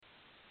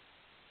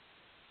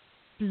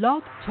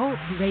Blog Talk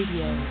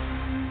Radio.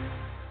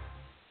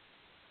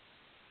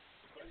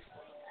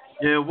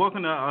 Yeah,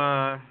 welcome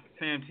to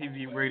Sam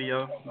TV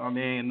Radio.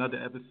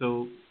 Another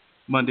episode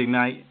Monday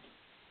night.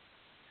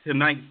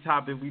 Tonight's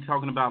topic, we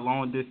talking about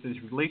long distance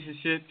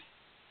relationships,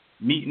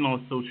 meeting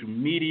on social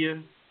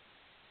media,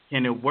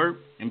 can it work,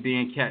 and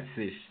being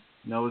catfish.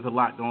 You know, there's a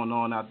lot going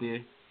on out there.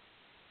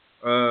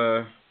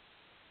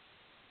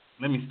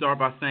 Let me start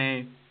by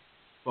saying,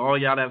 for all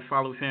y'all that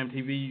follow Sam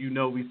TV, you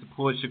know we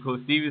support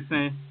Shakur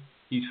Stevenson.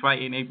 He's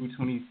fighting April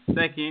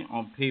 22nd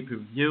on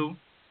pay-per-view.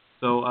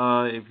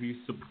 So if you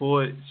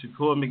support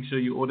Shakur, make sure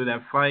you order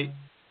that fight.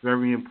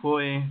 Very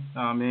important.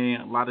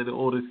 A lot of the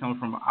orders come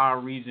from our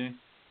region,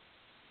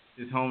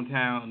 his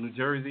hometown, New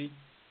Jersey.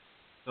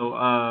 So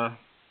let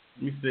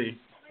me see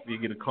if we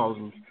get a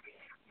call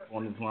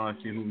on this line,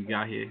 see who we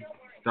got here.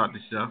 Start the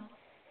show.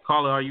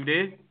 Caller, are you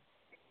there?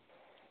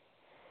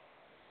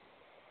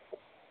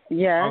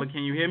 Yes. Caller,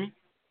 can you hear me?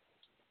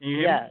 Can you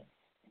hear me?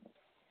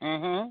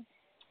 Yes.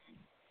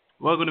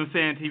 Welcome to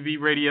Fan TV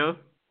Radio.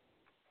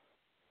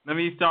 Let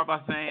me start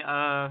by saying,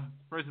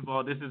 first of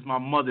all, this is my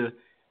mother,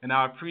 and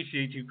I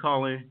appreciate you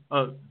calling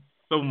up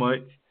so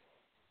much.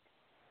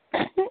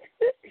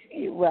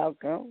 You're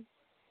welcome.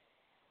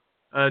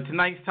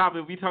 Tonight's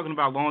topic, we're talking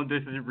about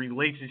long-distance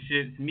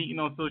relationships, meeting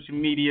on social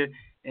media,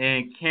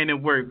 and can it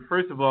work?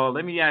 First of all,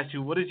 let me ask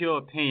you, what is your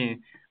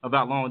opinion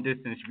about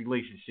long-distance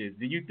relationships?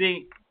 Do you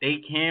think they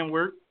can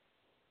work?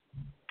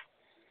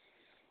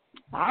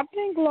 I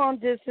think long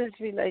distance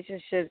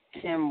relationships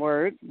can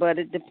work, but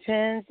it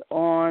depends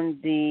on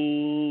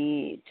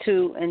the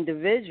two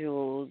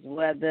individuals,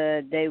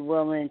 whether they're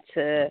willing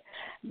to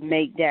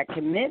make that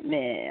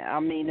commitment.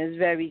 I mean, it's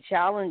very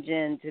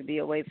challenging to be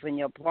away from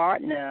your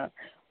partner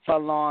for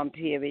long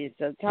periods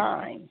of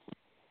time.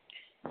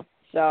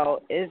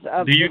 So it's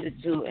up to the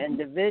two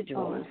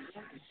individuals.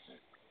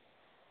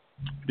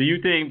 Do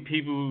you think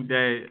people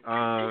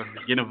that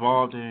get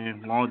involved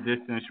in long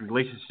distance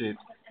relationships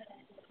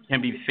can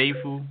be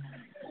faithful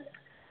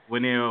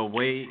when they're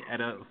away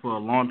for a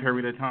long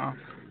period of time?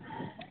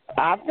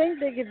 I think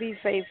they can be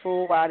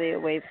faithful while they're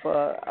away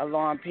for a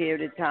long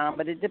period of time,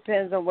 but it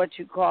depends on what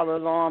you call a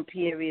long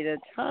period of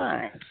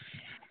time.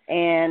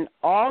 And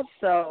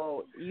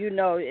also,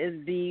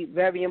 it'd be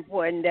very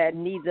important that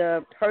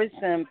neither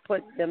person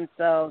put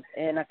themselves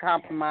in a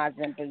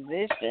compromising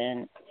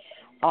position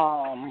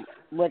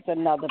with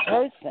another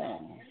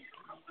person.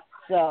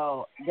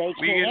 So they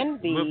can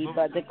be,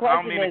 but the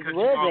question is,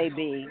 will they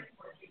be?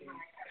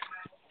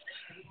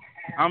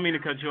 I don't mean to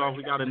cut you off.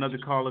 We got another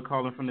caller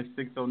calling from the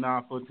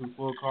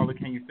 609-424. Caller,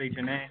 can you state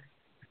your name?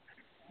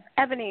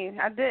 Ebony,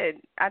 I did.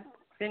 I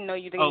didn't know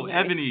you didn't hear me.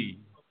 Ebony.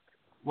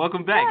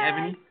 Welcome back,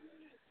 Ebony.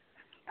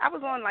 I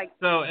was on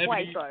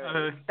twice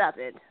already. Stop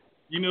it.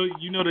 You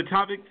know the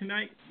topic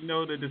tonight? You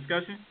know the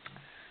discussion?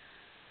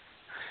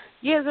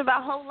 Yeah, it's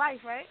about whole life,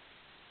 right?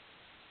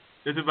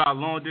 It's about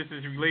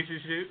long-distance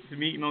relationships,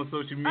 meeting on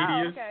social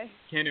media, okay.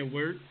 Can it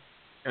work,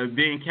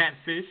 being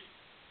catfish,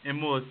 and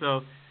more.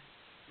 So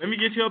let me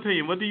get your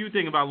opinion. What do you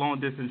think about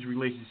long-distance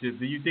relationships?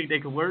 Do you think they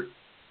could work?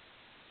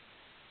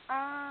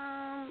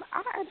 I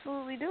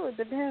absolutely do. It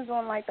depends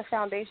on, the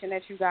foundation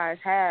that you guys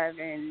have,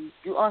 and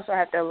you also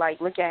have to,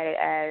 look at it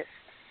as,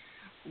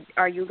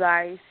 are you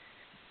guys,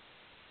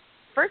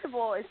 first of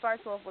all, it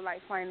starts off with,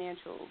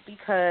 financial,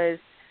 because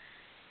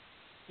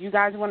you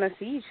guys want to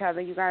see each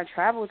other. You got to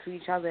travel to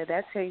each other.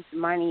 That takes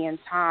money and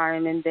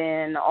time. And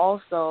then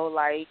also,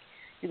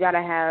 you got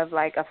to have,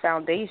 a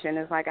foundation.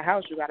 It's like a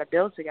house. You got to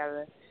build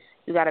together.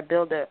 You got to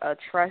build a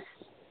trust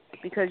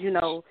because,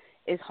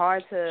 it's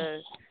hard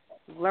to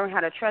learn how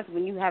to trust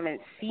when you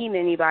haven't seen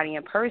anybody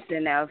in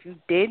person. Now, if you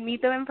did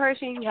meet them in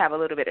person, you have a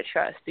little bit of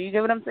trust. Do you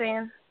get what I'm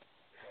saying?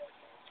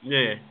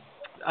 Yeah.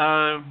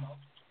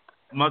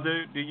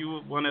 Mother, do you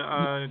want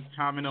to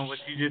chime in on what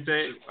she just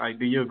said?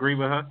 Do you agree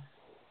with her?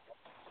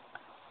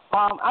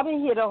 I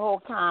didn't hear the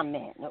whole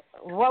comment.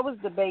 What was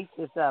the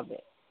basis of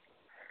it?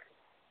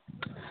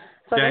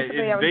 So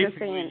basically, I was just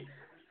saying.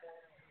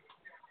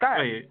 Go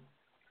ahead.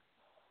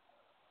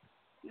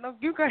 No,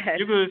 you go ahead.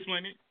 You can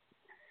explain it.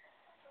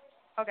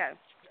 Okay.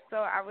 So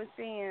I was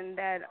saying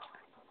that.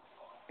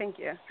 Thank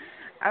you.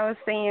 I was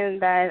saying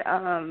that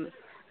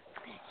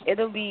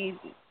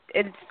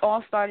it's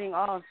all starting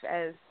off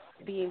as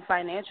being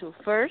financial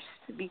first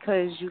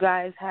because you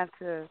guys have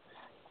to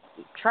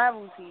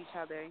travel to each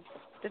other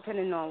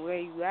depending on where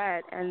you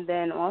at, and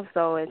then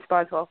also it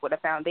starts off with a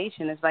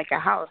foundation. It's like a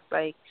house.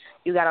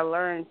 You got to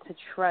learn to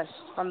trust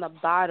from the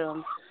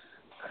bottom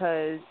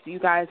because you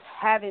guys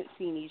haven't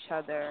seen each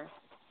other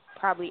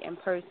probably in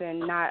person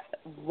not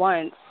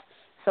once.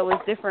 So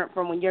it's different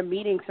from when you're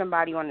meeting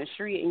somebody on the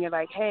street and you're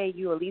like, hey,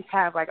 you at least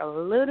have a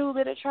little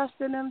bit of trust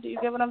in them. Do you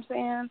get what I'm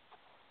saying?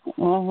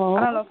 Mm-hmm.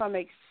 I don't know if that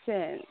makes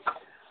sense.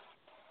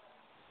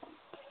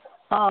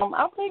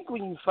 I think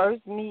when you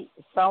first meet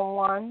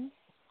someone,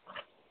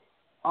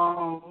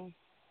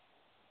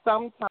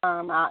 sometimes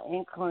our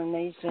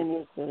inclination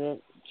is to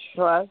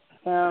trust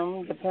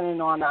them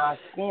depending on our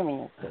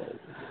experiences.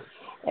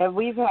 if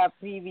we've had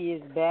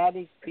previous bad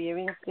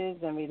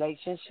experiences in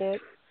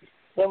relationships,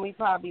 then we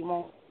probably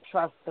won't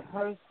trust the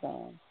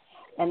person.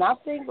 And I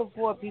think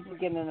before people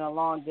get in a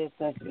long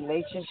distance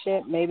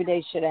relationship, maybe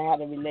they should have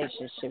had a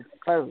relationship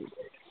first.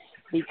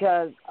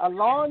 Because a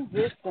long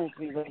distance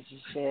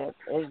relationship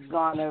is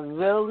going to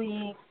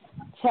really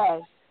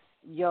test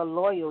your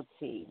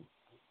loyalty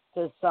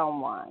to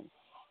someone.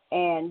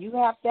 And you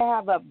have to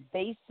have a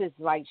basis,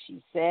 like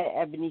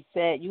Ebony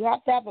said. You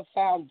have to have a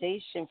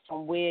foundation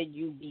from where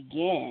you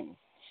begin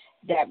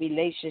that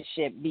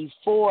relationship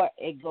before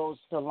it goes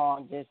to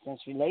long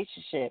distance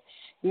relationship.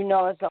 You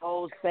know, it's an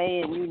old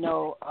saying,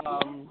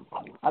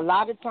 a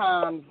lot of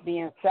times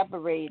being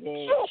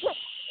separated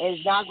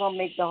is not going to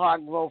make the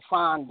heart grow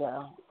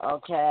fonder,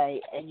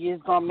 okay? And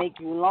it's going to make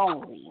you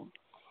lonely.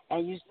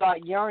 And you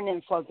start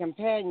yearning for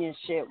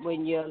companionship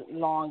when you're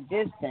long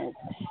distance.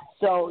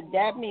 So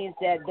that means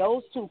that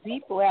those two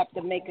people have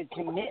to make a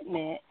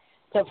commitment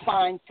to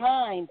find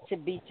time to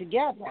be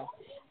together.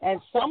 And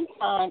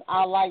sometimes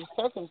our life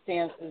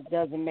circumstances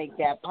doesn't make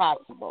that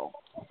possible.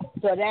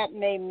 So that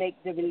may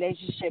make the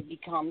relationship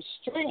become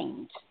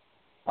strange,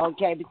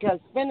 okay? Because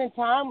spending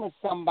time with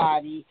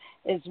somebody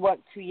is what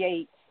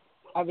creates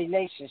a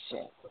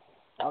relationship,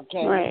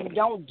 okay? Right. If you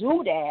don't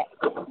do that,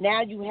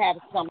 now you have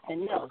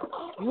something else.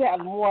 You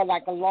have more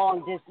like a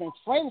long-distance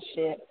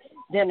friendship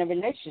than a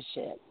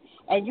relationship.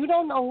 And you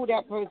don't know who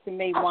that person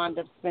may wind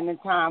up spending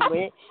time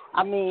with.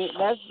 I mean,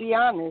 let's be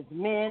honest,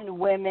 men,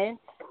 women,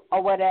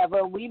 or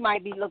whatever, we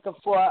might be looking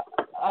for,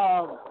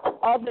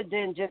 other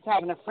than just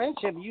having a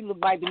friendship, you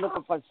might be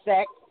looking for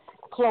sex,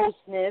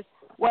 closeness,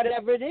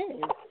 whatever it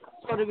is.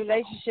 So the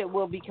relationship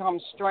will become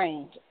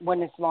strange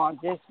when it's long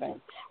distance.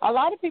 A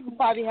lot of people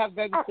probably have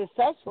very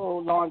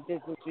successful long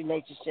distance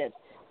relationships,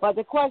 but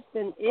the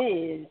question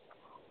is,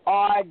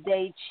 are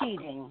they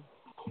cheating?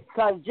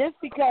 Because just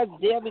because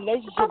their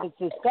relationship is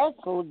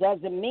successful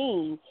doesn't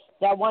mean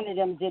that one of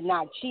them did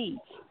not cheat.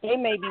 They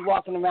may be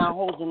walking around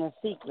holding a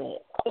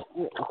secret.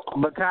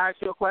 But can I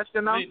ask you a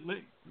question, though?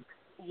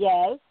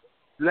 Yes.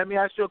 Let me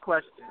ask you a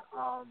question.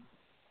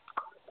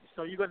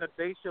 So you're going to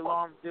base your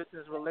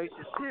long-distance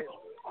relationship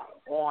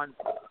on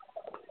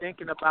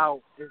thinking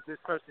about, is this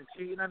person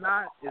cheating or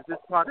not? Is this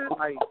part of,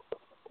 like,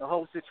 the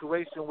whole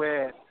situation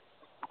where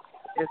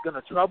it's going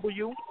to trouble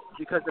you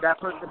because of that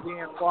person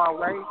being far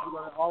away? You're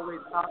going to always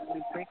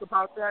constantly think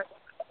about that?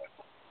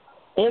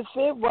 If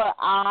it were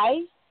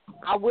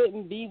I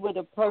wouldn't be with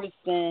a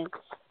person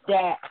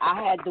that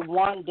I had to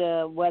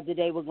wonder whether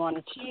they were going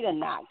to cheat or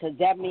not, because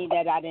that means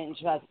that I didn't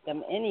trust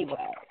them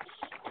anyway.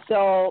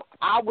 So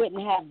I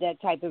wouldn't have that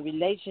type of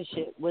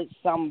relationship with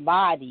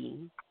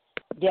somebody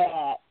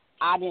that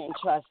I didn't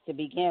trust to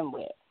begin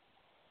with.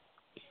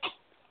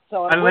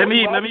 So let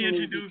me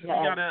introduce. We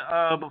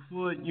got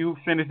before you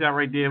finish that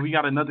right there. We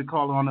got another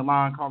caller on the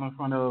line, calling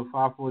from the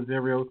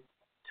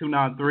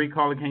 540-293.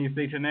 Caller, can you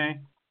state your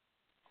name?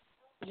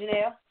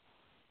 Janelle.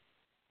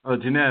 Oh,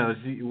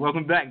 Janelle.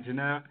 Welcome back,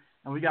 Janelle.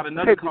 And we got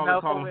another caller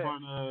Janelle, calling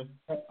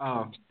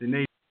from the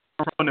nation.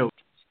 No.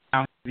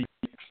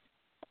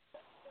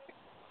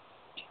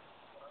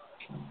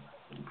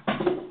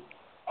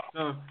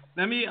 So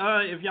let me,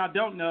 if y'all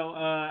don't know,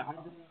 I'm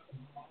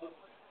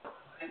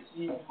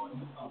actually on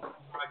a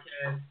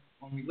podcast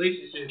on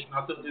relationships, and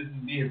I thought this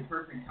would be a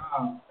perfect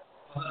time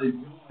for her to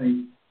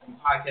join the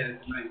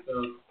podcast tonight. So,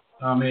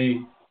 I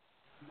mean,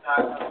 we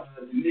got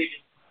the nigga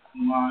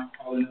on the line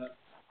calling up.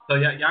 So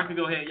y'all can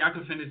go ahead. Y'all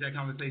can finish that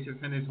conversation.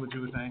 Finish what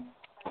you were saying.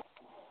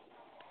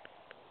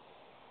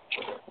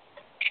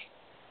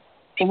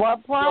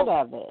 What part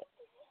of it?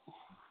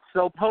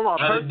 So hold on.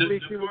 Personally,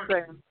 the she was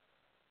saying.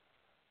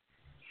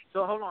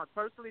 So hold on.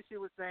 Personally, she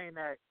was saying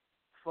that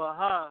for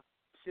her,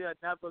 she had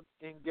never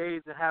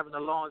engaged in having a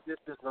long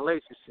distance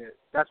relationship.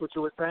 That's what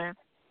you were saying?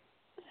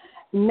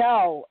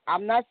 No,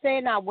 I'm not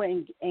saying I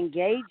wouldn't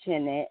engage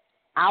in it.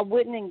 I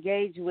wouldn't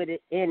engage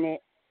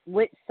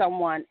with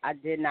someone I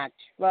did not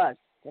trust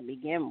to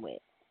begin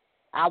with.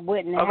 I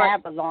wouldn't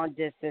have a long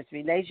distance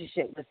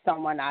relationship with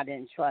someone I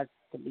didn't trust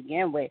to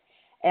begin with.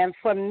 And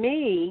for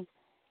me,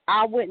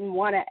 I wouldn't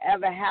want to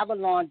ever have a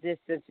long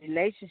distance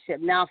relationship.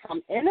 Now, if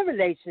I'm in a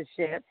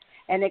relationship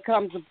and it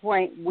comes a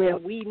point where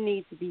we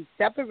need to be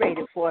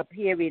separated for a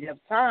period of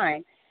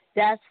time,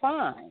 that's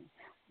fine.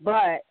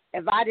 But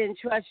if I didn't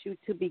trust you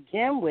to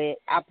begin with,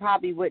 I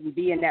probably wouldn't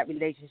be in that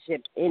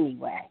relationship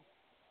anyway.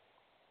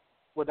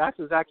 Well, that's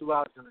exactly what I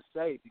was going to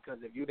say, because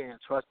if you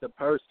didn't trust the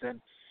person,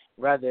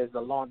 whether it's a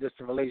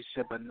long-distance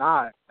relationship or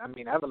not, I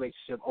mean, that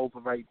relationship over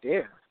right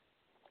there.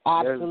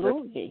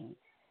 Absolutely.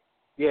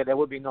 There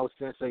would be no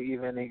sense of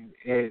even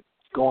it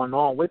going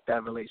on with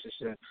that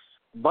relationship.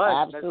 But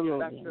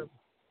absolutely.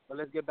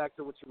 Let's get back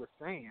to what you were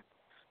saying.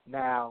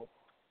 Now,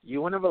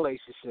 you in a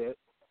relationship,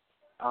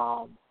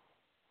 and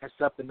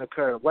something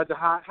occurred.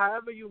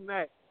 However you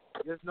met,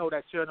 just know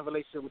that you're in a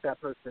relationship with that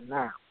person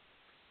now.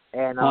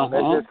 And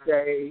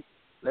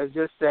let's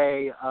just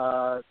say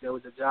there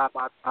was a job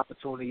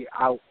opportunity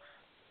out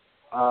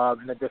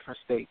in a different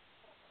state.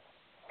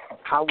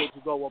 How would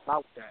you go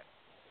about that?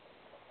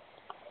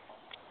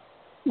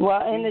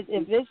 Well, and if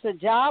it's a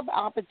job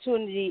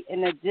opportunity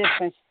in a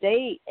different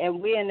state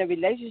and we're in a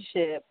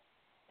relationship,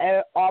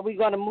 are we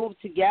going to move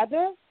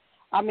together?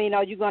 I mean,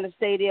 are you going to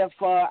stay there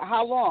for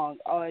how long?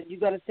 Are you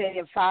going to stay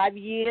there 5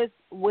 years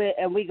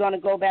and we're going to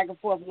go back and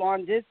forth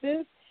long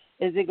distance?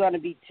 Is it going to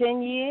be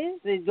 10 years?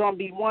 Is it going to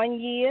be 1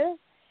 year?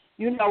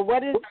 You know,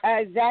 what is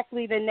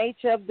exactly the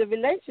nature of the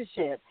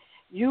relationship?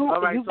 You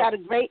got a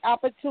great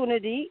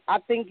opportunity. I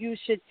think you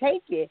should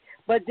take it.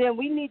 But then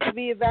we need to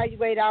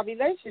reevaluate our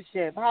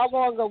relationship. How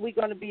long are we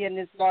going to be in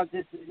this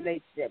long-distance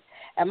relationship?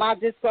 Am I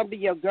just going to be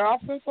your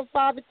girlfriend for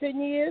 5 or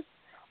 10 years?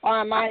 Or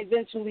am I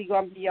eventually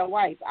going to be your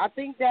wife? I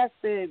think that's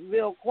the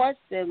real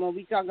question when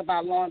we talk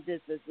about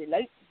long-distance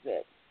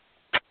relationships.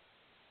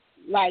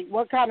 Like,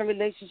 what kind of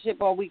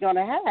relationship are we going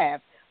to have?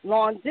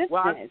 Long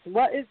distance.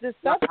 What is the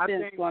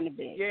substance going to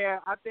be? Yeah,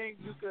 I think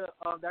you could.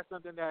 That's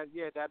something that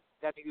needs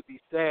to be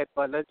said.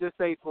 But let's just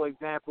say, for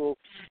example,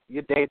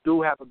 they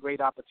do have a great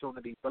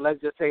opportunity. But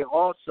let's just say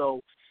also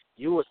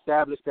you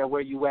established that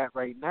where you at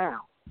right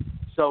now.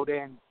 So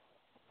then,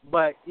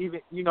 but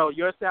even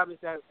you're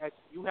established that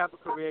you have a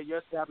career. You're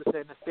established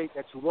in the state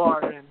that you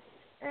are in,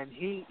 and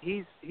he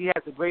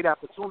has a great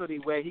opportunity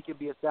where he can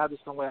be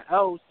established somewhere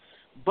else,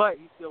 but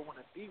he still want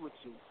to be with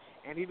you.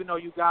 And even though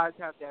you guys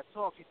have that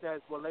talk, he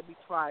says, well, let me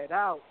try it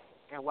out.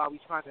 And while we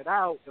trying it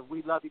out, if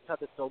we love each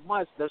other so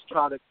much, let's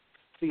try to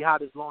see how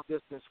this long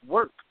distance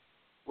work.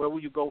 Where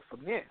will you go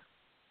from there?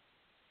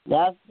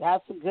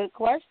 That's a good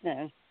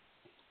question.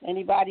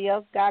 Anybody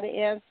else got an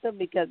answer?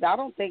 Because I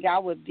don't think I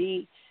would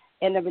be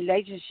in a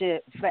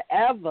relationship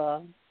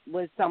forever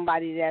with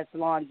somebody that's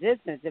long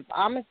distance. If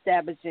I'm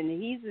established and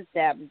he's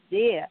established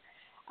there,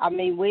 I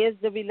mean, where's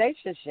the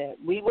relationship?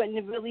 We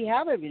wouldn't really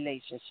have a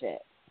relationship.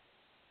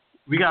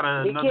 We got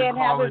another can't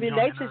have caller a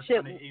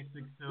relationship.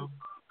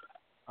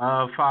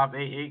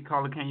 588.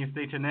 Caller, can you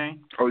state your name?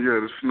 Oh, yeah,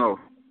 it's Snow.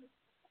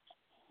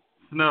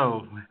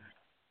 Snow.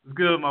 What's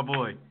good, my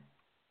boy?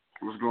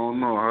 What's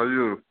going on? How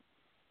you?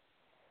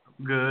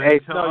 Good. Hey,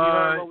 so, Snow, you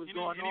heard what was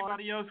going on?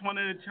 Anybody else want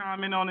to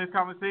chime in on this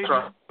conversation?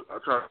 I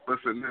try to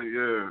listen in,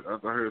 yeah.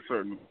 I heard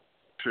certain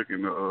chick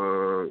and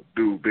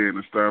dude being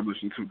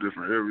established in two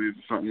different areas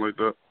or something like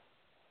that.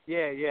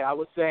 Yeah. I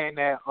was saying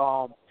that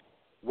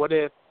what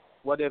if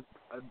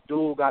a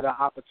dude got an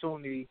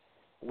opportunity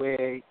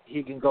where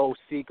he can go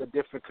seek a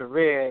different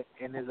career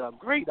and there's a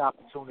great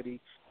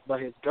opportunity, but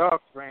his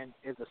girlfriend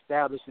is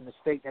established in the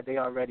state that they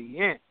already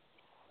in.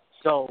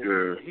 So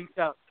he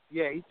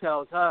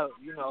tells her,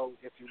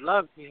 if you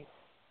love me,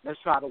 let's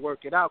try to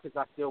work it out because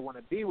I still want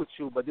to be with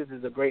you, but this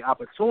is a great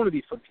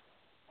opportunity for me.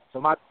 So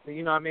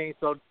you know what I mean?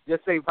 So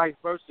just say vice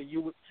versa.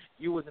 You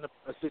was in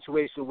a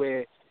situation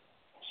where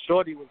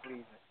Shorty was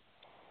leaving.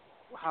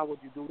 Well, how would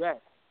you do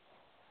that?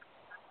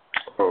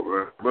 Oh,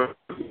 man.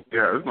 But,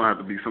 yeah, it's going to have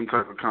to be some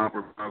type of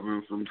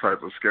compromise, some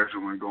type of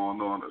scheduling going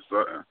on or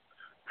something.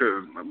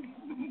 Because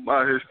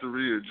my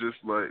history is just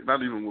like,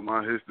 not even with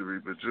my history,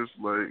 but just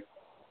like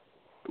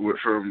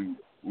from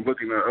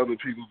looking at other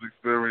people's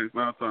experience,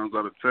 9 times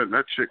out of 10,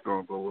 that chick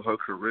going to go with her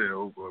career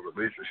over a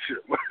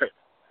relationship.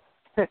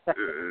 Yeah,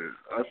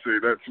 I say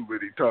that too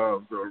many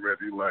times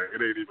already. Like,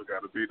 it ain't even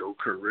got to be no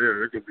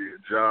career. It could be a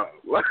job.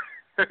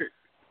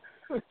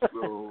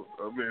 So,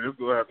 I mean, it's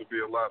going to have to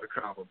be a lot of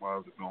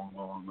compromises going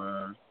on,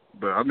 man.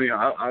 But, I mean,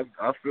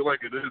 I feel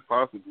like it is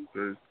possible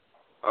because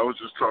I was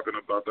just talking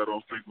about that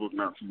on Facebook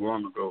not too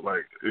long ago.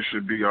 Like, it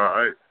should be all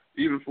right.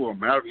 Even for a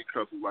married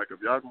couple, like, if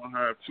y'all going to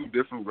have 2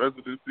 different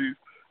residencies,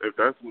 if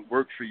that's what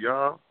works for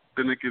y'all,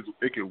 then it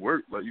can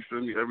work. Like, you feel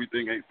me?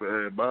 Everything ain't for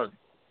everybody.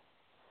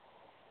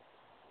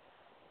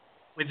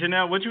 Wait,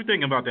 Janelle, what you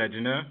think about that,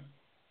 Janelle?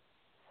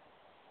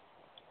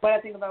 What I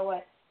think about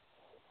what?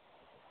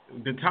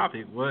 The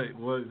topic, what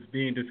was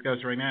being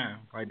discussed right now?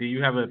 Like, do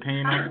you have an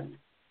opinion on it?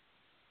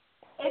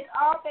 It's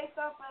all based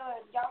off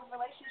of y'all's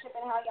relationship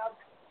and how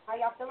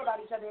y'all feel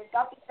about each other. If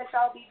y'all think that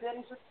y'all be good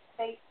and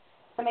safe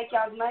to make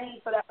y'all's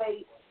money, so that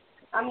way,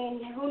 I mean,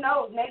 who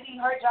knows? Maybe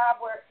her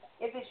job, or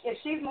if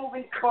she's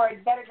moving for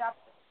a better job,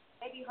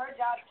 maybe her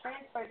job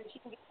transfers and she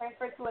can get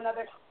transferred to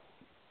another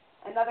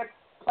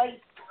place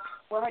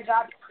where her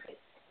job is.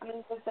 I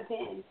mean, it just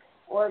depends,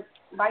 or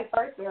vice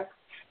versa.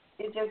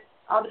 It just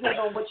all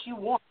depends on what you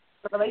want.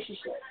 The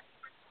relationship.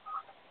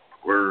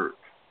 Word.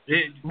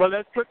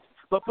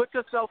 But put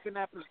yourself in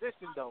that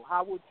position though.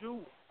 How would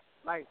you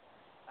like?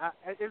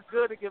 It's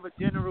good to give a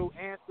general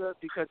answer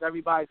because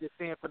everybody's just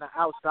saying from the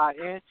outside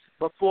in.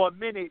 But for a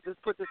minute,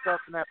 just put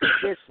yourself in that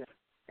position,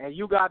 and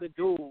you got a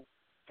dude,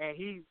 and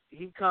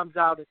he comes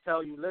out and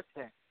tell you,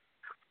 listen,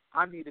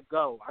 I need to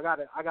go. I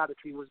gotta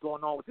see what's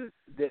going on with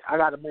this. I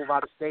gotta move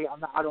out of state.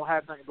 I don't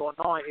have nothing going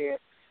on here.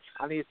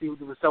 I need to see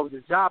what's up with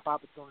this job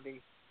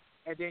opportunity.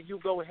 And then you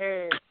go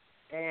ahead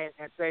and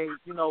say,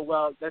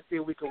 well, let's see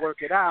if we can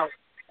work it out.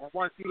 And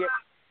once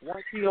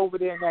he over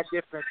there in that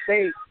different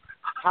state,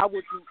 how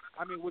would you?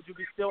 I mean, would you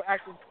be still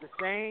acting the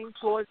same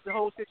towards the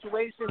whole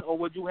situation, or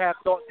would you have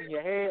thoughts in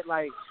your head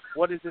like,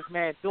 what is this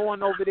man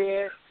doing over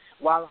there?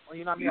 While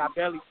I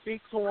barely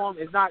speak to him.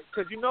 It's not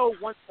because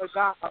once a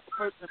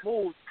person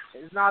moves,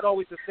 it's not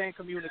always the same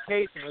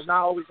communication. It's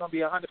not always going to be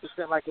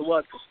 100% like it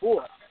was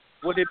before.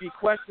 Would there be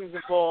questions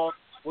involved?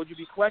 Would you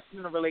be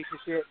questioning a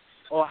relationship,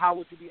 or how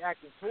would you be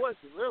acting towards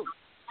it, really?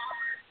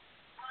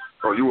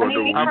 Oh, you want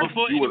to know?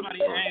 Before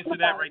anybody answer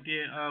that right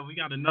there, we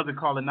got another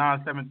caller,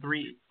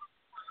 973-380.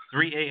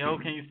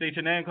 Can you state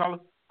your name, caller?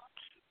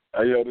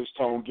 Hey, yo, this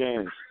Tone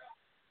Gaines.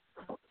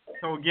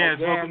 Tone Gaines,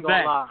 welcome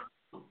back.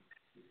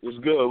 What's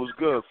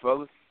good,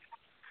 fellas?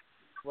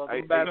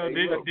 Welcome back. So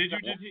did you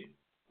just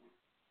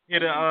hear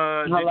the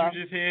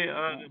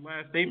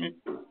last statement?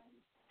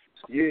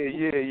 Yeah, I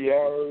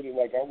heard it.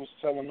 Like I was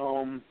telling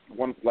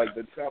one like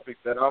the topic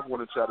that I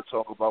want to try to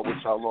talk about,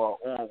 which I law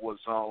on, was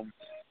long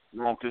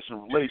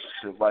distance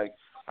relationship. Like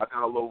I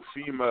got a little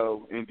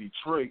female in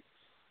Detroit,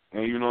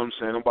 and you know what I'm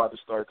saying. I'm about to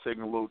start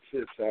taking little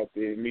trips out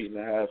there, meeting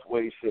her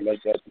halfway, shit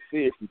like that, to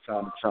see it from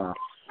time to time.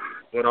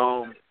 But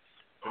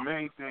the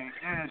main thing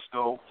is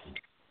though,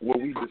 what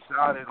we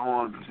decided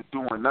on to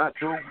do and not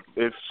do,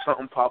 if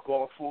something pop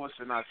off for us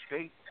in our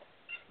state,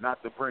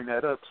 not to bring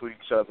that up to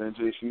each other and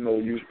just,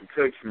 use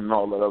protection and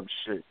all that other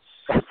shit.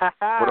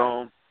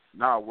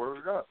 But,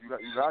 word up. You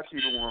got to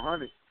keep it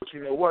 100. But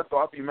you know what, though?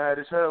 I'd be mad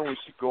as hell when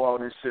she go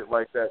out and shit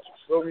like that. You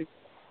feel me?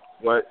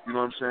 But, you know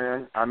what I'm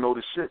saying? I know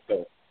the shit,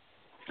 though.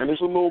 And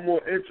it's a little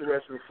more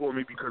interesting for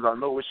me because I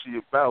know what she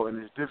about, and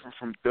it's different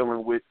from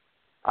dealing with,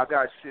 I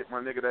got shit,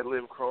 my nigga, that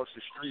live across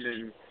the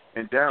street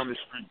and down the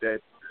street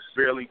that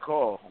barely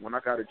call. When I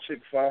got a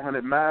chick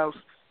 500 miles,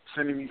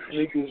 sending me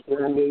sneakers,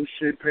 doing little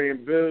shit,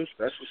 paying bills,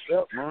 that's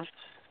what's up, man.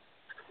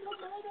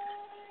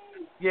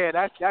 Yeah,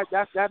 that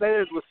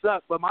is what's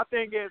up. But my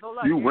thing is, hold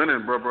on. You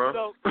winning, bro.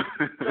 So,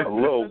 a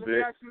little let bit.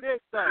 me ask you this,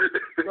 though.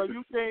 So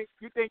you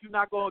think you're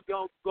not gonna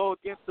go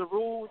against the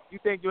rules? You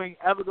think you ain't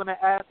ever gonna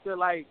ask her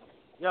like,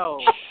 yo,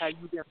 have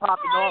you been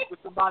popping off with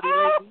somebody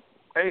lately?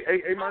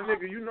 Hey, my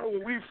nigga, you know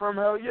where we from?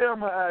 Hell yeah, I'm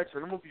gonna ask her.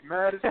 I'm gonna be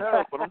mad as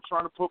hell, but I'm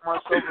trying to put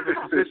myself in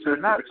a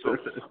position not to.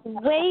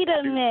 Wait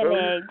a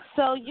minute.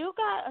 So you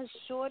got a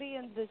shorty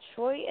in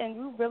Detroit, and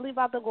you really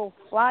about to go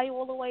fly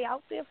all the way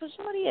out there for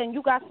shorty, and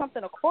you got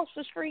something across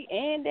the street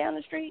and down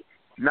the street?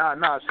 Nah.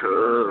 So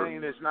what I'm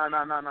saying is, nah.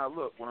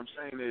 Look, what I'm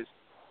saying is,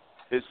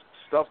 it's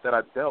stuff that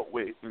I dealt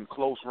with in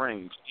close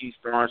range, East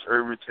Orange,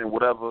 Irvington,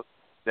 whatever,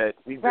 that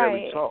we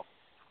barely talk.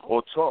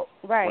 Or talk.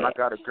 Right. When I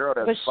got a girl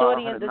that's but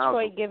shorty in 500 miles.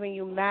 Detroit giving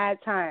you mad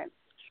time.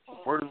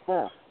 Word is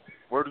born.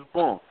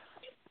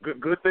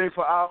 Good thing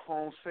for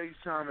iPhones,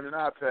 FaceTime, and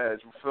iPads.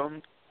 You feel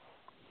me?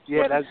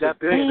 Yeah, that's that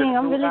thing. Dang,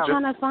 I'm really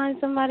trying to find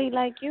somebody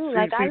like you.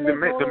 I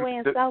live all the way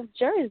in South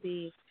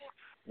Jersey.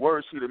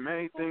 Word, see, the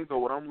main thing, though,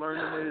 what I'm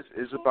learning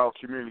is about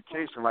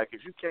communication. Like,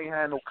 if you can't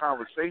have no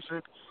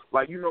conversation,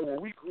 like,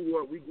 when we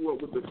grew up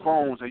with the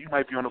phones, and you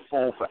might be on the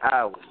phone for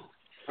hours.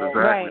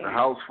 Exactly, right. The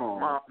house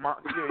phone.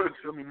 You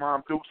feel me?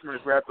 Mom dukes me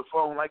and grab the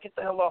phone, like, get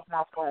the hell off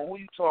my phone. Who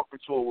you talking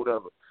to or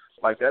whatever?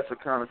 Like, that's the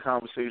kind of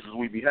conversations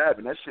we be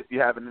having. That shit be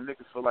having the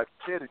niggas feel like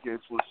a kid again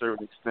to a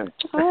certain extent.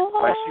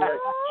 Like,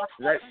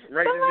 she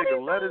writing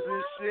nigga letters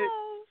and shit.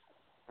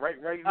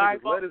 Writing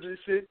niggas letters and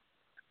shit.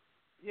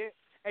 Yeah.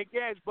 Hey,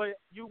 Gage, but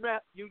you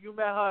met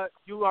her.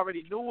 You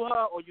already knew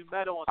her, or you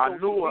met her on social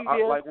media? I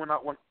knew her. Like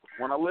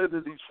when I lived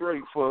in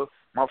Detroit for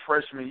my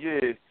freshman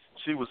year,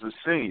 she was a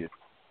senior,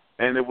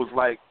 and it was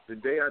like the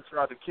day I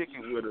tried to kick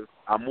it with her,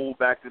 I moved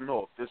back to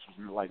North. This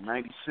was like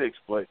 '96,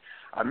 but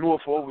I knew her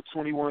for over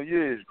 21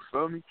 years. You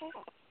feel me?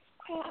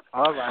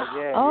 All right,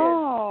 yeah.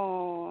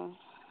 Oh,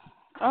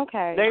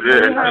 okay. Yeah,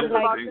 you have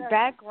like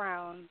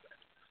background.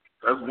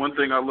 That's one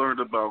thing I learned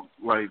about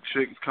like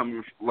chicks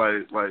coming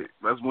like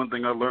that's one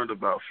thing I learned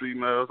about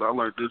females. I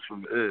learned this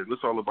from Ed.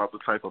 It's all about the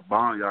type of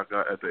bond y'all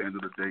got at the end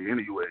of the day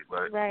anyway.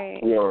 Like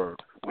right.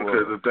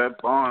 Because if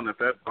that bond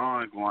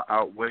gonna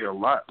outweigh a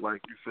lot,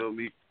 like you feel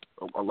me?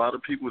 A lot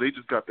of people they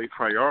just got their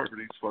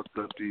priorities fucked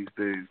up these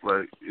days.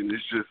 Like and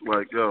it's just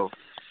like, yo,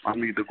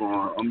 I'm either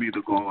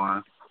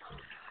going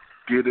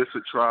give this a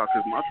try,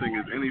 because my thing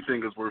is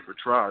anything is worth a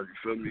try. You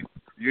feel me?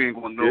 You ain't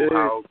gonna know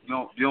how.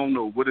 You don't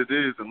know what it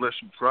is unless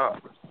you try.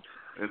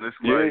 And it's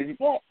like,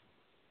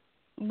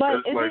 but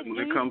it's like when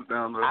it comes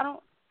down to. I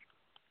don't.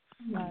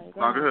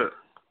 Go ahead.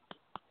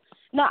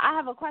 No, I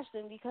have a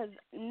question because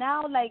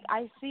now, like,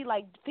 I see,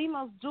 like,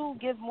 females do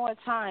give more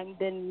time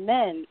than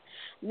men.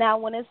 Now,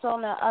 when it's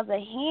on the other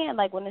hand,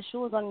 like, when the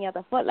shoe is on the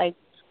other foot, like,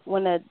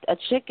 when a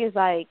chick is,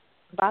 like,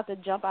 about to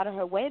jump out of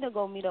her way to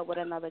go meet up with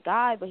another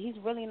guy, but he's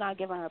really not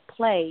giving her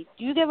play.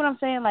 Do you get what I'm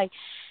saying? Like,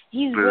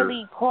 he's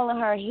really calling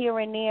her here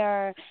and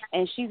there,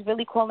 and she's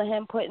really calling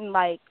him, putting,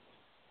 like,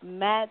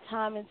 mad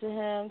time into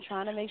him,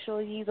 trying to make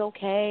sure he's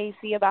okay,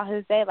 see about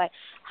his day. Like,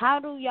 how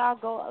do y'all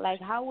go,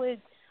 like, how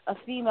would a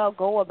female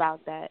go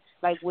about that?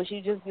 Like, would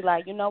she just be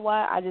like, you know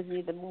what, I just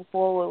need to move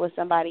forward with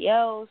somebody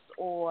else,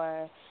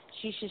 or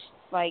she should,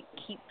 like,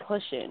 keep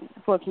pushing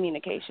for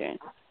communication?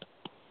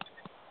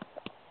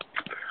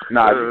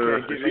 Nah,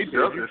 if he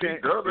doesn't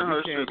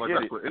her shit like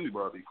that for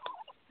anybody.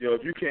 Yo,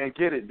 if you can't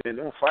get it, then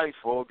don't fight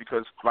for it,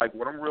 because, like,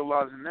 what I'm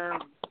realizing now,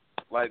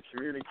 like,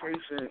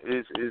 communication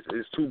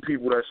is two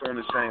people that's on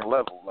the same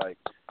level. Like,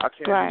 I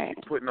can't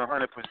be putting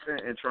 100%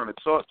 and trying to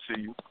talk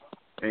to you,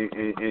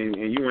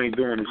 and you ain't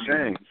doing the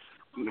same.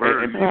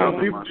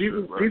 And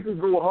people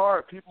go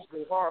hard. People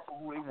go hard for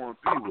who they want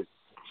to be with.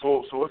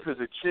 So if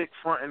it's a chick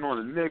fronting on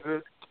a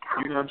nigga,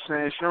 you know what I'm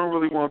saying, she don't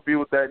really want to be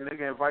with that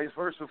nigga, and vice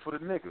versa for the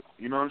nigga.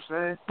 You know what I'm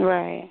saying?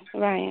 Right.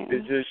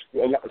 It's just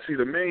see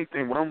the main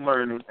thing what I'm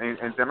learning,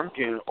 and then I'm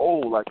getting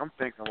old. Like I'm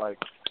thinking like,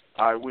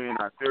 all right, we're in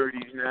our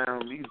 30s now.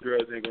 These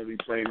girls ain't gonna be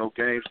playing no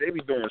games. They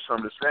be doing some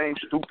of the same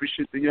stupid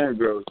shit the young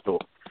girls do.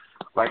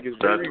 Like it's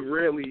very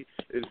rarely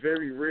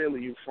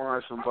you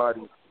find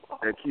somebody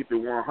that keep it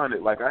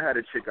 100. Like I had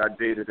a chick I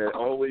dated that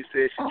always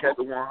said she kept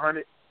it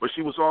 100, but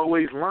she was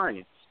always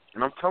lying.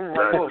 And I'm telling her,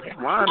 like, well, if you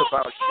lying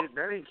about shit,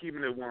 that ain't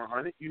keeping it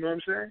 100. You know what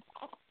I'm saying?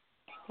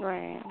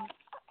 Right.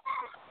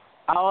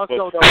 I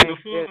also Before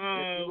think we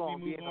move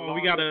on,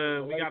 we got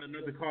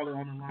another caller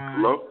on the line.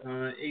 Hello?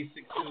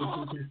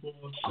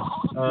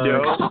 862-224. Yo,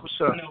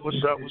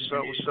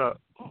 what's up?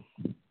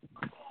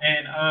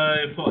 And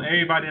for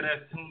everybody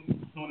that's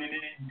tuning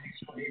in, make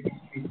sure every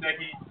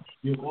 22nd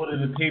you order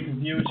the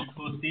pay-per-view.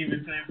 Shakur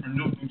Stevenson from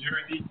Newark, New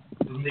Jersey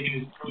is making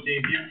his pro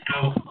debut.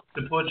 So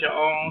support your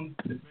own,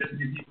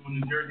 especially people in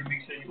New Jersey.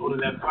 Make sure you order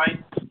that fight.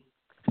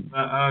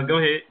 Go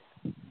ahead.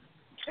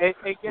 Hey,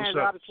 gang, I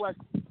got a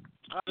question.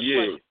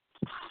 Question.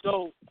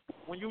 So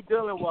when you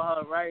dealing with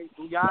her, right?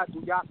 Do y'all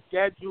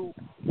schedule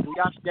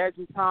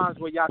times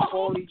where y'all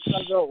call each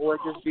other, or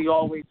it just be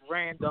always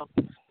random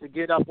to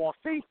get up on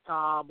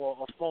FaceTime or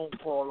a phone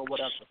call or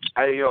whatever?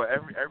 Hey yo,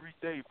 every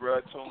day, bro.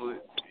 I told her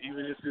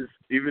even if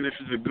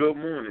it's a good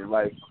morning,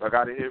 like I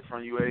gotta hear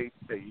from you every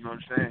day. You know what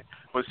I'm saying?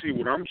 But see,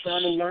 what I'm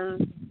trying to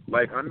learn,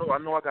 like I know I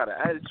got an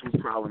attitude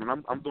problem,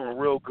 and I'm doing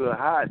real good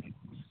hiding.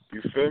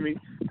 You feel me?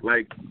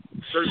 Like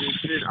certain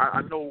shit,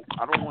 I know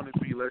I don't want to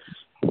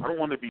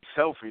be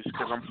selfish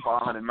because I'm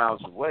 500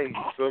 miles away.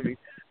 You feel me?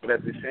 But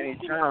at the same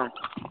time,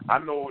 I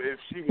know if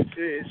she was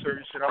here,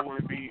 certain shit I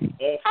wouldn't be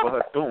off for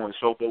her doing.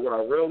 So, but what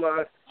I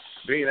realized,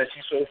 being that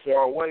she's so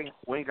far away,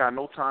 we ain't got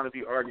no time to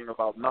be arguing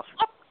about nothing.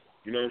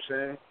 You know what I'm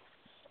saying?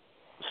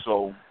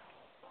 So,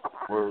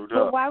 word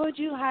up. But why would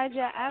you hide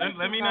your attitude?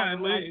 Let me know.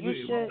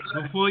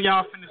 Before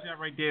y'all finish that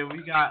right there,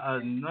 we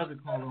got another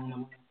caller on the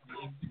line.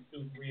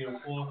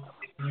 862-304.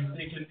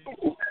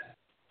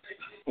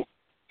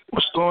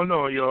 What's going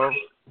on, y'all?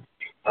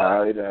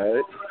 All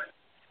right.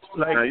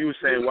 Like, now you were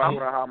saying, why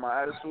would I hide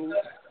my attitude?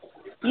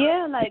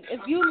 Yeah, like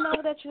if you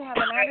know that you have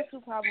an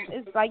attitude problem,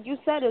 it's like you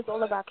said, it's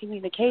all about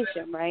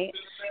communication, right?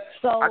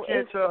 So I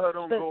can't tell her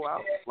don't go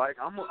out. Like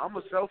I'm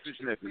a selfish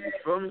nigga. You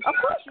feel me? Of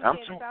course you can't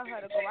tell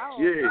her to go out.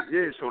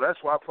 Yeah. So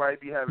that's why I probably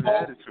be having an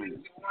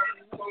attitude.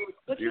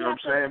 But you know what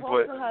I'm Talk saying?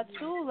 But to her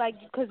too,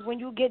 like, because when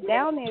you get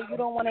down there, you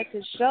don't want it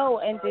to show,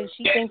 and then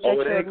she thinks that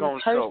you're a new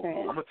person. Show.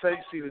 I'm gonna tell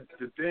you. See,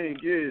 the thing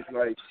is,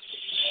 like,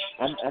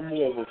 I'm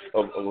more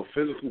of a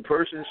physical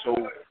person. So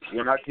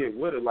when I get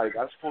with her, like,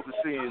 I'm supposed to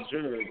see her in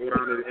June, go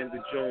down to the end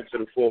of June to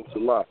the 4th of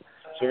July.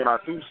 So when I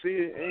do see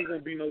it, ain't gonna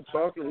be no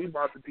talking. We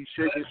about to be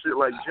shaking shit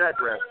like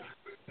jackrabbits.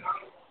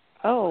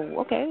 Oh,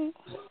 okay.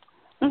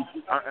 Let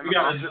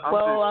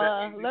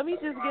me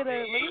get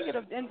an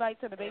invite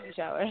to the baby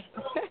shower.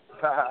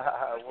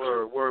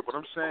 Word. But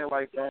I'm saying,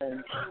 like,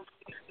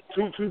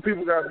 two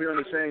people gotta be on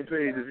the same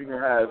page if you're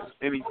gonna have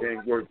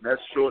anything work.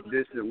 That's short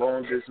distance,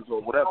 long distance,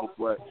 or whatever.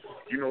 But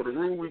you know, the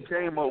rule we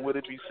came up with,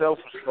 it'd be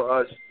selfish for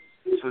us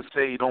to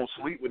say don't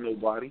sleep with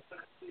nobody.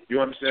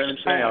 You understand what I'm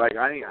saying? Like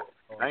I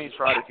ain't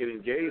trying to get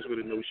engaged with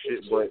it, no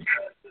shit, but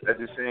at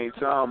the same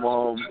time,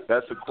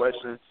 that's a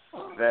question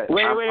that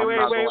Wait a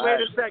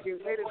second.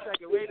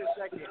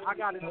 I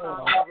got to time in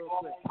real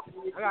quick.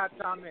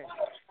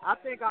 I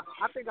think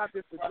I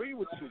disagree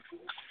with you.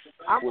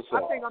 I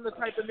think I'm the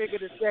type of nigga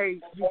to say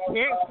you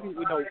can't sleep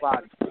with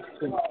nobody.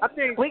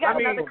 We got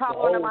another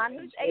call on the line.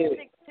 Who's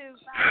 862?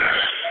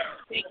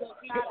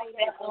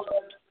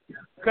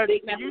 Because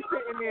you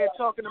sitting there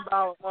talking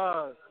about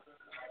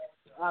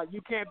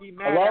you can't be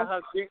mad at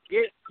her.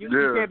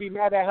 You can't be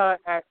mad at her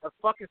at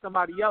fucking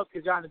somebody else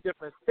because y'all in a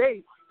different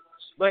state.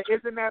 But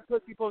isn't that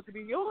pussy supposed to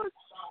be yours?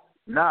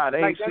 Nah,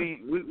 they like see.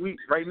 We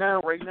right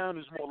now,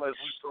 there's more or less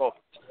we talk.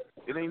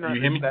 It ain't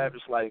nothing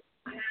established like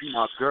you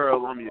my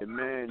girl, I'm your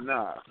man.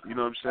 Nah, you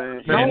know what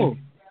I'm saying? No.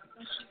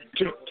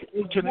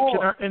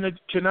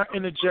 Can I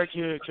interject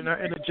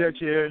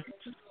here?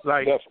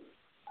 Like,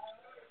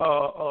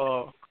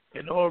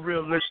 and all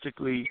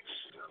realistically,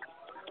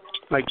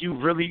 like you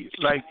really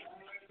like.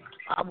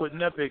 I would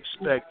never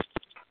expect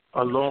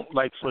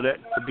for that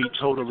to be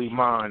totally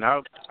mine.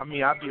 I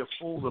mean, I'd be a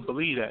fool to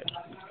believe that.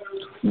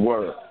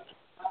 Word.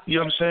 You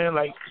know what I'm saying?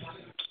 Like,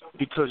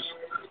 because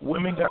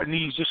women got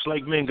needs just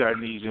like men got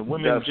needs, and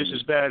women are just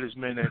as bad as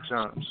men at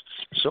times.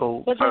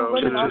 So, but then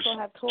women also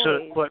have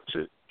toys.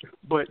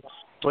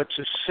 But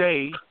to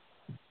say,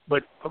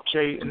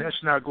 okay, and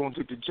that's not going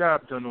to get the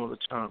job done all the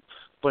time.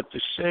 But to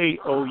say,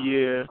 oh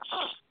yeah,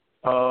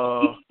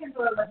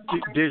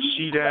 this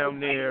she down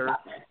there,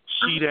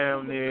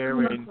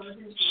 and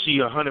she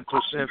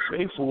 100%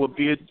 faithful would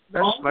be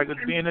that's like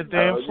being a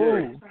damn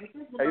fool.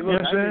 Hey, look, you know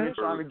what I ain't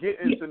trying to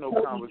get into no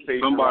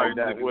conversation like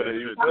that with her.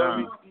 You feel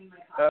me?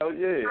 Hell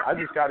yeah, I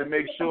just got to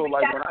make sure,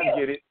 like when I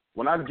get it,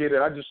 when I get it,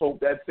 I just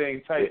hope that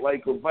thing tight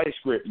like a vice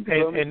grip.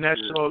 And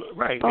that's all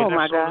right. Oh and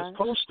my that's all God. it's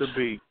supposed to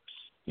be.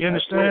 You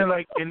understand?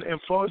 Like, and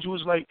far as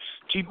was like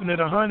keeping it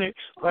 100,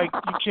 like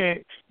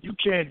you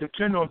can't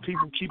depend on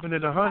people keeping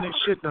it 100.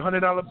 Shit, the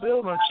 $100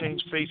 bill done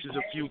changed faces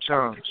a few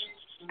times.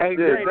 Hey,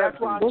 Yeah, Jay, that's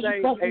why I what say,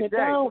 you busting hey, it Jay,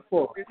 down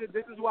for?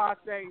 this is why I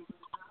say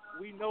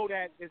we know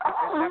that that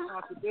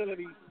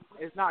possibility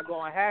is not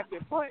going to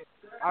happen, but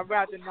I'd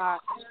rather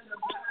not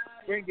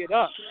bring it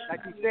up.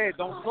 Like you said,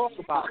 don't talk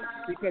about it.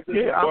 Because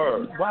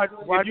Why if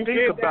you think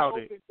give that about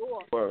open it?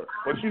 door,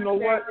 But you know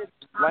what?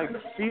 Like,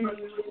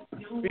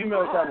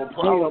 females have a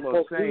problem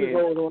of saying,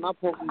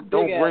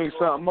 don't bring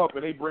something up,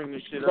 and they bring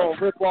this shit up.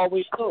 Rip while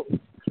we cook.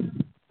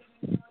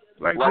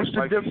 Like, what's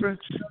the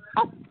difference?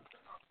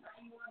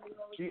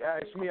 She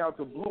asked me out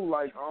the blue,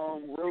 like,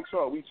 real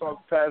talk. We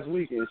talked past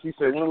weekend. She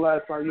said, when the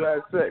last time you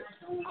had sex?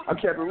 I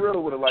kept it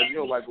real with her, like,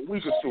 like a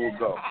week or two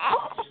ago.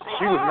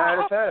 She was mad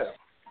as hell.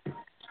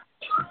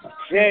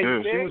 yeah, She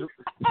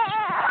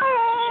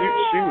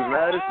was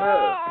mad as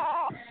hell.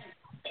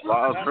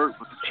 Lies hurt,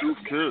 but the truth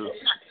kills.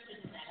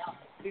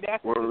 See,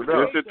 that's Word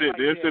They'll up. sit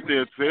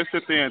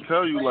there and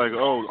tell you like,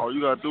 oh, all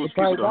you gotta do is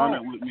keep it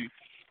 100 with me.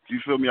 You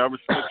feel me? I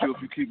respect you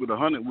if you keep it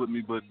 100 with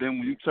me, but then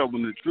when you tell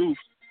them the truth,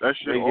 that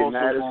shit They get also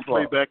mad as gonna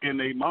play fuck. back in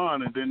their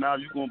mind, and then now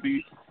you gonna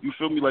be, you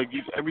feel me? Like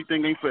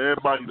everything ain't for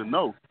everybody to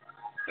know.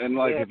 And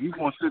like if you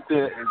gonna sit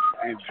there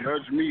and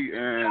judge me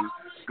and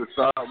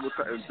decide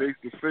and base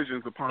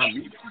decisions upon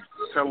me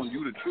telling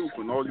you the truth,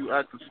 and all you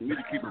ask is for me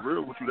to keep it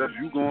real with you, that's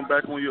you going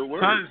back on your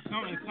word.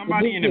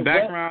 Somebody in the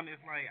background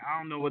is like, I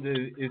don't know whether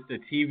it's the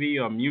TV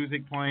or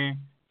music playing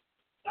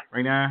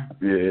right now.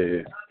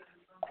 Yeah.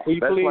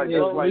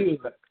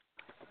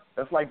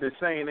 That's like the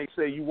saying they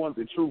say you want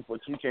the truth,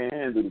 but you can't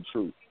handle the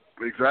truth.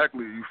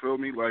 Exactly, you feel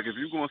me? Like, if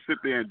you're going to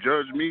sit there and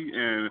judge me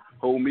and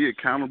hold me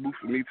accountable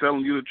for me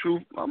telling you the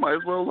truth, I might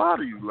as well lie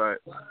to you, like,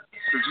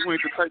 because you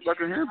ain't the type that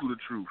can handle the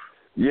truth.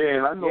 Yeah,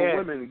 and I know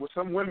women,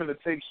 some women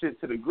that take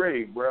shit to the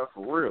grave, bro,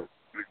 for real.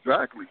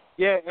 Exactly.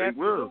 Yeah, they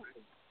will.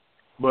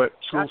 But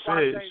truth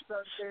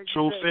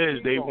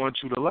is, they want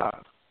you to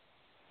lie.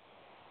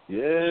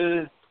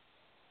 Yeah.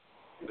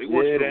 They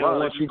want you to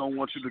lie, they don't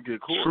want you to get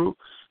caught. True.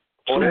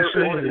 Or they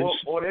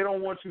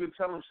don't want you to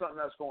tell them something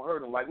that's going to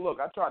hurt them. Like, look,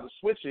 I tried to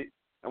switch it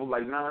and was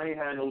like, nah, I ain't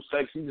had no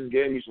sex. He just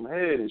gave me some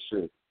head and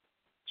shit.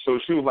 So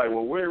she was like,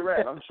 well, where you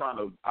at? I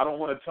don't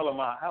want to tell her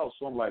my house.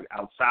 So I'm like,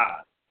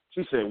 outside.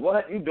 She said,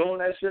 what? You doing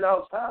that shit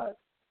outside?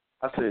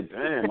 I said,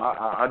 damn,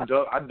 I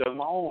dug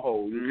my own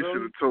hole. You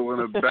should have told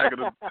her in the back of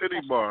the titty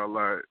bar,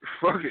 like,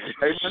 fuck it.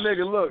 Hey, my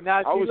nigga, look,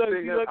 now, I was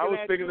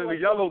thinking you of the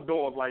yellow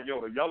doors, like,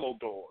 yo, the yellow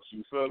doors.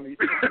 You feel me?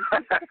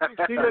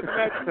 She looking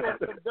at you on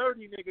some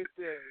dirty nigga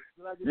shit.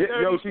 Like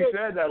she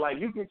said that, like,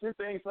 you can get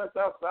things like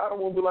outside. I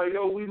won't be like,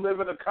 yo, we live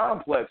in a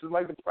complex. It's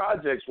like the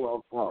projects where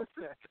I'm from.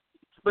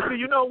 But see,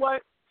 you know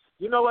what?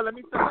 Let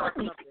me tell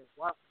you something.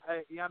 Well,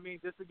 I mean,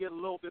 just to get a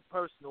little bit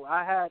personal,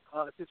 I had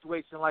a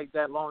situation like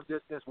that long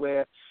distance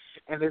where,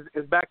 and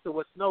it's back to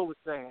what Snow was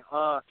saying.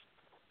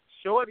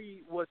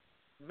 Shorty was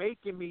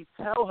making me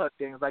tell her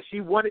things. Like,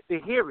 she wanted to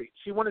hear it.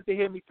 She wanted to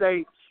hear me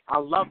say, I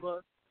love her.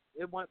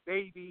 It went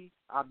baby.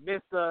 I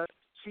miss her.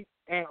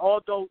 And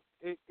although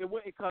it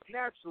wouldn't come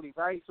naturally,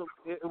 right? So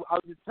I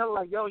was just telling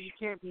her, like, yo, you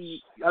can't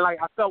be, like,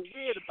 I felt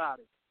weird about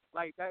it.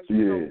 Like, that, yeah.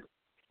 You know,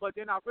 but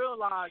then I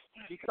realized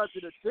because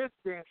of the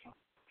distance,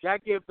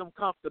 that gives them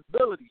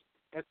comfortability.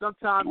 And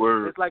sometimes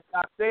it's like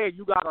I said,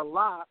 you got to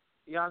lie,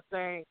 you know what I'm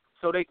saying,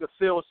 so they could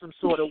feel some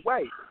sort of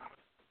way.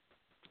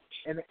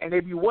 And they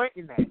be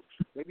wanting that.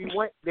 They be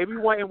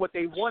wanting what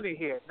they want to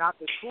hear, not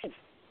the truth.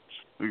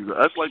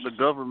 That's like the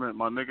government,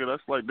 my nigga.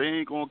 That's like they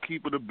ain't going to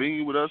keep it a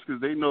bean with us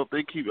because they know if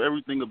they keep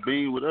everything a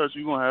bean with us,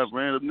 you're going to have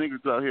random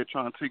niggas out here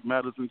trying to take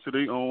matters into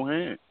their own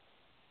hand.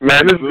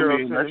 Man, this girl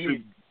sending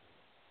me...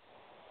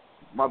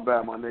 My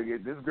bad, my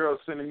nigga. This girl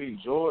sending me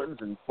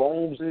Jordans and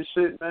foams and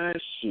shit, man.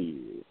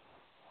 Shit.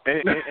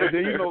 And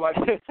then you better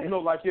say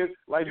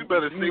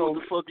what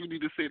the fuck you need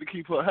to say to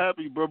keep her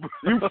happy, bro.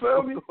 You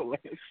feel me?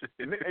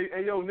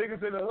 Hey, yo,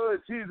 niggas in the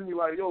hood teasing me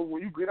like, yo,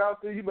 when you get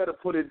out there, you better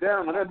put it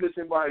down. And that bitch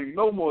ain't buying you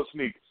no more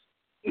sneakers.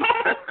 Yeah,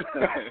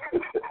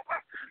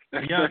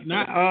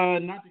 not to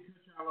cut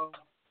y'all off.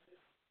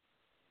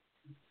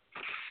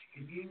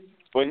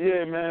 But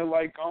yeah, man,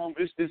 like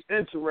it's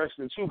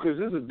interesting too, because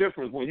there's a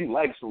difference when you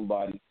like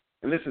somebody,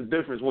 and there's a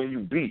difference when you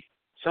beat.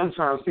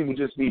 Sometimes people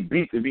just be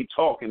beat to be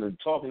talking and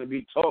talking to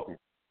be talking.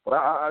 But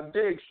I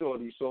dig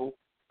Shorty, so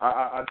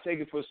I take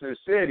it for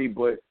sincerity.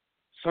 But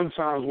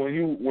sometimes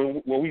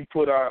when we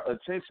put our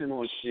attention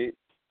on shit,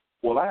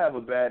 well, I have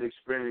a bad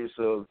experience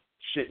of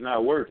shit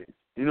not working.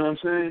 You know what I'm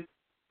saying?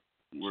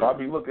 Right. So I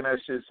be looking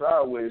at shit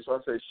sideways. So I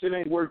say, shit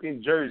ain't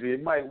working Jersey.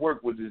 It might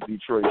work with this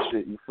Detroit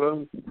shit. You feel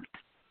me?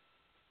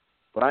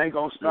 But I ain't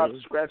gonna stop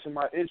scratching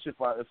my itch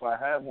if I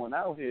have one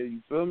out here. You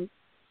feel me?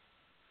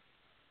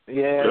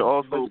 Yeah. It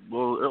also, it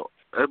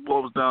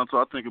boils down to.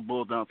 I think it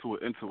boils down to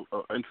an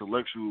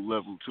intellectual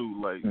level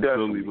too. Like,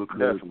 definitely, because,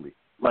 definitely.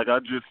 Like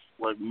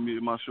me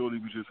and my shorty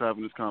was just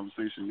having this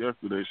conversation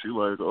yesterday. She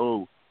like,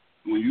 oh,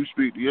 when you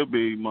speak to your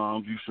baby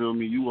moms, you feel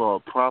me, you all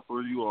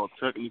proper, you all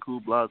technical,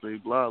 blah, blah,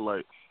 blah.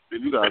 Like,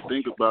 if you got to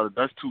think about it,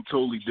 that's two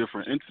totally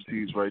different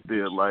entities right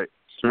there. Like,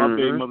 my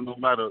baby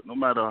mother, no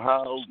matter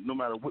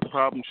what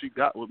problem she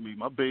got with me,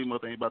 my baby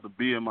mother ain't about to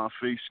be in my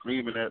face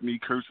screaming at me,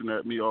 cursing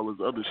at me, all this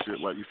other shit.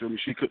 Like, you feel me?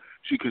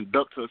 She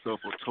conducts herself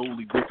a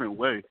totally different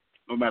way,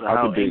 no matter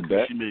how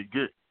angry she may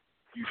get.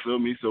 You feel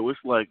me? So it's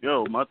like,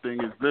 yo, my thing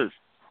is this.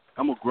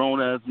 I'm a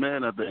grown-ass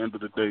man at the end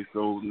of the day.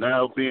 So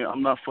now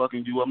I'm not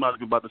fucking you. I'm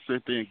not about to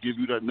sit there and give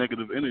you that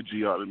negative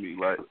energy out of me.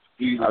 Like,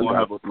 we either going to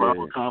have a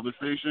proper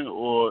conversation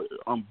or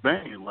I'm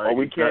banging. Like, or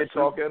we can't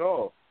talk at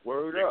all.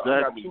 Word up.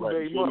 Exactly. I got 2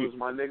 baby mothers,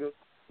 my nigga.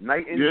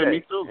 Night and yeah, day.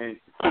 Me too. And,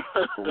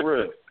 for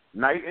real.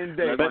 Night and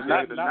day. But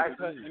not to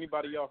cut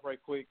anybody off right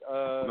quick.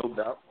 No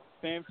doubt.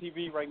 Fam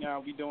TV right now,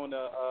 we doing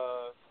a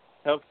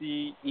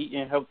healthy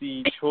eating,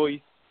 healthy choice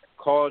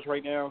cause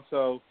right now.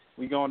 So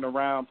we going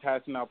around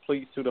passing out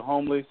plates to the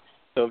homeless.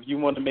 So if you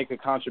want to make a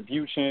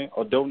contribution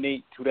or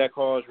donate to that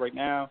cause right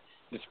now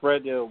to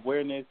spread the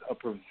awareness of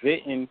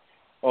preventing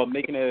or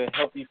making a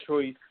healthy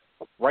choice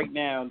right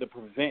now to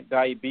prevent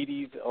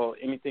diabetes or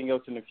anything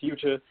else in the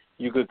future,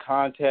 you could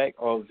contact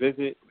or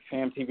visit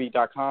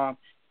famtv.com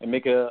and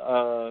make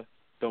a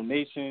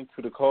donation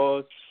to the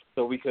cause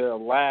so we could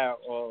allow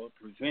or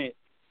prevent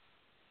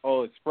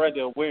or spread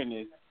the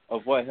awareness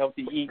of what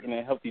healthy eating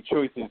and healthy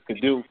choices could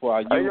do for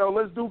our youth. Hey, yo,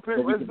 let's do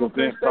Penn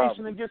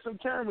Station and get some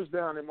cameras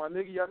down there, my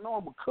nigga. Y'all know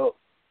I'm a cook.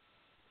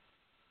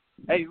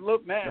 Hey,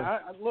 look, man.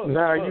 Look.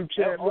 You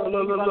can't.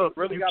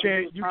 Look.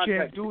 You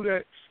can't do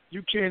that.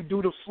 You can't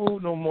do the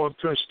food no more in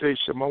Penn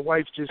Station. My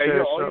wife just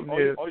had something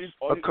there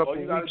a couple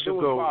weeks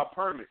ago.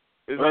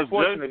 It's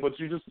unfortunate, but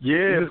you just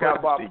got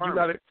to buy a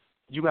permit.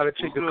 You gotta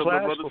take a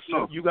class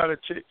before. You gotta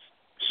take.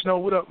 Snow,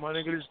 what up, my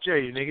nigga? This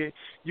Jay, nigga.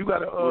 You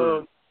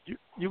gotta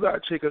you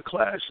gotta take a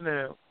class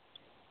now.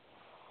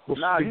 To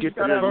get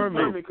the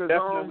permit.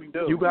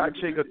 You gotta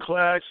take a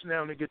class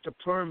now to get the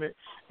permit,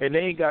 and they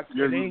ain't got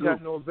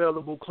no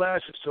available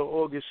classes till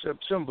August,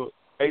 September.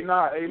 Hey,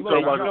 look, you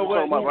know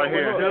what? Right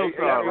here in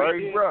Hillside,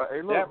 right?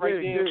 Hey, look,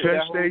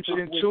 Penn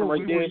Station 2,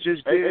 we was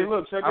just there. Hey,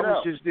 look, check it out. I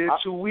was just there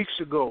 2 weeks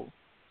ago.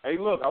 Hey,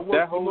 look, I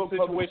work for little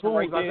public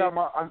schools. I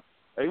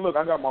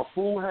got my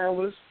food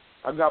handlers.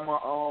 I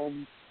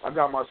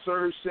got my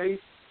serve safe,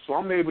 so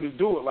I'm able to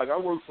do it. Like, I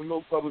work for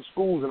no public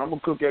schools, and I'm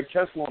gonna cook at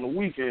Kessler on the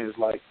weekends.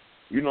 Like,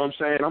 you know what I'm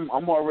saying?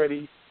 I'm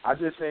already. I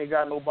just ain't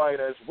got nobody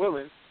that's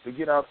willing to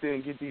get out there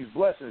and get these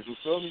blessings. You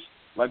feel me?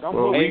 Like, I'm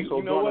willing.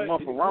 So during the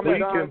month of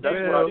Ramadan, that's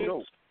what I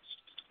do.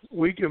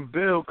 We can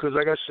build, because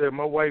like I said,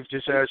 my wife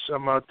just had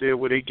something out there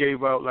where they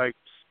gave out like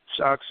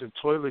socks and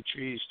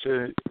toiletries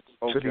to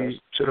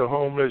the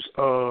homeless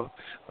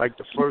like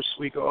the first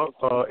week of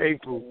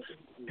April,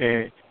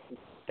 and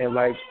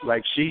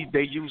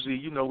they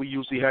usually, we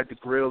usually had the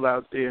grill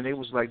out there, and they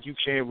was like, you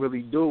can't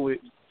really do it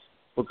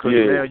because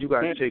now you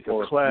got to take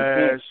a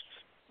class,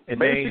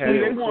 and they ain't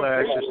had no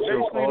classes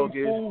till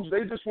August.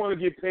 They just want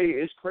to get paid.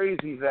 It's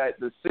crazy that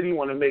the city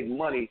want to make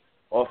money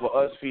off of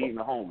us feeding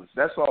the homeless.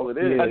 That's all it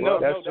is.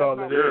 That's all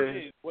it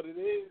is. What it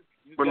is.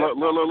 But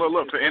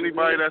look. For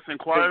anybody that's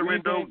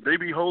inquiring, though, they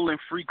be holding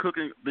free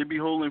cooking. They be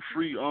holding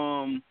free.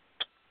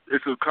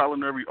 It's a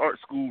culinary art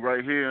school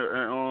right here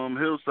at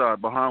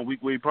Hillside behind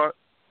Weekway Park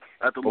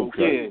at the local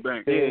food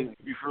bank. Yeah.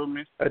 You feel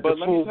me? At the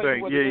food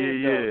bank.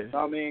 Yeah.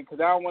 I mean, because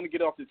I don't want to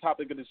get off the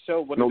topic of the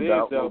show. No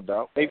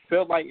doubt. They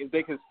feel like if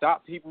they could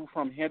stop people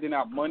from handing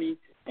out money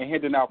and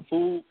handing out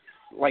food,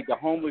 like the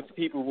homeless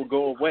people will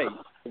go away.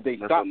 If they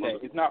stop that,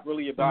 it's not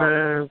really about.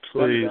 Man,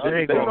 please, they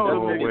ain't gonna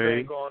go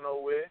away.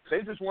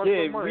 They just want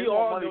some money. We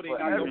all know they're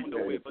not going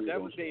nowhere, but that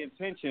was their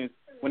intention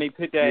when they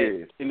put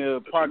that in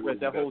the progress.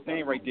 That whole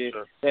thing right there.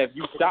 That if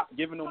you stop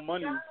giving them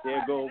money,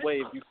 they'll go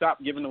away. If you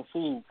stop giving them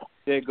food,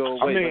 they'll go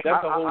away. I mean, but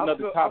that's a whole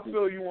other topic. I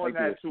feel you on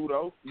that too,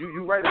 though.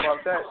 You right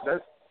about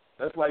that.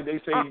 That's like they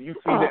say you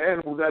feed the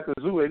animals at the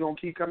zoo, they're gonna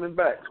keep coming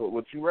back. So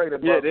what you right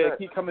about? Yeah, they'll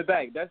keep coming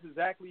back. That's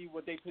exactly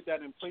what they put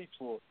that in place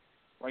for.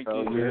 Right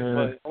there.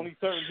 But only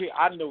certain people,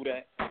 I know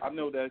that. I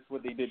know that's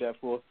what they did that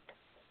for.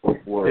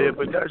 Yeah,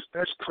 but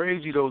that's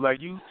crazy though.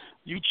 Like you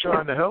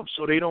trying to help,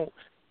 so they don't.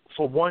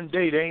 For one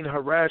day, they ain't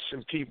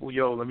harassing people.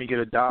 Yo, let me get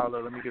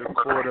 $1. Let me get a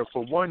quarter.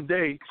 For one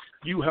day,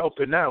 you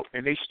helping out,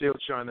 and they still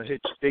trying to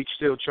hit. They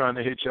still trying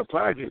to hit your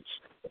pockets.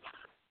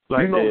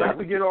 Like, not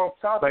to get off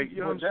topic. Like, you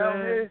know what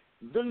I'm saying?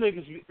 Them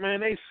niggas, man,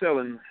 they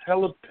selling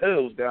hella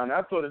pills down there.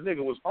 I thought the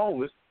nigga was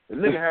homeless. The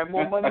nigga had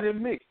more money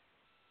than me.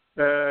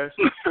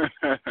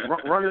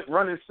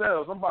 Running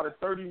sales. I'm about at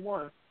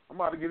 31. I'm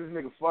about to give this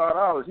nigga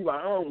 $5. He like,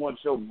 I don't want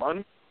your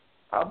money.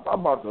 I'm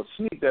about to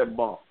sneak that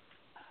bump.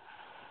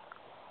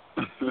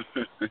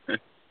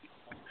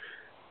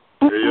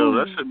 Yo,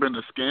 that shit been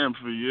a scam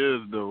for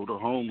years though. The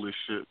homeless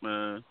shit,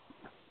 man.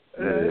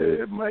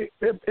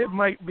 It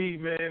might be,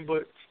 man,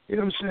 but you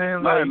know what I'm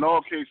saying. Not in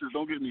all cases.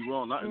 Don't get me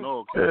wrong. Not in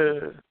all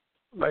cases.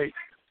 Like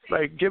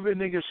giving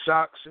niggas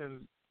socks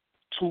and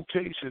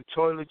toothpaste and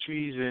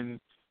toiletries and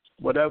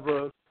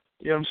whatever,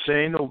 you know what I'm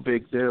saying? No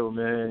big deal,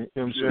 man.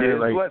 You know what I'm saying?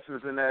 There's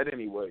blessings in that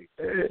anyway.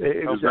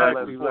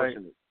 Exactly. Like,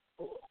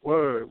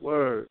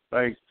 Word.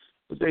 Like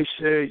what they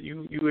said,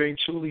 you ain't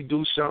truly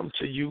do something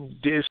till you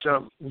did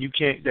something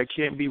that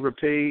can't be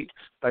repaid.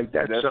 Like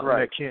that's something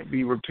right. that can't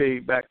be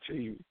repaid back to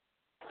you.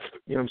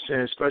 You know what I'm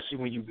saying? Especially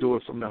when you do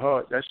it from the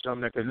heart. That's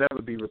something that can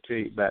never be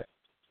repaid back.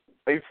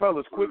 Hey,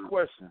 fellas, quick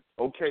question.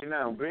 Okay,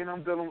 now, being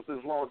I'm dealing with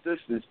this long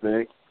distance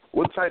thing,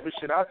 what type of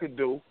shit I could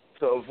do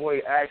to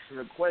avoid asking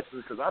the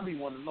questions? Because I be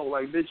wanting to know,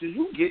 like, bitch, is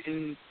you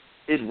getting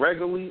it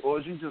regularly or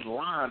is you just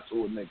lying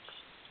to a nigga?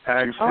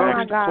 Ask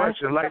my the gosh.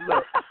 question. Like,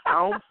 look,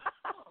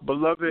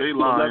 beloved,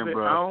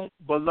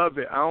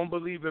 I don't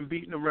believe in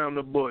beating around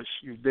the bush.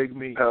 You dig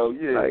me? Hell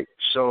yeah. Like,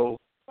 so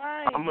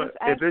Right.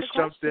 if it's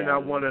something I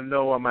want to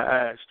know, I'm going to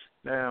ask.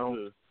 Now,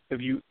 if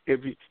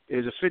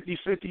there's a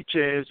 50-50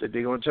 chance that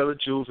they're going to tell the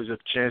truth, there's a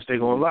chance they're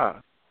going to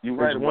lie. You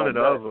right it's about one or the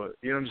that. other.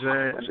 You know what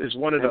I'm saying? It's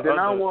one or the and then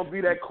other. I don't want to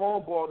be that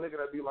cornball nigga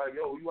that be like,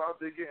 yo, you out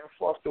there getting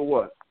fucked or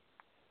what?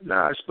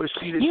 Nah, but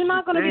see, You're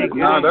not going to be a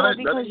cornball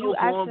because you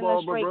asked him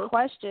a straight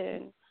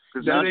question.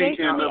 Because He that ain't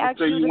basically never asked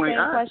say you the you ain't same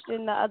asked.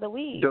 question the other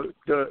week.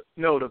 The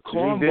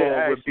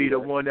cornball would be the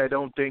right? one that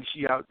don't think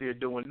she out there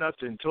doing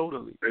nothing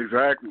totally.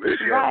 Exactly.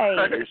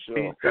 Right.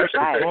 Sure. That's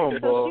Right. the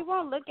So cornball. she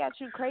won't look at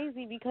you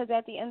crazy because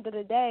at the end of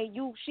the day,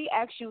 she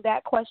asked you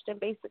that question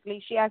basically.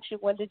 She asked you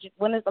when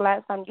is the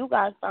last time you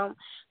got some.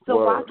 So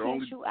why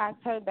can't you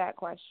ask her that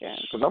question?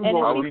 Because I'm and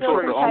going if to she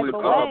feels some type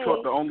of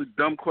way, the only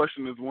dumb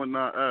question is one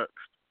not asked.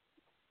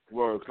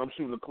 Word, 'cause I'm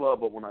shooting the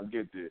club up when I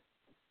get there.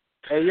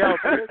 Hey, yo.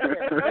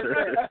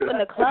 in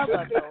the club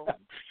up though.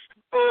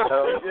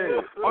 Hell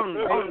yeah.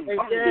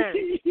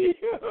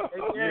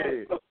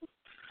 Hey,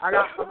 I'm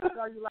gonna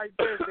tell you like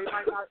this.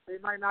 They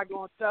might not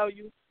gonna tell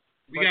you.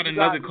 We got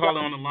another caller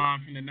on the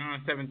line from the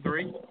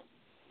 973.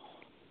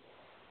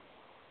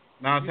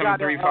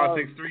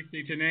 973-563.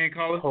 State your name,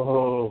 caller.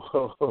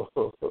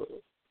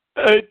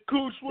 Hey,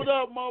 Cooch, what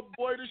up, my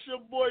boy? This your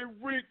boy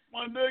Rick,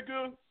 my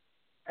nigga.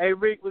 Hey,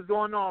 Rick, what's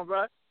going on,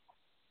 bro?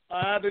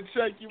 I had to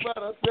check you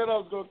out. I said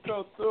I was gonna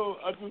come through.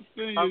 I just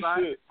seen your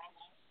shit.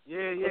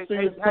 Yeah.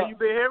 Hey, have you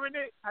been hearing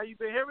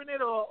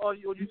it? Or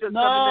you just coming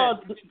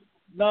in?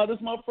 Nah,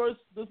 this my first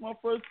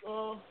first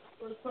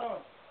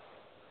time.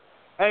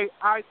 Hey,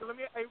 all right. So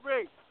hey,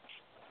 Rick.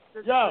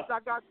 Since I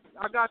got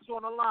you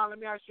on the line. Let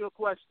me ask you a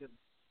question.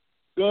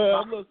 Go ahead,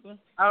 I'm listening.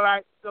 All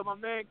right. So my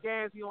man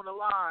Gansey on the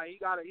line. He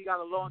got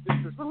a long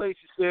distance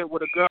relationship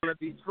with a girl in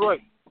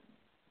Detroit.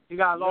 He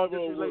got a long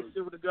distance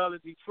relationship with a girl in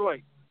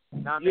Detroit. Know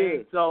what I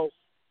mean? So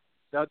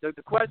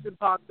the question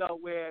popped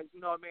up where,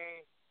 you know what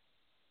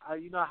I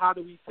mean, how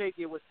do we take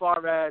it as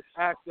far as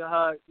asking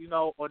her,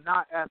 or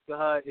not asking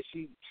her if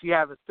she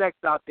having sex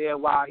out there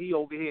while he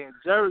over here in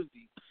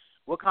Jersey?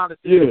 What kind of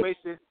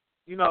situation,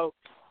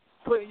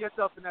 putting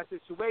yourself in that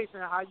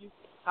situation,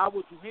 how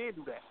would you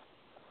handle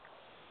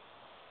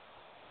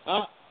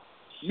that?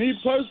 Me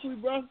personally,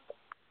 bro,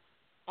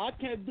 I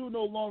can't do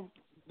no long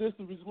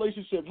distance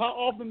relationship. How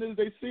often is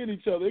they seeing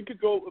each other? It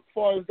could go as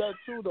far as that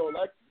too, though.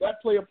 Like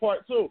that play a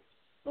part too.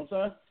 You know what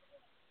I'm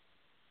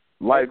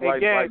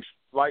saying?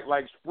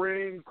 Like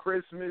spring,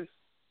 Christmas,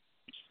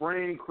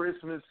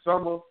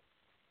 summer,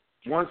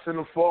 once in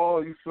the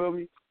fall. You feel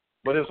me?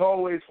 But it's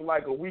always for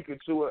like a week or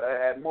two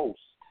at most.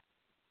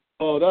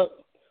 Oh,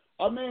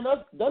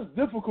 that's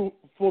difficult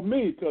for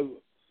me because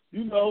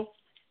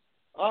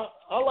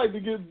I like to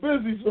get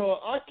busy, so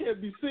I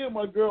can't be seeing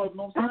my girl. You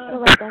know what I'm saying? I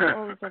feel like that's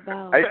all it's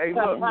about. Hey,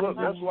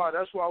 look,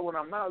 that's why when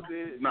I'm out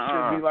there, it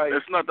should be like,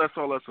 it's not. That's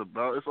all that's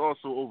about. It's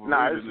also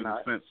overrated in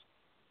a sense.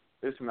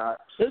 It's not.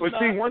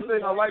 One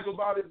thing I like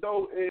about it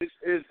though is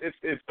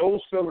if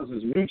those fellas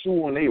is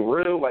mutual and they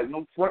real, like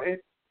no fronting,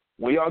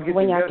 when y'all get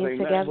together,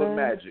 ain't nothing but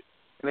magic.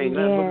 It ain't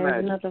nothing but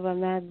magic. Nothing but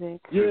magic.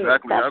 Yeah,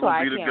 exactly. That's why I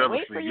I be can't together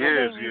wait for for your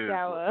years. baby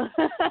shower.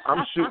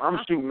 I'm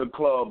shooting the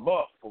club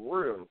up for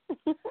real.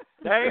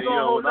 They ain't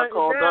gonna hold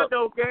nothing down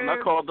though, gang. When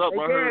I called up,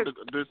 I heard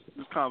this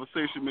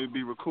conversation may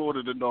be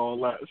recorded and all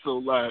that. So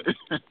like.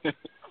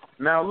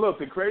 Now look,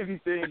 the crazy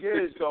thing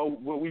is, so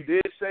what we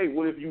did say,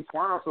 what if you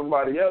find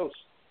somebody else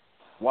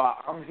while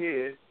I'm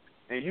here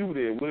and you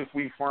there? What if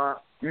we find,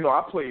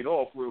 I played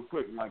off real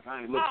quick, like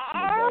I ain't looking for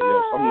nobody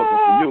else. I'm looking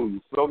for you.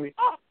 You feel me?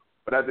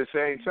 But at the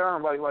same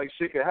time, like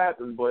shit can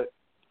happen, but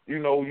you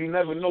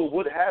never know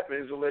what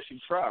happens unless you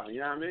try. You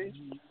know what I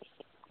mean?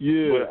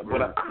 Yeah.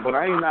 But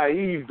I ain't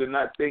naive to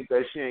not think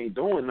that she ain't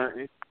doing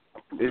nothing.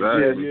 It's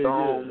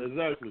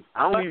exactly.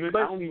 I don't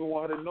even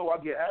want her to know I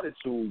get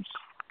attitudes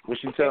when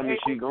she tell me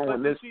she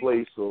going this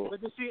place or.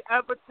 But did she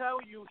ever tell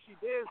you she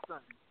did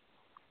something?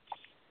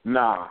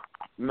 Nah.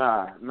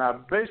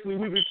 Basically,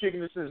 we've been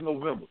kicking it since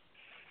November.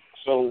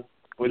 So,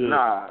 but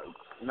nah.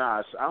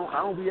 I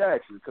don't be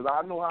asking because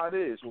I know how it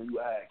is when you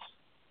ask.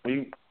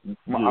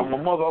 My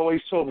mother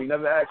always told me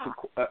never ask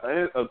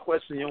a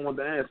question you don't want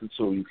the answer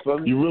to. You feel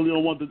me? You really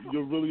don't want the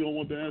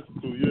answer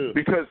to, yeah.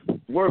 Because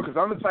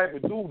I'm the type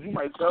of dude you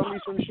might tell me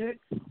some shit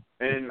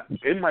and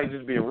it might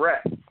just be a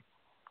rap.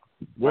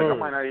 Like I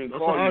might not even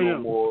call you no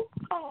more.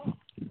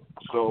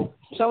 So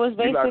it's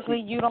basically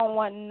you don't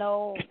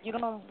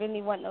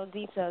really want no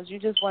details. You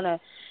just want to.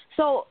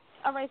 So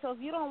All right, so if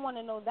you don't want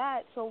to know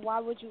that, so why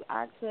would you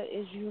ask her,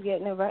 is you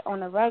getting it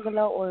on a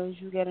regular or is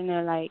you getting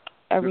it like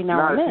every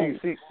now and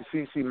then?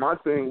 See, my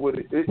thing with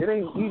it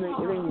ain't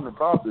even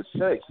about the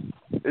sex.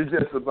 It's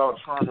just about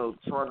trying to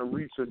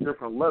reach a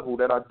different level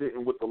that I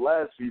didn't with the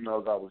last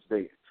females I was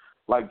dating.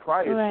 Like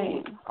prior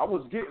to, I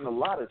was getting a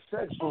lot of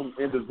sex from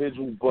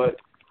individuals, but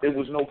there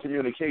was no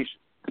communication.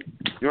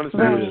 You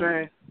understand what I'm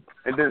saying?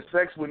 And then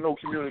sex with no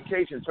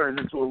communication turned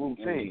into a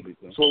routine.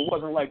 So it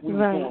wasn't like we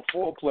were doing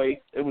foreplay.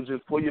 It was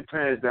just pull your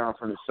pants down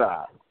from the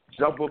side,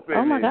 jump up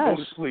in there, go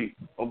to sleep,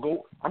 or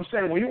go. I'm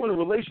saying when you're in a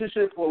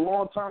relationship for a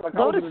long time, like I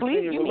was in a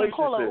 10-year you mean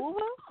call an Uber?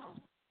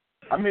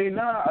 I mean, it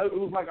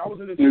was like I was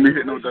in a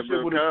 10-year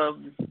relationship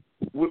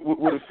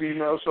with a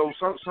female. So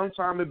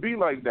sometimes it be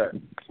like that.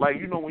 Like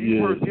when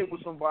you first get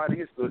with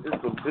somebody, it's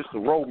the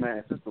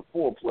romance, it's the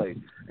foreplay,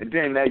 and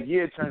then that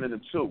year turn into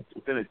 2,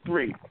 then a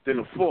 3, then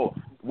a 4.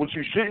 What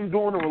you shouldn't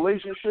do in a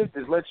relationship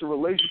is let your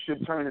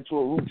relationship turn into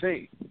a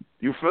routine.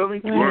 You feel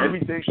me? Yeah.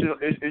 Everything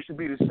should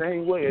be the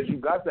same way as you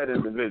got that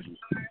individual.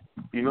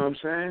 You know what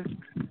I'm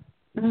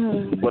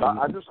saying? But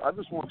I just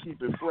want to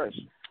keep it fresh.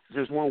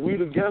 Just when we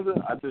together,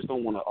 I just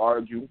don't want to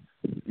argue.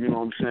 You know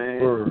what I'm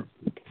saying?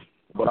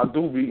 But I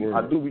do be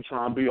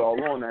trying to be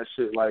all on that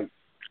shit like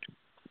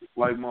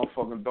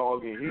motherfucking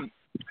dog and heat.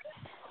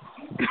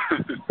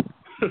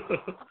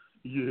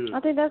 I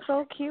think that's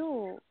so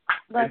cute.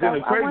 Like I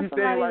want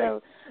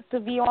somebody to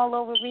be all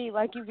over me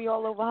like you be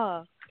all over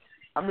her.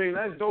 I mean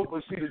that's dope,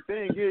 but see the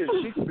thing is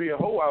she could be a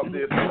hoe out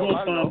there for all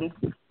I know.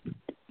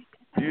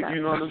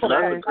 You know what I'm saying?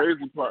 That's the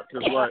crazy part,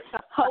 cause like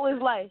hoe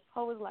is life.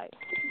 What's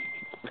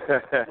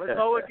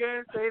hoe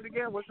again? Say it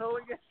again. What's hoe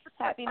again?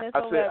 Happiness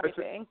over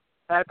everything.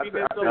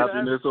 Happiness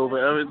over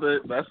everything.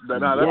 That's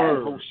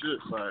whole shit,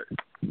 like.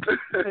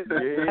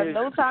 Have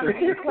no time to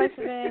keep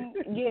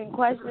getting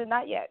questioned.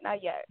 Not yet.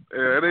 Yeah,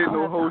 it ain't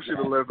no whole shit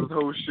unless it's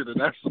whole shit, and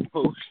that's some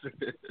whole shit.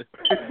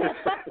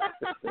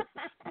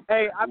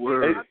 Hey, I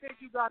think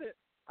you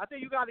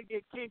got to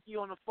get kinky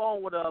on the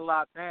phone with her a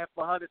lot, man,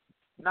 for her to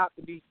not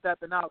to be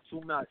stepping out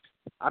too much.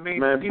 I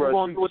mean, people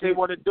gonna do what they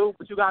want to do,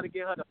 but you got to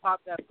get her to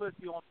pop that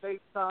pussy on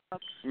FaceTime.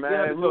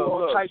 Man,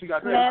 look, she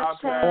got that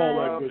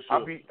iPad.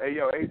 Every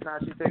time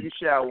she take a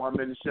shower, I'm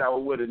in the shower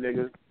with her,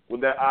 nigga,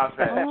 with that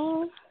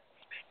iPad.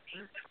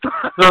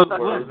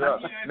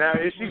 Now,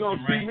 is she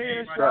gonna see me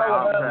in the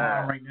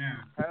shower right now?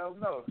 Hell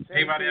no.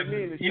 Anybody ever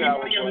been catfish?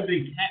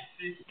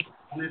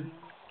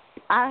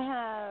 I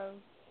have.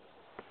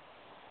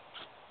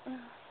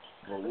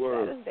 Well,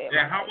 word.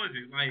 Yeah, how was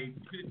it? Like,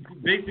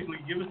 basically,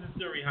 give us a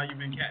story how you've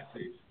been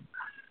catfished.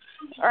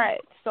 All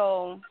right,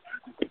 so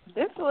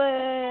this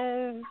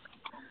was.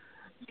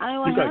 I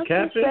don't have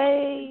to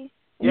say.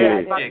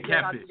 Yeah,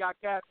 catfish. Got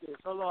catfish.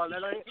 Hold on,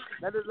 let us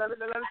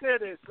hear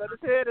this. So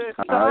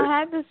I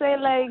had to say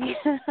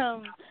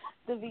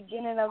the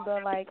beginning of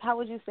the how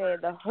would you say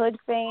it? The hood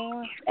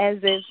fame, as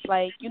if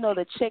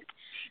the chick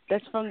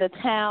that's from the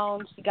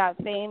town, she got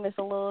famous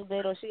a little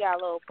bit or she got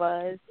a little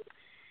buzz.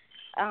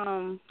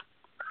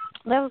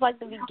 That was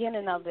the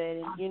beginning of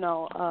it. And,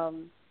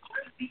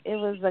 it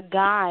was a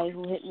guy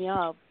who hit me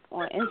up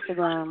on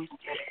Instagram,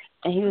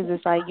 and he was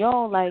just like,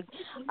 yo,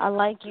 I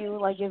like you,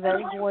 you're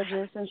very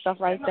gorgeous and stuff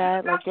like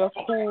that, you're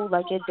cool,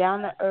 you're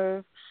down to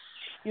earth,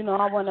 I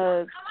want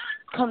to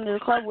come to the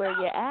club where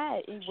you're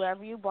at,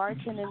 wherever you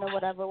bartending or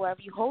whatever,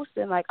 wherever you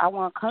hosting, I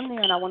want to come there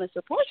and I want to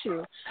support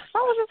you. So I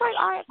was just like,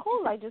 all right,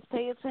 cool, just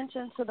pay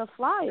attention to the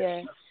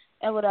flyer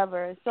and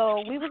whatever.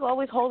 So we was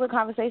always holding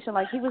conversation.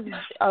 He was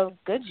a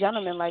good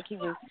gentleman. He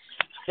was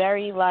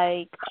very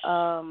what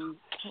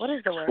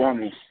is the word?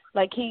 Formal.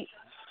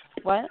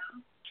 What?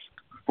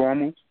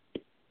 Formal.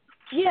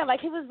 Yeah,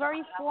 he was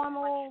very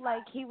formal.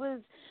 He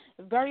was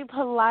very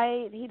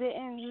polite. He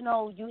didn't,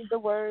 use the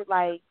word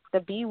the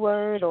B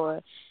word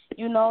or,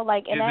 and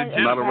that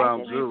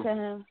attracted me to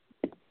him.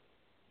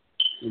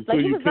 Until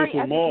he was very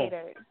him off.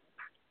 educated.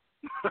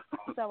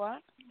 So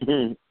what?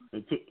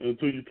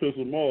 Until you piss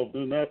him off,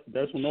 then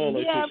that's when all that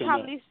shit come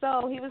probably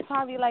so. He was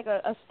probably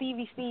a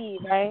Stevie Steve,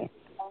 right?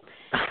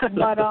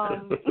 But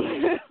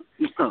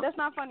that's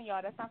not funny,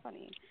 y'all. That's not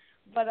funny.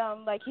 But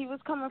he was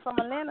coming from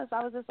Atlanta, so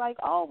I was just like,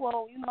 oh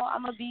well,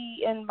 I'm gonna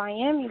be in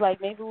Miami.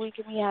 Maybe we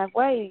can meet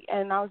halfway.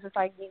 And I was just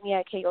like, meet me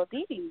at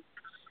KOD.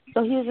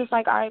 So he was just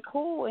like, all right,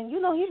 cool. And he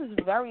was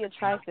very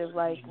attractive,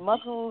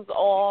 muscles,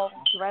 all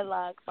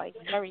dreadlocks,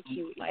 very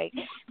cute.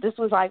 This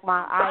was my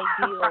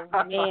ideal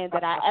man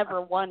that I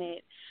ever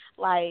wanted.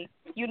 I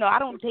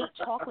don't date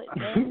chocolate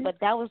men, but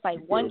that was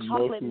one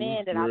chocolate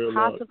man that I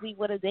possibly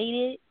would have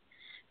dated.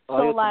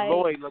 So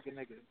Lloyd looking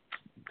nigga.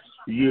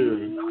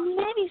 Yeah.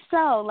 Maybe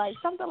so,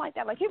 something like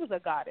that. He was a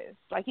goddess.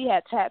 He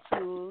had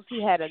tattoos.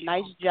 He had a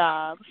nice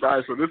job.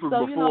 Right, so this was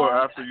before or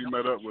after you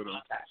met up with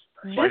him?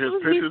 His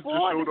pictures just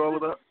showed all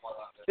of that?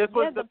 This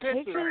was the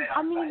pictures.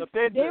 I mean,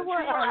 there were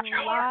a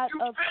lot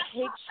of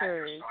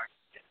pictures.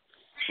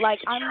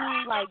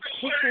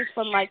 Pictures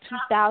from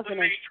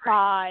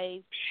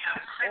 2005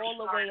 all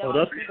the way up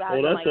to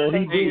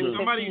 2016.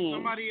 Somebody in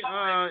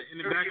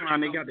the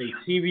background, they got their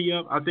TV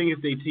up. I think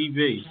it's their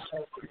TV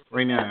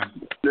right now.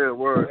 Yeah, Yeah,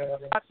 word.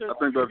 I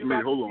think that's you me.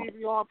 got Hold the on.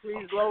 TV on,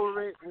 please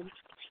lower it.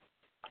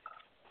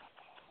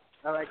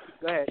 All right,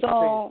 go ahead.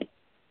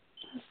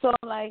 So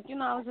like, you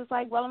know, I was just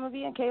like, well, I'm gonna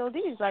be in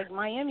KODs. Like,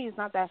 Miami is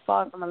not that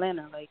far from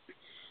Atlanta. Like,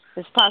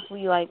 it's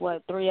possibly like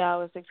 3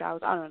 hours, 6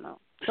 hours. I don't know.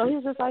 So he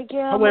was just like,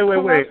 yeah. Oh, wait.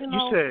 You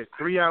You said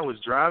 3 hours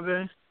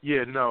driving?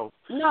 Yeah, no.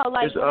 No,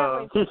 like it's,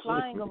 whatever, if you're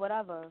flying or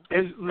whatever.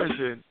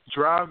 Listen,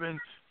 driving.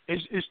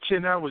 It's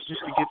 10 hours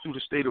just to get through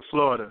the state of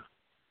Florida.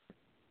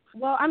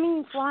 Well, I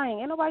mean flying.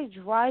 Ain't nobody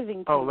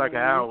driving. Oh, like an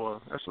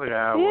hour. That's like an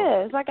hour.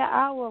 Yeah, it's like an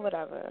hour or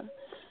whatever.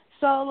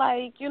 So,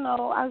 like, you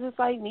know, I was just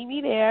like, meet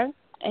me there.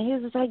 And he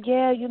was just like,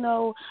 yeah, you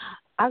know,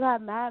 I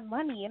got mad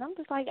money. And I'm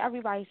just like,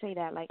 everybody say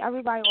that. Like,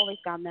 everybody always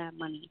got mad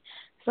money.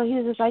 So he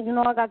was just like, you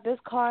know, I got this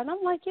car. And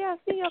I'm like, yeah, I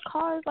see your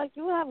cars. Like,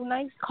 you have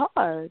nice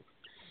cars.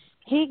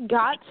 He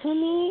got to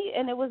me,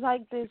 and it was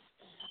like this.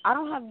 I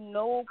don't have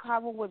no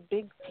problem with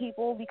big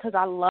people because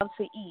I love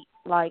to eat.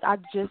 Like, I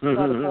just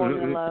started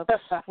falling in love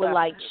with,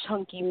 like,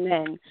 chunky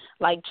men.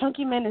 Like,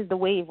 chunky men is the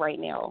wave right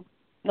now.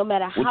 No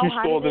matter how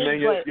high it is. Would you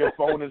store your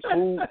phone is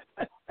food?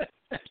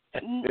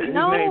 His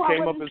name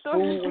came up as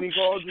food when he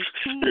called you?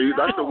 Hey,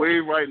 that's the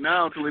wave right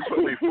now until they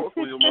put their fork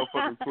on your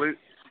motherfucking plate.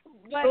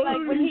 But,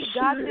 like, when he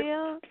got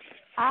there,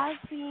 I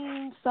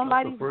seen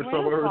somebody's First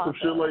grandfather. time I heard some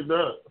shit like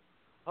that.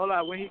 Hold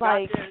on, when he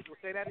Like, got there,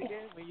 say that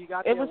again. When you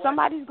got there, it was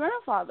somebody's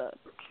grandfather.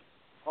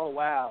 Oh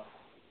wow!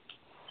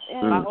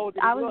 And How old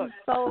did he look?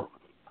 So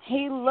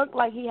he looked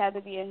like he had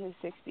to be in his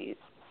 60s.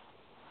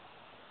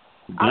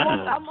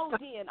 I'm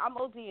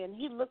ODing.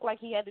 He looked like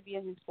he had to be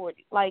in his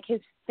 40s, like his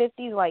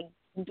 50s, like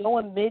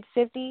going mid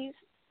 50s,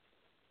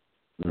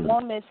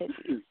 going mid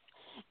 50s.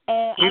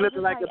 And he looked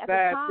like a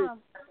bad 50.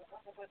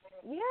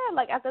 Yeah,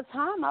 like at the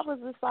time, I was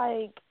just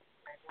like,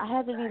 I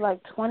had to be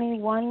like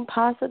 21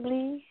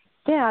 possibly.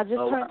 Yeah, I just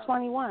turned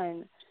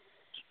 21.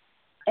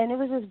 And it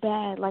was just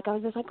bad. Like, I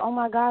was just like, oh,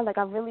 my God, like,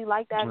 I really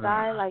like that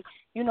guy. Like,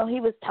 you know, he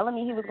was telling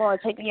me he was going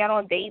to take me out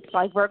on dates.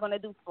 Like, we're going to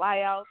do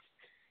flyouts.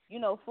 You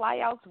know,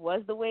 flyouts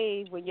was the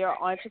wave when you're an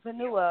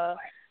entrepreneur.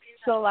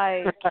 So,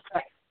 like,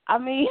 I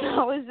mean,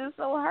 I was just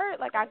so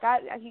hurt. Like,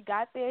 he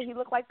got there. He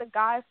looked like the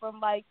guy from,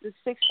 like, the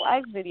Six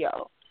Flags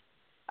video.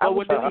 But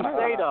what did he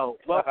say, though?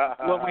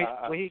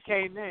 When he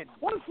came in?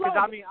 Because,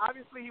 I mean,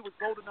 obviously he was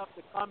bold enough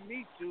to come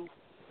meet you,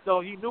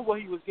 so he knew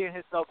what he was getting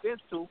himself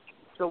into.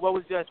 So what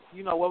was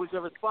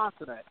your response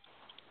to that?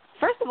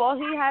 First of all,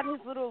 he had his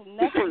little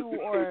nephew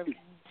or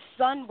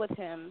son with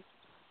him.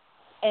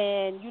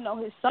 And, you know,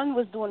 his son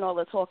was doing all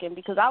the talking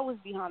because I was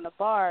behind the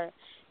bar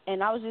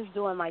and I was just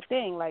doing my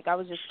thing. Like, I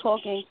was just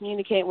talking,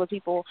 communicating with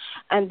people.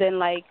 And then,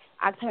 like,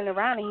 I turned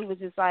around and he was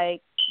just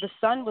like, the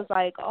son was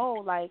like,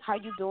 oh, like, how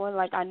you doing?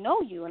 Like, I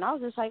know you. And I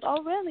was just like,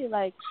 oh, really?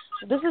 Like,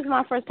 this is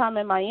my first time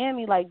in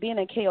Miami, like, being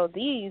in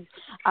KODs.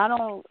 I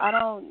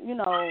don't, you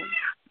know,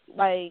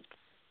 like,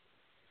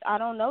 I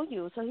don't know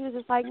you. So he was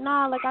just like,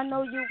 nah, like, I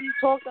know you. We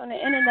talked on the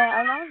internet.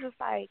 And I was just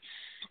like,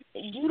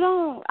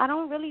 I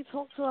don't really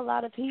talk to a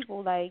lot of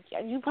people. Like,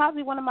 you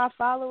probably one of my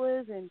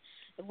followers and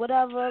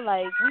whatever.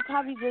 Like, we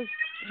probably just,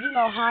 you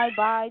know, hi,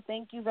 bye,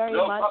 thank you very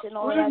much and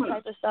all that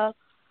type of stuff.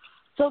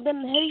 So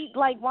then he,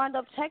 like, wound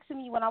up texting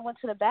me when I went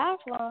to the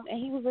bathroom, and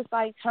he was just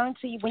like, turn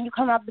to you, when you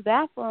come out the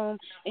bathroom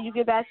and you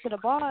get back to the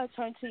bar,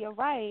 turn to your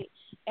right,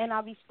 and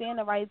I'll be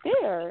standing right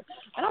there.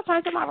 And I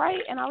turned to my right,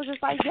 and I was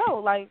just like, yo,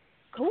 like,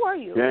 who are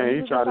you?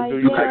 Yeah, he tried to do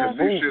you like a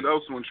big shit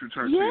else once you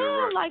turn to your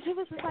right. Yeah, like, he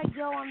was just like,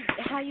 yo,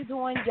 how you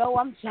doing? Yo,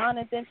 I'm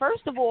Jonathan.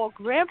 First of all,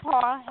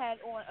 Grandpa had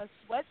on a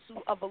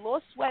sweatsuit, a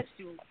velour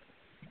sweatsuit.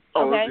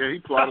 Oh, okay? yeah, he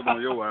plotted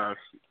on your ass.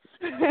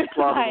 He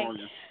plotted like, on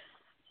you.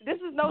 This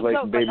is no like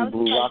joke. Baby Like, I was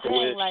Blue just like,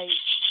 Rockaway.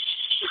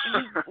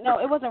 like, no,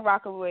 it wasn't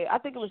Rockaway. I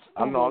think it was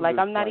Fubu. Like,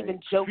 I'm not even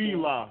joking.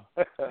 Fila.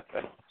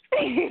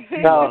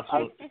 No,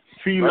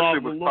 Fila That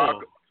shit was Velour.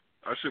 Paco.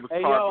 That shit was hey,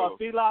 Paco. yo,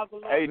 Fila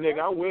Velour. Hey,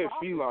 nigga, I'm with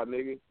Fila,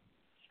 nigga.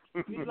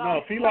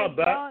 No, Fila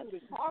back.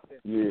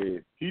 Yeah.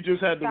 He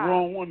just had the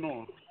wrong one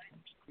on.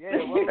 Yeah,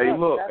 well, Hey,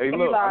 look,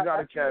 Fila,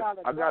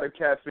 I got a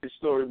catfish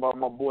story about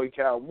my boy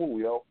Cal Moo,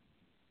 yo.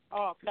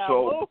 Oh,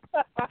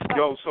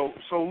 So,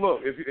 so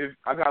look, if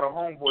I got a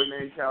homeboy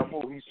named Cal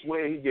Moo, he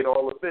swear he get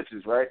all the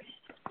bitches, right?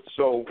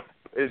 So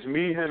it's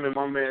me, him, and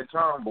my man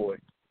Tomboy.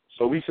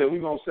 So we said we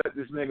gonna set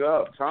this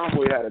nigga up.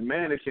 Tomboy had a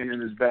mannequin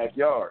in his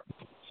backyard,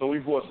 so we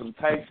bought some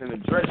tights and a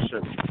dress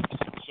shirt.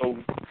 So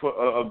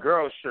for a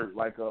girl shirt,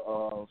 like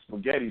a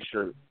spaghetti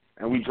shirt,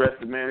 and we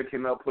dressed the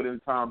mannequin up, put it in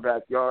Tom's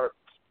backyard.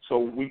 So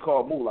we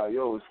called Moo like,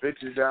 yo, it's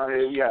bitches down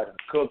here. We had a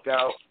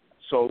cookout.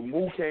 So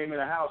Moo came in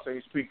the house,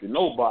 ain't speak to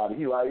nobody.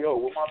 He like, yo,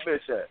 where my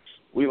bitch at?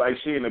 We like,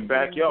 she in the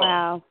backyard.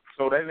 Wow.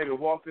 So that nigga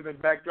walked in the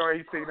backyard,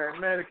 he seen that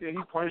mannequin,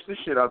 he punched the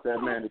shit out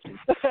that mannequin.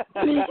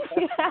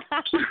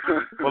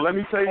 Well, let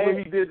me tell you what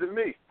he did to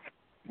me.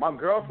 My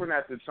girlfriend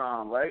at the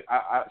time, right,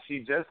 she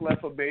just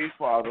left her baby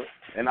father,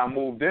 and I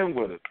moved in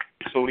with her.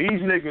 So these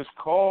niggas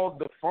called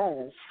the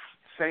phone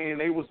saying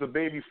they was the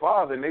baby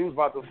father, and they was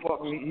about to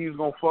fuck me, he was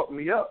going to fuck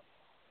me up.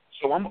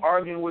 So I'm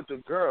arguing with the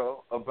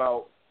girl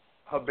about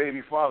her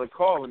baby father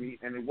calling me,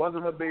 and it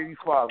wasn't her baby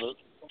father,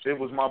 it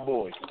was my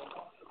boy.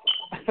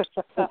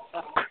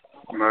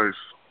 Nice.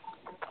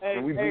 Hey,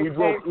 And hey,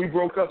 we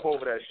broke up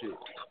over that shit.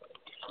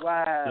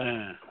 Wow.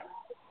 Damn.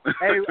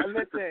 Hey,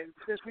 listen,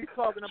 since we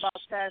talking about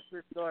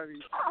catfish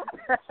stories,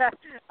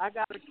 I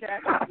got a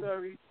catfish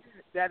story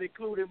that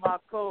included my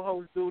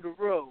co-host, Do the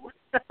Rule.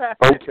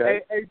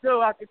 Okay. Hey,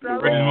 Do, I can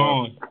tell Bring him you.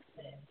 on.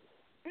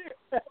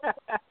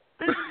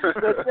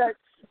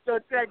 so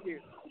check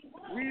it.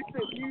 We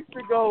used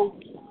to go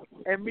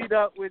and meet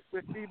up with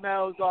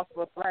females off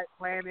of Black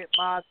Planet,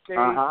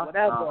 MySpace,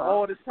 whatever,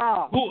 all the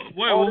time.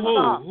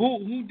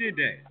 Who did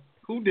that?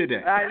 Who did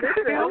that? All right,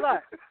 listen,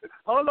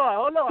 hold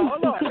on.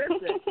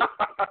 Listen.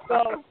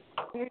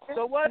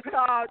 So one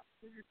time,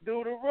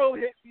 Do the Rule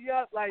hit me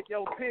up like,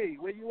 "Yo, P,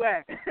 where you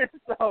at?"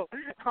 So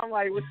I'm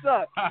like, "What's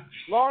up?"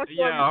 Long story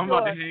Yeah, I'm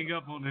short, about to hang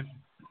up on this.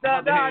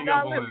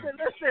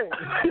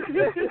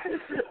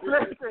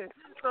 Listen.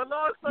 So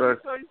long story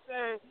short, he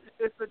said,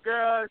 it's a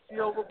girl, she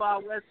over by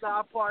West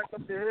Side Park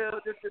up the hill,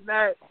 this and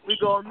that. We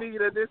gonna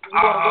meet her, we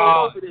gonna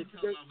go over there.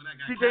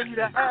 She gave me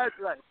the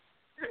address.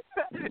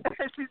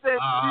 And she said,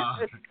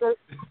 so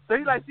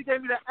he like, she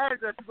gave me the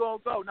address, we gonna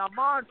go. Now,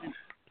 mind you,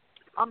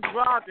 I'm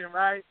driving,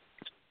 right?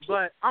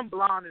 But I'm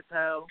blind as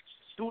hell.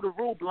 Do the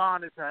Rule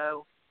blind as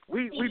hell.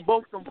 We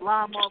both some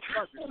blind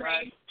motherfuckers,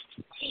 right?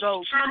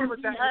 So she gave us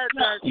the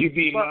address. You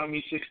beat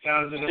mommy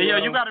 6,000. Hey, yo,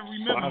 you gotta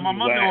remember, my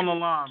mother on the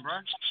line, bro.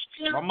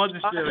 My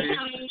mother's still here.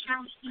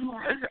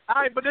 All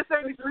right, but this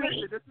ain't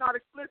explicit. It's not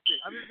explicit.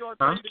 I'm just gonna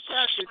tell you the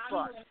catfish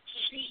part.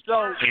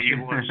 So,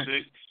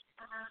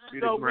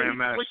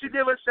 when she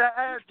give us the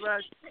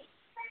address,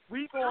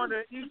 we going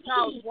to each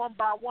house one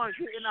by one,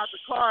 getting out the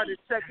car to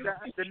check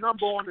the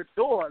number on the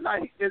door,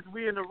 like, is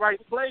we in the right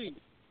place?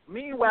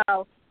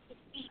 Meanwhile,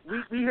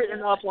 we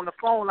hitting up on the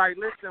phone like,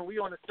 listen, we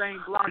on the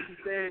same block you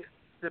said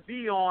to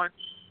be on.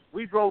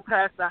 We drove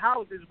past the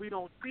houses, we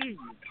don't see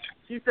you.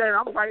 She said,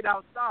 I'm right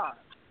outside.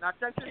 Now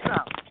check this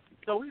out.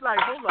 So we like,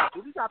 hold up,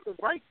 we got the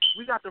right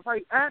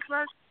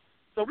address.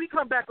 So we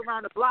come back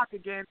around the block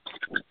again,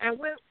 and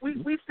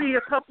we see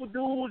a couple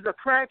dudes, a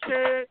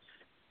crackhead,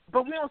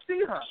 but we don't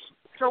see her.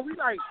 So we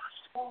like,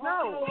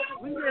 no,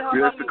 we get her.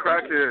 Yes, the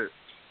crackhead.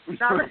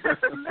 Now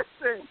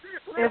listen.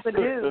 It's a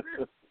dude.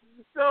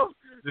 So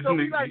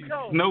we like,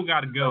 yo. Snow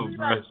gotta go,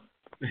 bro.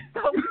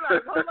 So we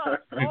like, hold on.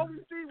 All we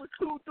see was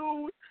two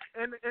dudes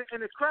and a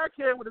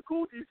crackhead with a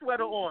coochie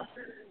sweater on.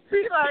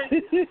 She like,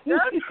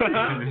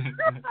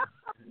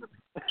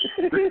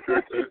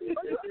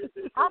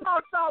 I'm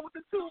outside with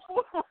the two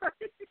boys.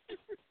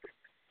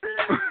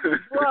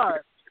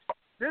 But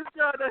this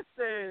girl that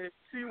said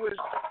she was,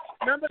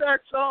 remember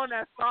that song,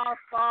 that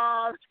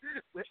 5'5"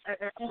 with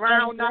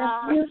brown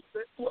eyes?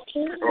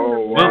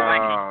 Oh, Look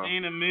wow. like he's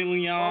in a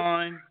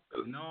million.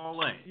 No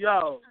way.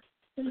 Yo,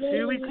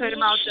 we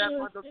came out that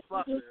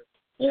motherfucker,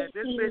 and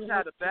this bitch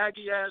had a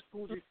baggy ass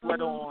coochie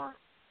sweater on.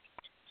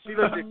 She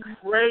looked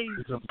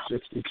crazy. I'm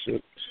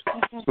 66.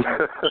 We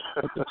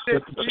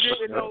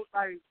didn't know,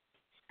 like,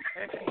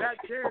 and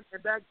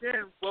back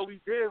then, what we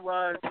did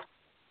was,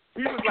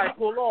 he was like,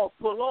 pull off.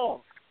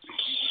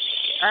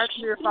 Ask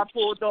me if I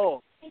pulled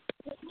off.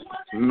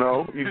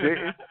 No, you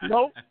didn't.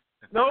 Nope,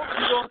 you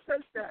gonna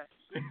take that.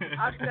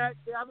 I sat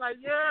there, I'm like,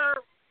 yeah,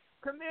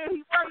 come here,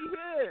 he's right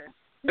here.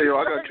 Hey, yo,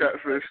 I got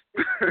catfish.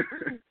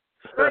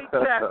 Straight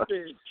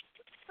catfish.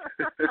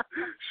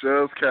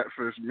 Shells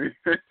catfish me.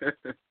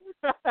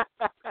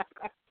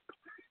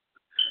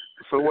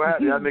 So what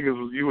happened? Y'all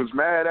niggas, you was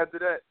mad after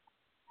that?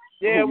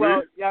 Yeah, Oh, well,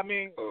 man. yeah, I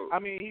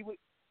mean,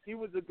 he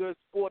was a good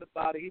sport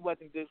about it. He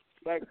wasn't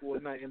disrespectful or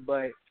nothing,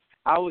 but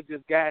I was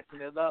just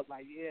gassing it up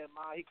like, yeah,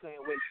 man, he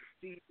couldn't wait to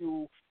see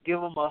you, give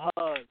him a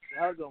hug,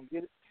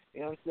 get it.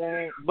 You know what I'm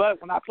saying?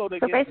 But when I told her,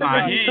 So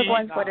basically, you took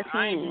one for the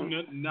I ain't team.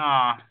 do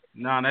nah,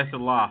 that's a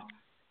lie.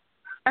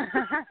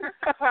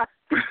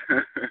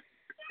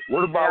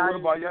 What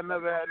about y'all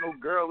never had no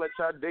girl that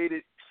y'all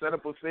dated set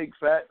up a fake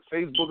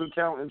Facebook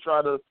account and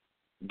try to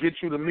get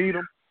you to meet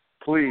them?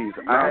 Please,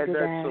 I had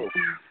that too.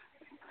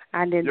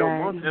 I did Yo,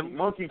 that.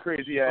 monkey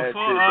crazy ass shit,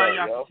 Before y'all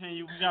yo.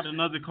 continue, we got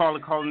another caller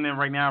calling in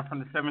right now from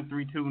the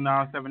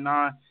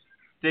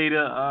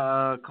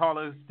 732-979.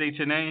 Caller, state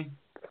your name.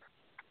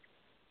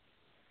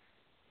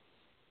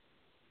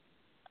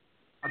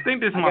 I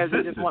think this is my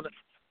sister.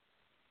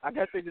 I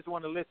guess they just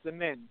want to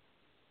listen in.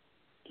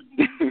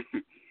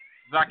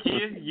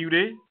 Zakia, you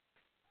there?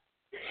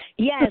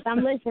 Yes,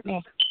 I'm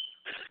listening.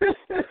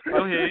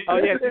 Go ahead. Oh,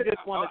 yeah, she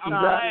just want to I'm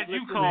glad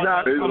you called.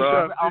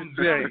 I'm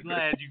very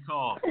glad you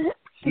called.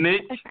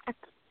 Snitch.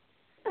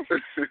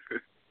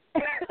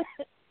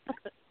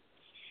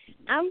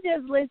 I'm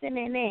just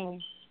listening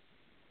in.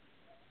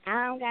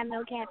 I don't got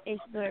no catfish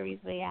stories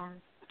for y'all.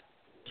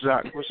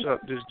 Zach, what's up?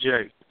 This is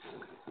Jay.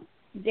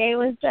 Jay,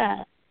 what's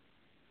up?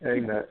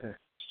 Ain't nothing.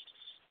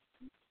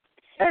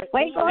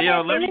 Wait, go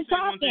Yo, ahead, let me finish say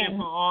one thing talking.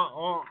 for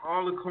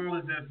all the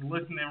callers that's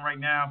listening right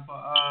now. For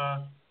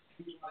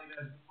anybody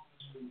that's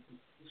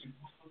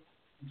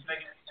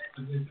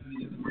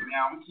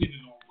now, I'm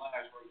keeping it on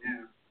blast right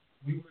now.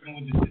 We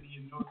working with the city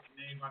of North and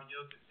everybody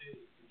else that's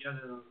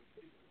together.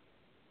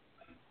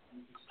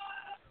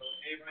 So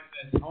everybody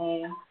that's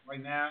home right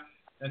now,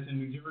 that's in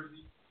New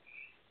Jersey,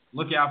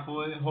 look out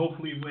for it.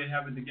 Hopefully we'll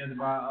have it together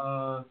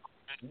by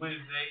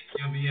Wednesday.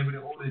 You'll be able to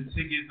order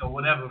tickets or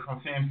whatever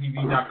from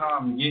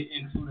FamTV.com and get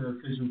into the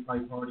official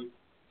fight party.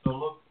 So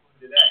look forward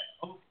to that.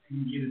 Hopefully we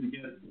can get it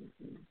together.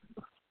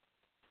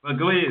 But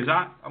go ahead,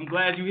 Zach. I'm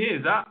glad you're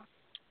here, Zach.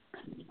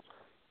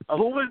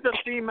 Who was the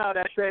female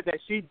that said that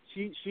she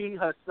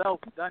herself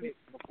done it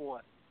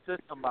before to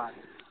somebody?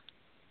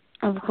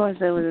 Of course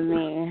it was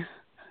me.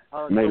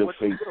 Made so a what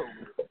fake. you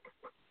do?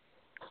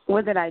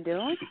 What did I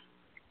do?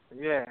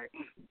 Yeah.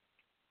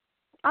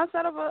 I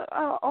set up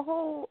a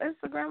whole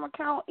Instagram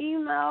account,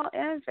 email,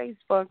 and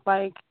Facebook.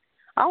 Like,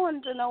 I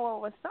wanted to know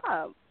what was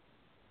up.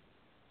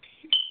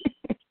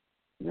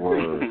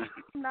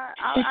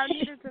 I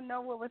needed to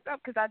know what was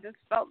up because I just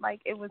felt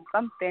like it was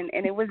something,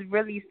 and it was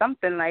really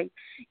something. Like,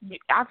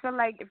 I feel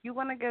like if you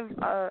want to give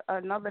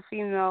another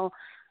female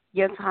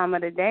your time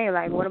of the day,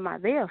 like, what am I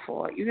there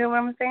for? You know what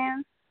I'm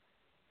saying?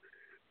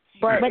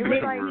 But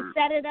did like, you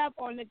set it up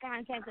on the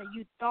context that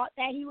you thought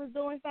that he was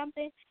doing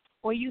something,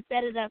 or you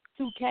set it up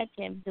to catch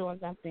him doing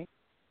something?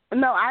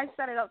 No, I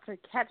set it up to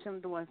catch him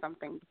doing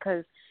something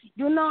because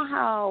you know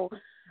how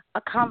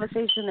a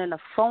conversation in a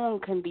phone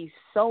can be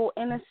so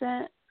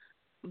innocent,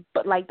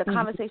 but like the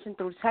conversation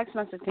through text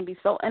message can be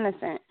so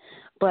innocent,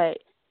 but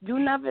you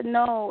never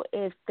know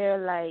if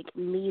they're like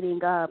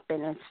meeting up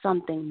and it's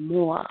something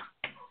more.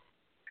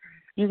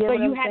 You get so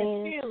what you I'm had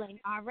saying? a feeling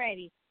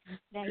already.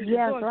 That he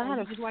Yeah, was so I had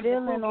a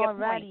feeling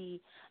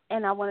already,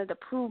 and I wanted to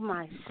prove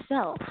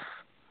myself.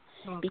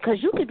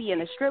 Because you could be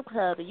in a strip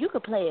club and you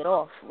could play it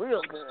off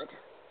real good.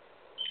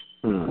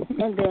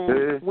 And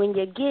then when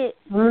you get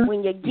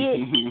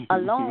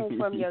alone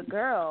from your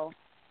girl,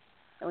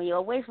 and when you're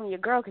away from your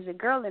girl, because your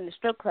girl in the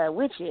strip club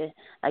with you,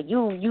 like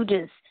you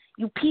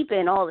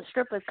peeping all the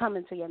strippers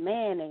coming to your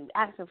man and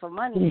asking for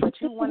money, but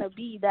you want to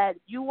be that,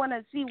 you want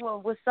to see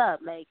what's up,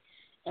 like,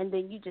 and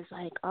then you just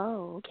like,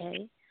 oh,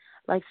 okay.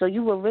 Like, so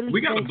you were really we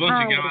got a bunch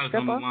of guys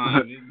on the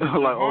line.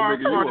 Like, oh,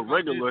 nigga, you a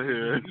regular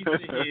here.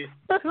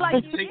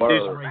 Like, take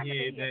this right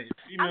here that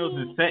females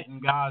is setting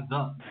guys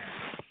up.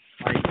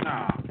 Like,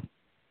 nah.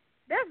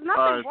 There's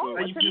nothing wrong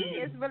with it. To me,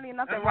 it's really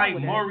nothing wrong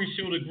with it. That's like Maury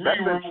showed a green That's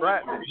room.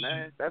 entrapment,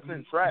 man. That's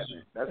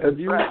entrapment. That's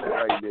entrapment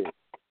right there.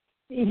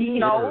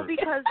 No,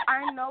 because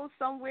I know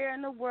somewhere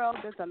in the world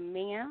there's a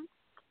man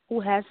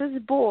who has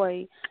his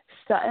boy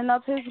setting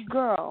up his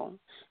girl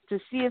to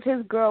see if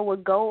his girl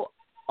would go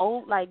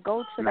to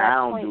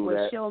that point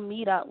where she'll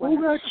meet up with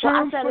him. Well,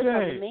 I said it's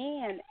a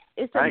man.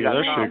 It's a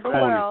man in the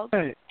world.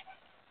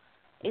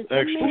 It's a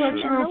man in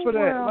the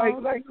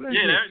world. Like,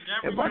 listen,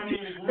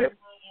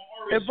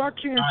 if I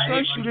can't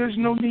trust you, there's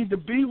no need to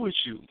be with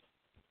you.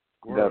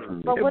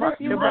 Definitely. But what if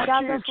you were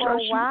together for a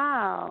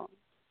while?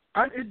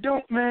 It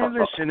don't, man.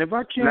 Listen, if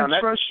I can't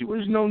trust you,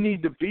 there's no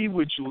need to be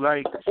with you.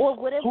 Like, or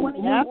what if one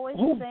of your boys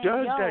who saying,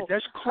 does yo, that?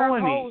 That's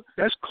corny.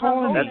 That's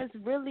corny. Her is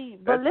really,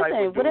 but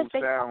listen, what if they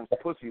sounds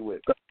pussy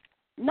with?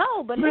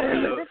 No, but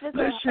listen, if it's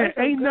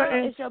a ain't girl,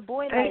 nothing. it's your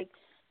boy, like.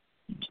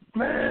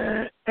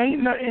 Man,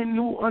 ain't nothing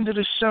new under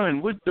the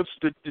sun. What the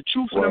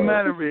truth of the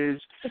matter is,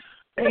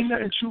 ain't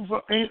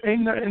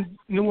nothing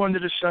new under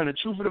the sun. The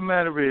truth of the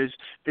matter is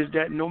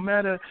that no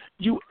matter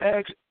you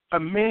ask a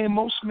man,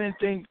 most men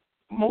think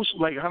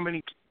like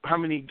how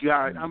many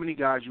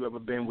guys you ever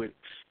been with.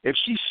 If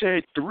she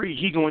said 3,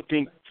 he gonna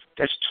think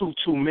that's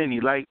too many.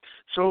 Like,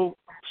 so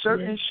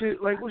certain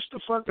shit. Like, what's the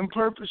fucking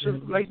purpose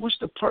of, like, what's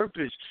the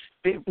purpose?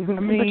 I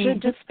mean, but you're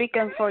just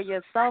speaking for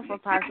yourself or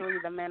possibly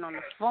the man on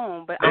the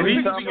phone. But I'm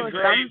speaking pretty for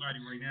sure everybody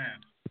right now.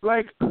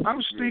 Like,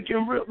 I'm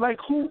speaking real. Like,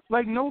 who?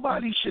 Like,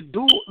 nobody should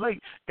do.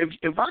 Like,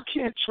 if I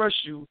can't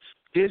trust you,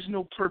 there's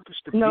no purpose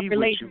to be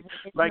with you.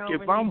 Like,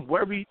 if I'm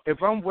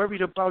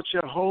worried about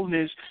your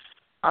wholeness,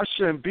 I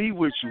shouldn't be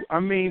with you. I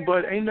mean,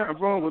 but ain't nothing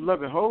wrong with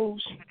loving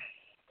hoes.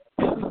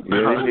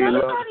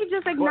 Everybody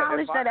just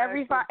acknowledge that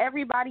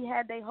everybody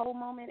had their whole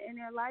moment in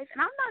their life,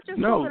 and I'm not just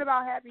talking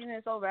about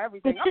happiness over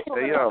everything. I'm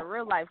talking about the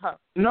real life, huh?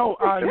 No,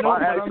 I know,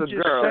 but I'm just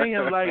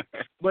saying, like,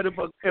 but if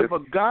a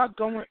guy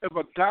gonna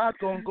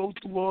go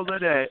through all of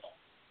that,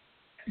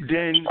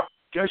 then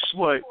guess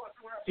what?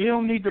 He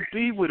don't need to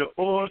be with her.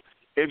 Or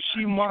if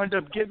she wind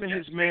up giving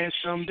his man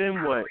some,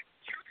 then what?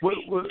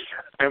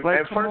 And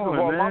like, first of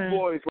all, man. my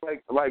boys,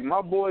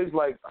 my boys,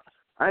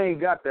 I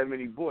ain't got that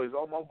many boys.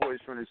 All my boys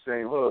from the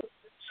same hood.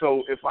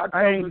 So if I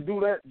tell them to do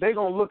that, they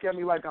gonna look at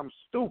me like I'm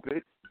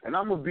stupid, and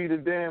I'm gonna be the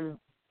damn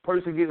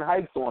person getting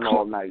hyped on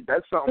all night.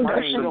 That's something I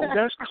ain't doing.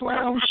 That's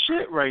clown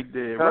shit right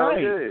there,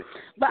 right? Yeah.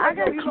 But I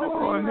got come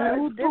on, man.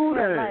 Who do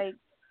that? Like,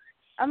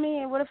 I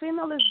mean, with a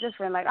female is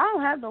different. Like, I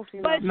don't have no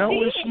female. No,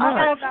 it's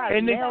not.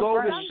 And it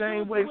goes the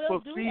same way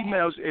for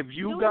females. If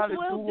you got to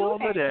do all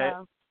of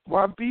that,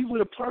 why be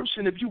with a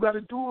person if you got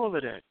to do all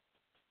of that?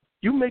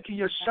 You making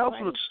yourself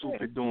look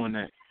stupid doing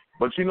that.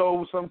 But you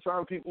know,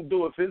 sometimes people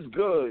do. If it's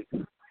good,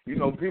 you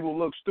know, people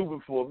look stupid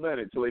for a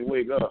minute till they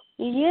wake up.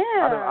 Yeah,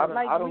 I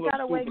don't we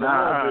gotta wake up.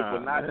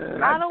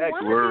 I don't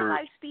want to be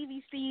like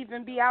Stevie Steve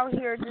and be out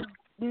here just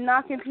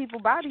knocking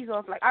people's bodies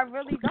off. Like, I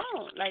really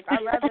don't. Like,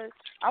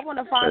 I want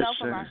to find out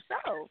for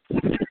myself.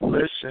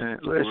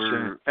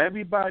 Listen.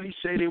 Everybody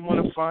say they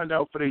want to find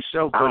out for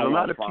themselves, but a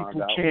lot of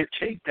people can't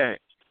take that.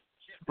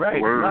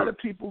 Right. Word. A lot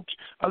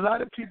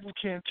of people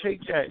can't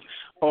take that.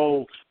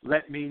 Oh,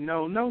 let me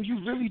know. No, you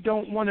really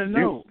don't want to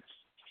know.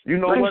 You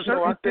know like what?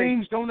 Certain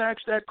things, don't ask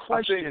that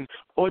question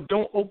or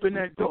don't open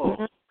that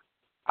door.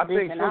 I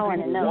think some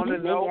people want to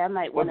know,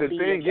 but the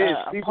thing is,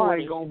 people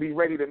ain't going to be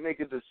ready to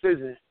make a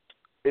decision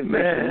if they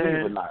can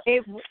leave or not.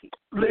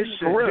 Listen,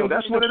 for real,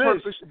 that's what it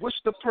is. What's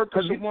the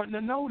purpose of wanting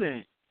to know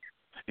then?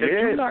 If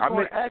you're not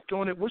going to act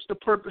on it, what's the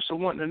purpose of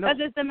wanting to know?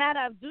 Because it's a matter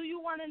of, do you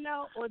want to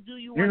know or do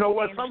you want to know? You know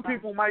what? Some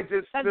people might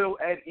just feel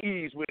at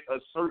ease with a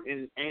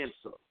certain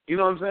answer. You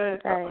know what I'm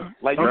saying?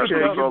 Like your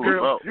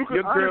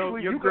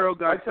girl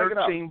got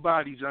 13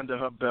 bodies under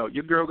her belt.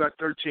 Your girl got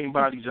 13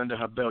 bodies under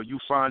her belt. You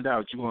find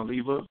out, you want to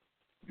leave her?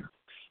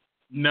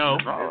 No.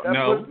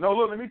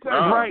 Look, let me tell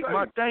you.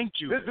 Right, thank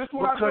you. This is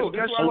what because I do.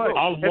 Guess what?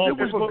 If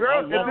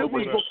it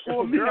was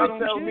before me, I don't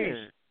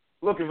care.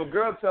 Look, if a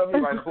girl tell me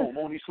like, boom,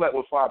 only slept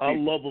with 5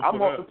 people, I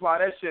multiply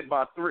that shit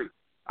by 3.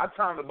 I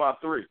timed it by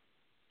 3.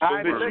 So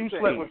bitch, you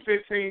slept with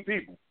 15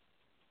 people.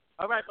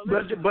 All right,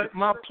 but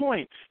my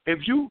point, if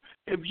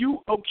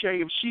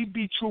she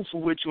be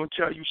truthful with you and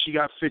tell you she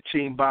got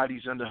 15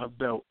 bodies under her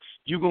belt,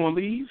 you gonna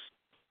leave?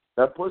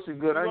 That pussy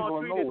good. I ain't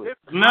going nowhere.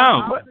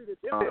 No.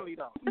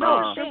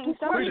 No. Simple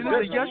question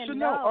is yes or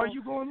no. Are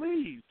you going to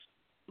leave?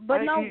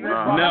 But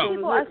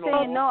people are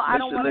saying no. I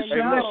don't want to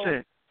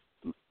know.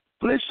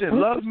 Listen.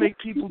 Love make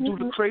people do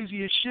the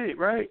craziest shit,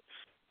 right?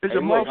 There's a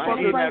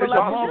motherfucker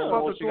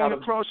going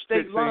across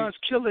state lines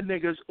killing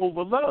niggas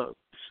over love.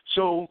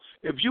 So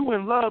if you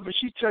in love and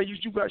she tell you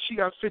she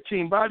got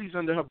 15 bodies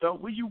under her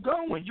belt, where you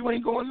going? You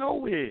ain't going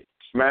nowhere.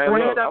 Man,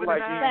 look, I'm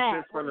like eating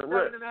shit from the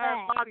rip.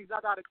 7.5 bodies, I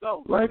gotta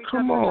go. Like,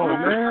 come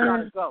on,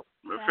 man.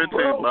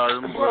 15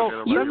 bodies.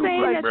 You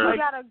saying that she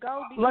gotta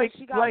go because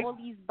she got all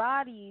these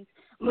bodies.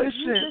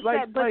 Listen,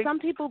 but some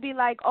people be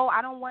like, oh,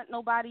 I don't want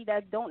nobody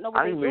that don't know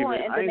what they're doing,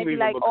 and then they be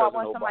like, oh, I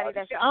want somebody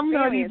that's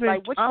experienced.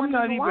 Like, which one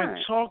do you want?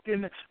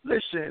 Talking.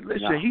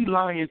 Listen, he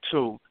lying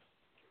too.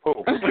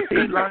 Oh.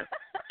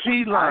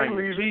 He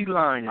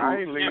lying. I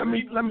ain't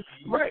leaving. Let me.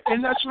 Right,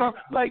 and that's what I'm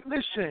like.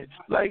 Listen,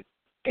 like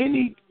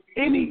any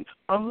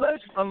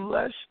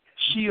unless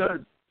she a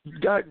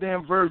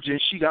goddamn virgin,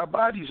 she got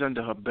bodies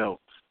under her belt.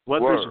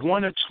 Whether it's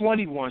 1 or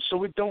 21,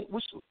 so it don't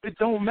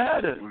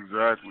matter.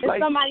 Exactly.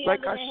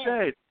 Like I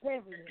said,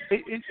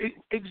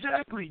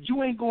 exactly.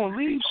 You ain't gonna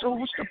leave, so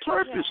what's the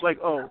purpose? Like,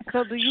 so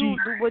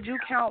would you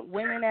count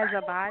women as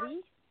a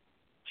body?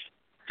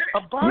 A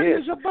body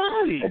is a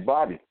body. A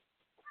body.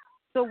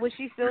 So would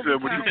she still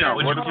would you count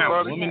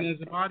women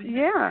as a body?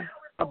 Yeah.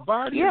 A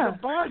body is a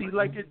body.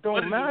 Like, it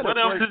don't matter. What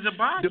else is a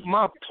body?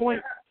 My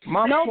point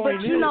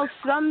but you know,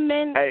 some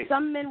men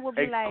will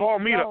be like, call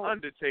me the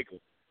Undertaker.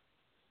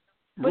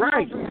 But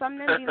right. No, some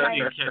men be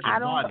like, I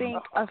don't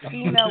think a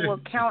female will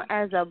count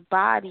as a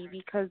body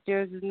because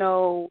there's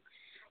no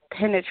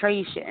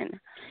penetration.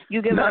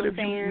 You get what I'm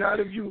saying? Not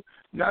if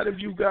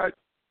you got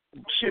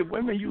shit.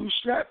 Women use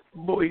strap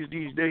boys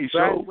these days.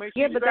 So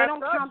yeah, but they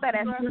don't count that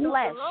as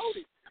flesh.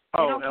 They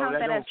don't count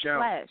that as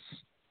flesh.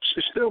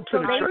 It's still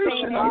penetration. So they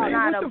saying it's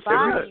not a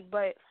body,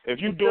 but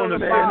if you doing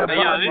it a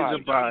a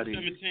body.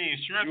 17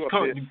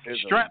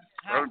 straps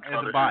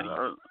as a body.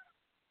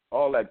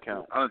 All that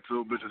count. I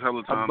told bitches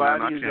hella time,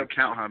 man. I can't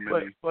count how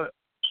many. But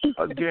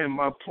again,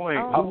 my point.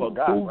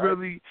 Who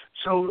really?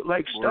 So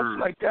like stuff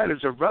like that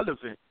is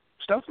irrelevant.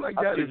 Stuff like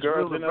that is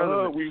girls in the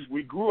irrelevant. hood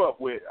we grew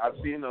up with. I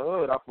see in the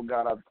hood. I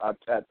forgot I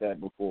tapped that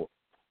before.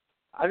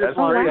 I just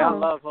want to say I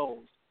love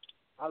hoes.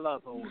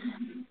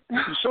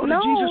 So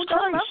did Jesus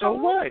Christ. So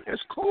what?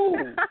 That's cool.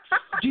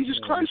 Jesus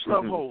Christ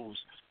love hoes.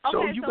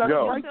 So you got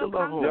to like to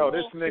love hoes. Yo,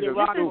 this nigga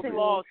stupid.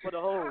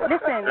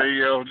 Listen, hey,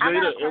 yo,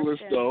 Jada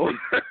Illisto.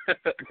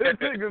 This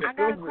nigga I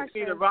got a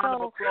question.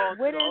 So,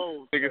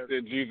 nigga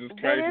said Jesus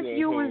Christ. What if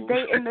you was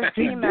dating a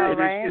female,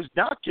 right? It's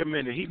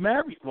documented. He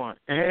married one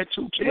and had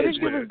 2 kids. What if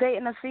you with was her?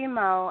 dating a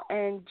female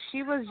and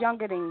she was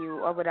younger than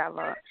you or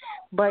whatever,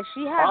 but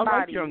she had I bodies?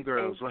 like young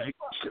girls. Like,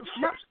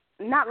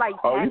 not like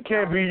that. Oh, you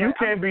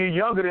can't be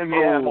younger than me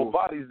and have more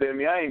bodies than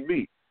me. I ain't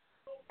beat.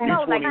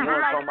 No, like,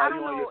 I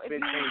don't know if you...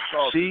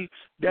 See,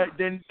 that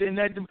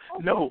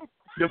no.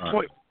 The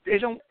point,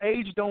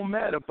 age don't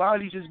matter.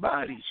 Bodies is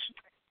bodies.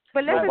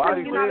 But listen to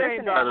me,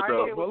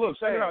 But look,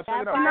 check it out.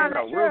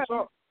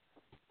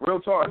 Real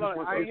talk. I just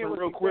want to say something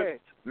real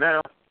quick.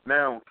 Now,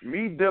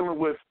 me dealing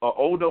with an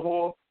older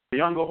whore, a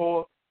younger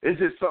whore, it's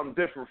just something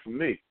different for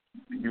me.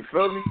 You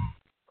feel me?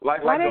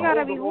 Like why they the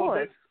gotta be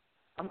whores?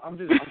 whores? I'm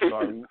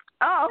sorry.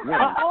 Oh,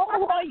 an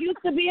old whore used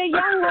to be a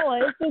young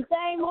whore. It's the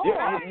same whore.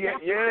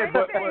 Yeah,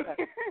 but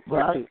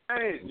right.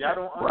 Hey, y'all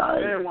don't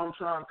understand where I'm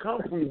trying to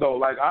come from though.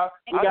 Like I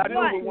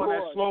deal with one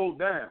that slowed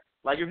down.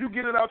 Like if you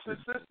get it out your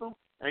system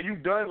and you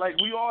done, like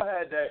we all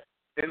had that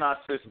in our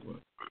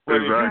system. But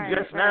if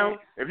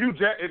you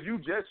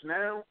just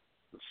now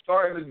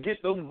starting to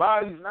get them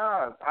bodies,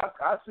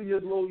 I see your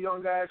little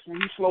young ass when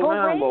you slow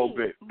down a little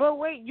bit. But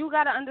wait, you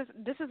gotta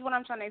understand. This is what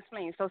I'm trying to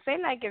explain. So say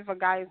like if a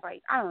guy is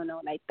like, I don't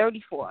know, like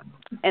 34,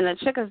 and a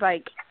chick is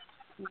like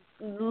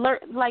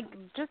like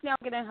just now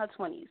getting in her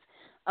 20s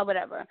or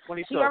whatever.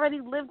 22. She already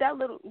lived that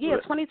little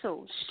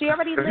 22. She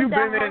already lived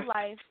that whole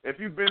life. If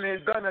you've been there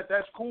and done that,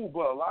 that's cool.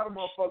 But a lot of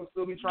motherfuckers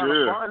still be trying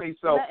to find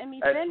themselves at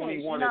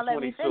 21 You're and not letting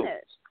 22. me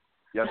finish.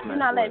 Yes, ma'am. You're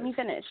not letting me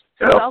finish.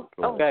 Yep. So,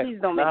 Okay. Please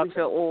don't make me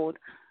feel old.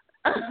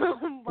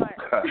 But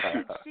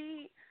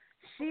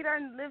she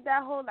done lived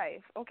that whole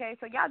life. Okay,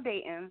 so y'all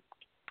dating,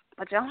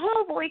 but your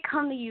homeboy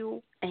come to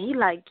you and he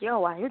like,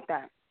 yo, I hit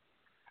that.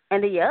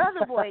 And then your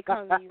other boy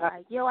comes to you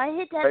like, yo, I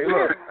hit that.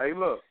 Hey,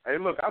 look.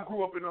 I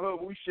grew up in the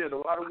hood. We shared a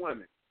lot of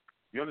women.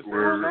 You understand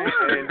what I'm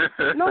saying?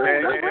 And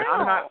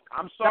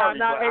I'm sorry,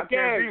 but I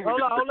can't be with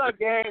you. Hold on,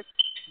 Gaz.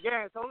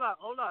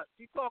 Hold up.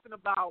 She's talking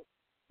about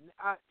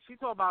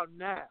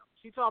now.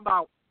 She's talking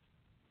about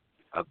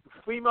a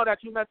female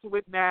that you messing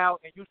with now,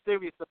 and you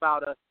serious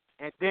about her.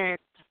 And then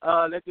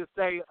let's just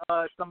say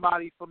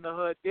somebody from the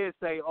hood did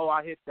say, "Oh,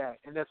 I hit that,"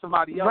 and then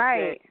somebody else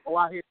said, "Oh,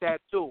 I hit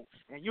that too."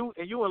 And you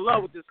in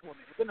love with this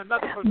woman. And then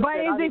another person But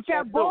said, is it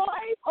your boy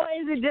or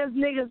is it just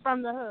niggas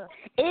from the hood?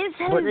 It's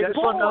his niggas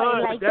boy. from the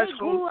hood. Like That's they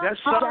grew up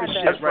sucker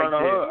together. shit right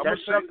there.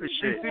 That's sucker See,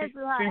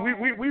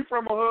 shit. we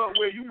from a hood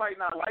where you might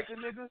not like a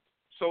nigga,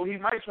 so he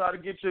might try to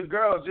get your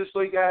girl just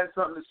so he can have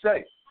something to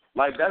say.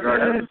 Like that's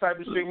the type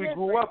of shit we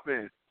grew up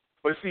in.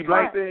 But see,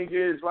 my thing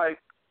is like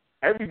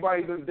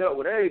everybody done dealt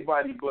with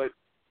everybody, but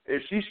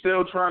if she's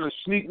still trying to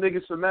sneak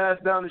niggas some ass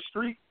down the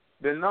street,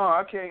 then no,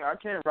 I can't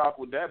rock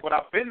with that. But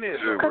I've been there.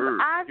 Because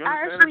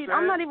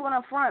I'm not even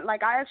gonna front.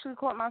 Like I actually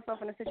caught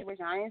myself in a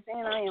situation. I ain't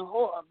saying I ain't a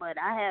whore, but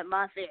I had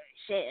my fair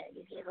share.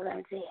 You get what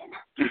I'm saying?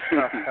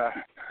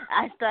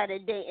 I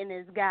started dating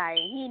this guy,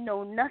 and he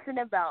know nothing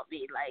about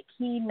me. Like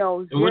he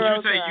knows zero. What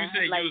you say? to, You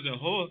said like, you was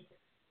a whore.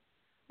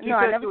 No,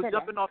 I never said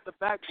jumping that. off the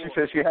backboard. She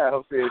said she had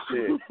her fair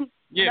share.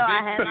 Yeah, No,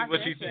 I had my what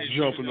fair she said.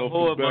 share. Jumping off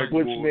the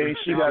backboard. Which means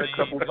she got a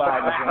couple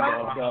bodies on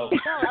her belt.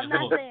 No, I'm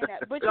not saying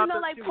that. But you know,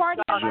 like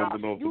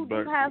partying, you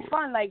have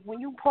fun. Like when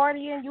you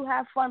partying, you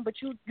have fun. But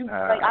you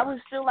like I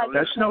was still like.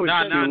 That's no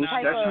excuse.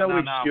 That's no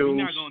excuse.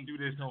 We're not gonna do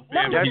this on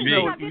That's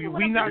family.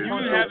 we not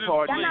going to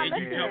party.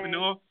 Jumping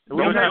off.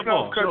 We not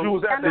going because you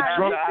was at the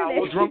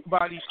drunk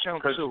bodies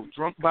count too.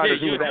 Drunk bodies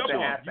you was was at the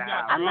drunk. You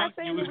got I'm not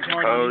drunk. saying You was it was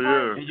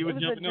partying. And you was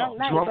it was a jumping drunk off.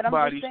 night, drunk but I'm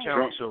bodies just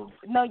count saying.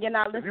 too. No, you're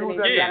not listening.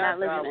 You're not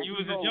listening. You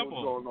was a jump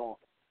off.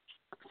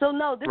 So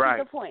no, this is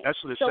the point.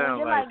 That's what it so when sounds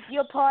you're like.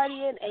 you're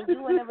partying and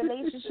you in a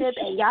relationship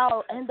and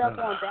y'all end up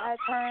on bad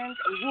terms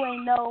and you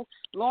ain't know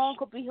long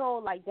could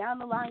behold like down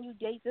the line you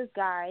date this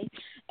guy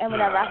and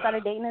whenever I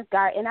started dating this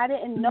guy and I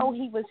didn't know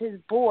he was his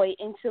boy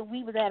until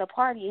we was at a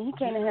party and he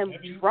came to him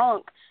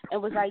drunk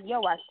and was like,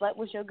 "Yo, I slept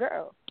with your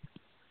girl."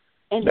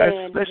 And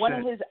then one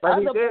of his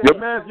other boys, your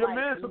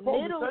man's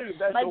supposed to tell you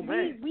that's your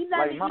man. We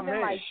never like,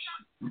 even like.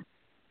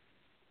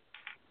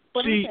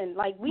 But listen,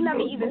 like we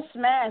never even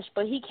smashed,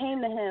 but he came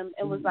to him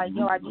and was like,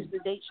 "Yo, I used to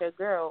date your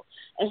girl,"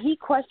 and he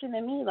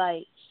questioning me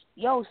like,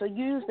 "Yo, so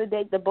you used to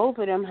date the both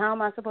of them? How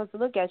am I supposed to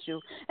look at you?"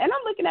 And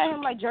I'm looking at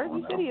him like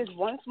Jersey City is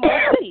one small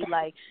city.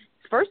 Like,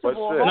 first of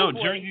all, no,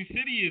 Jersey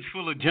City is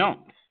full of junk.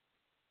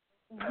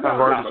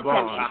 Word is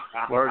born.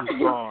 Word is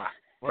born.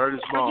 Word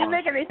is born. You're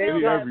making me feel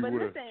good, but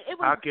listen, it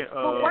was.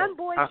 But one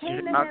boy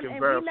came to him and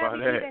we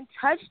never even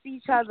touched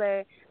each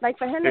other. Like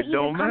for him to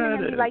even come to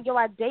him and be like, "Yo,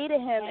 I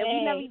dated him," and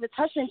we never even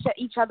touched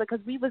each other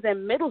because we was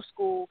in middle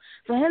school.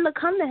 For him to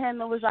come to him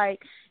and was like,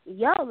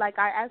 "Yo, like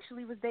I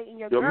actually was dating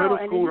your girl,"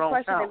 and then he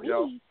questioned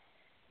me.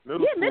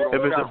 Middle school.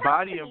 If there's a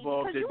body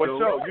involved, it But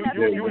so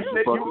you was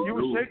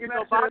shaking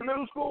that shit in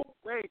middle school?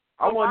 Wait,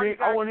 I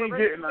wasn't even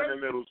getting that in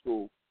middle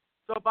school.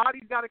 So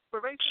body's got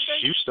expiration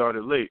date? You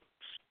started late.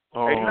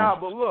 Hey,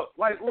 but look,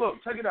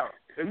 check it out.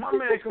 If my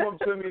man come up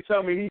to me and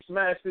tell me he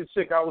smashed this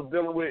chick I was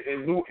dealing with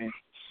in Newton,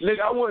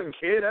 nigga, I wouldn't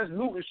care. That's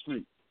Newton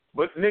Street.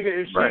 But nigga,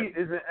 if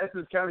she is in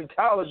Essex County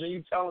College and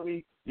you telling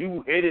me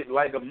you hit it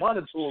like a month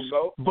or two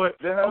ago, but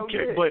so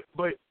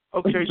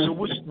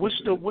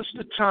what's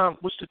the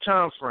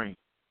time frame?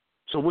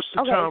 So what's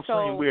the time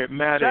frame where it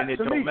matter and it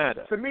don't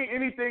matter? To me,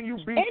 anything you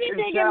beat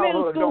anything in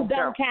middle school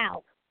don't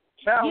count.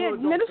 Yeah,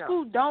 middle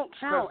school don't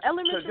count.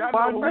 Elementary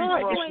school,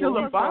 it's still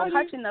a body.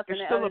 Touching nothing.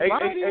 It's still a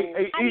body.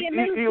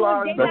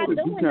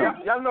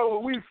 Y'all know where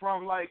we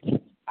from. Like,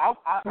 I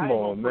come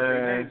on,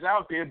 man. Names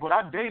out there, but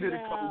I dated a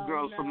couple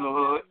girls from the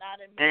hood,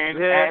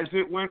 and as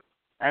it went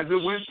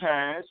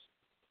past,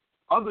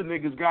 other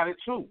niggas got it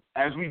too.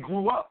 As we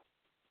grew up.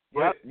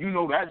 But you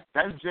know that's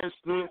just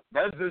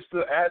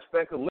the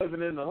aspect of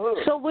living in the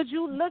hood. So would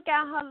you look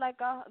at her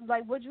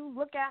would you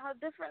look at her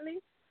differently?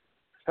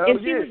 Hell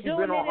yeah, she's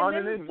been on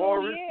Huntington,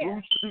 Morris,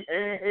 Blue Street,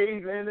 and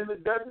Hayes, and in the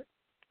desert.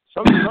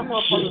 Some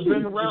motherfuckers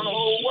been around the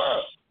whole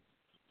world.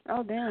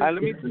 Oh damn!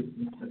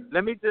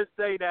 Let me just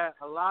say that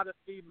a lot of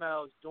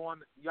females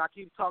y'all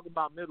keep talking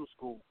about middle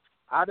school.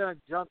 I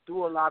done jumped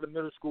through a lot of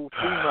middle school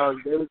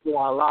females. They was doing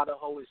a lot of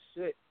holy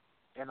shit,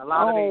 and a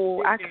lot of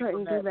they I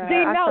couldn't do that. See,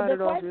 I no, the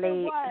started off question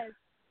late. was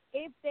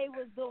if they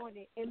was doing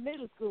it in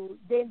middle school,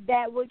 then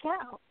that would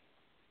count.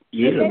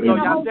 Yeah,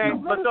 y'all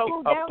saying, but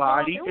so a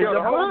body is a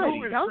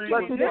body.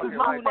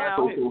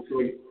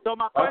 So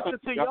my question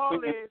to y'all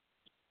is,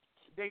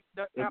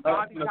 that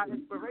body got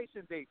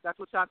expiration dates. That's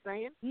what y'all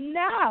saying?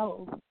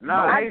 No. No,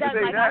 I ain't done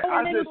say like that. I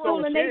whole just niggas don't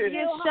on the care.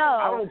 previous I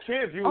show. don't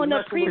care if you On was the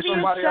messing with previous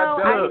somebody show,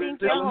 that I does.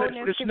 think your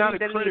wholeness It's could not be a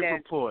credit deleted.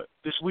 report.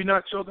 We're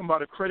not talking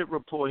about a credit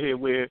report here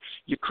where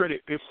your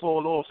credit it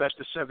fall off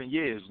after 7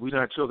 years. We're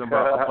not talking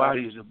about a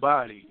body is a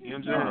body. You know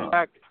what I'm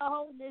saying? The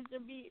wholeness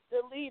should be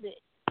deleted.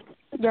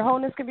 Your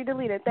wholeness could be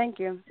deleted. Thank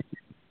you.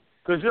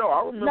 Cause yo,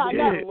 I remember No,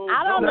 being a little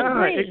I don't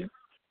dumb. agree.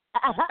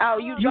 Oh,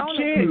 you You don't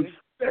can't. agree?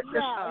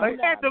 No, Like,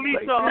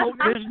 no.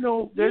 there's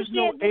no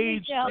can't delete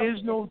age, your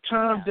there's no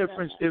time No,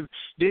 difference. If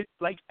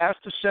like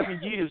after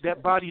 7 years,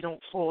 that body don't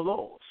fall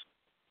off.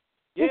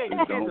 Yeah,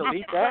 you can't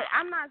delete But that.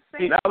 I'm not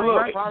saying Now like, look,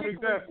 that prime chick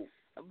example.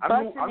 was I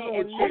busting know it a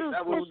in chick middle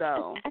that school was.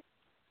 though.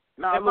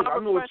 Nah, If look, I I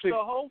know a request chick. the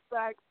whole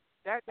fact,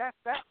 that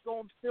fact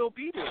gonna still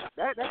be there.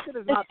 That shit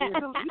is not being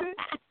deleted.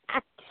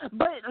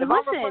 But If I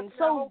listen, request that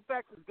so whole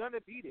fact is gonna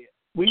be there.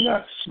 We're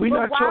not But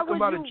why talking would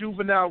about you- a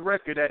juvenile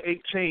record at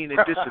 18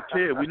 that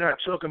disappeared. We're not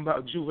talking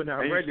about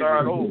juvenile And you records.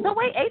 start over. so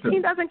wait,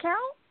 18 doesn't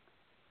count?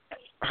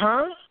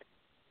 Huh?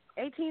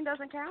 18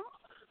 doesn't count?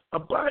 A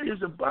body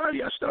is a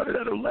body. I started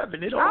at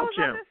 11. It I all was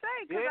about counts. to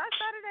say because I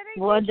started at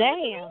 18. Well,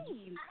 damn.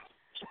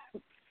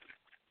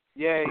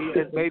 Yeah, he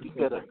is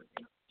babysitter.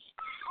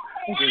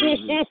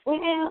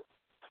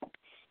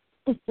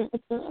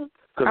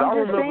 Cause I'm I just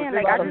remember saying,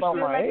 thinking like, I just about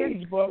feel my like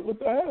age, but what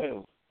the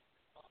hell?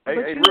 Hey,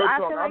 But hey, you, real I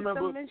talk. feel I like remember.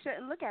 some men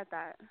shouldn't look at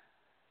that.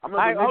 I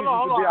remember Hey, hold niggas on,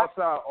 used to be hold on.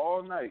 outside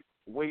all night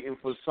waiting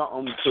for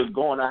something to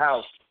go in the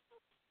house.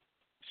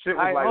 Shit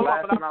was Hey, like hold on,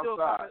 laughing but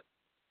outside.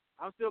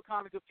 I'm still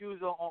kind of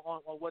confused on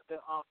what the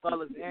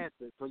fellas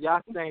answered. So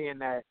y'all saying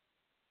that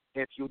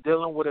if you're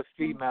dealing with a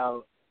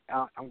female,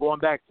 I'm going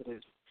back to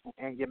this,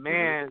 and your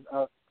man,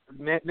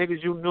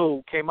 niggas you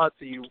knew came up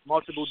to you,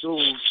 multiple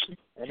dudes,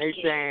 and they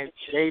saying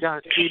they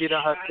done cheated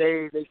on her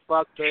stage, they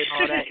fucked her and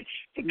all that.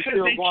 You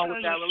still going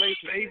with that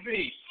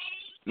relationship?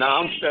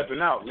 Nah, I'm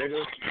stepping out,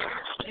 nigga.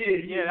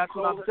 Yeah, that's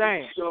what I'm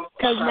saying.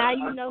 Because now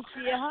you know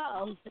she a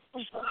hoe.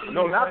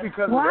 No, not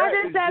because Why of that.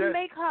 does It's that just,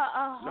 make her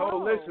a hoe?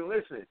 No,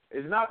 listen.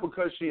 It's not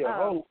because she a Oh.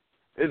 hoe.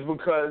 It's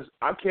because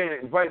I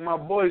can't invite my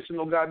boys to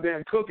no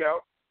goddamn cookout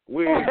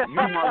with you,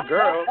 my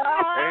girl,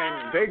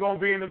 and they gonna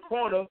be in the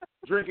corner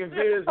drinking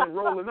beers and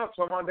rolling up.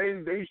 Somehow they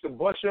used to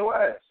bust your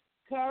ass.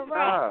 Correct.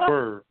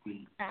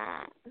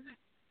 Nah,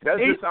 that's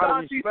Each just out of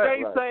time she respect.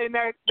 say Right? something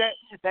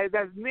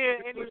that's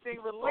near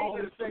anything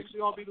related to sex, you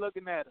gonna be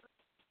looking at her.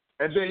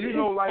 And then you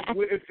know, like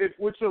if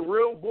with your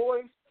real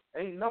boys,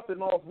 ain't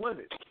nothing off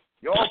limits.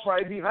 Y'all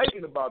probably be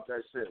hyping about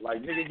that shit.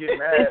 Like nigga get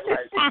mad,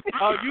 like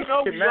Oh, you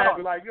know get we mad, are.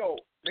 be like yo,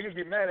 niggas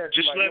get mad at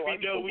you. Just like, let yo, me I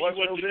used know to when bust you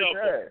want your the bitch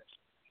number. ass.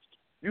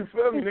 You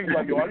feel me? Niggas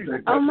like yo, I used to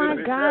bust Oh your my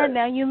bitch God! ass.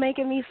 Now you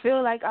making me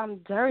feel like I'm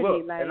dirty.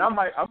 Look, like, and I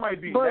might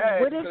be but mad.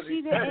 what if because she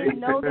he said didn't it.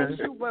 know that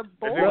you were And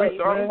then we boys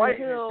start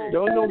fighting and until? shit.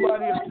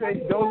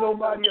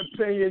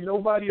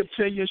 Nobody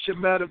opinion should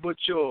matter but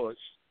yours.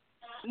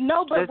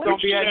 No, but Let's what don't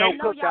if she be at no didn't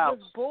know y'all cookout.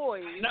 was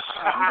boys? You know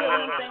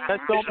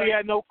Let's don't be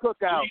at no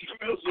cookout.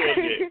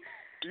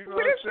 You know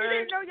What if she I'm saying?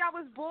 didn't know y'all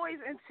was boys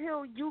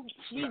until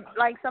she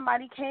like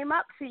somebody came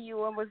up to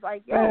you and was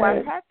like, "Yo, I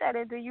had that,"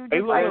 and then you just Hey,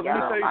 look, like, let me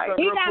tell you like,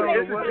 something He real not quick.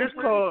 making It's a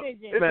called-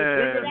 decision. It's a Man.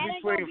 difference That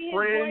ain't gonna between be his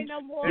boy friends. no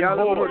more. Y'all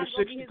ever He's heard not of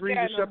gonna 6 be his degrees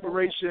dad of no more.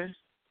 separation?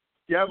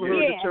 You ever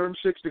heard Yeah. the term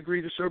 6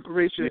 degrees of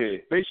separation? Yeah.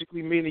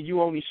 Basically meaning you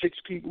only 6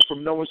 people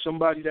from knowing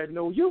somebody that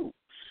know you.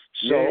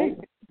 So Yeah.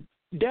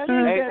 that Hey,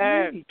 ain't that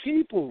Ab. many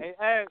people.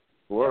 Hey,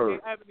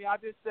 Word. Ebony, I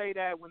just say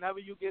that whenever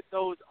you get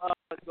those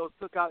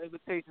cookout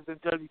invitations in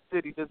Jersey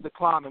City, just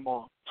decline them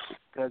all.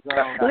 Cause,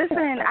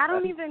 listen, I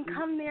don't even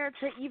come there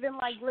to even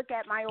like look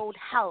at my old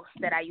house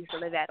that I used to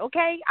live at.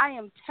 Okay, I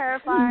am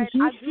terrified.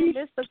 I do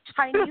miss the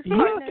Chinese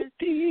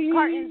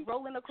cartons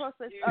rolling across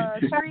the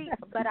street,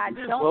 but I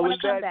don't What want was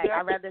to come that, back. Jack?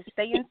 I'd rather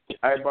stay in.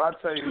 Hey, but I'll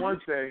tell you one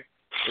thing.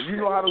 If you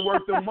know how to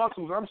work them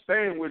muscles, I'm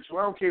staying with you.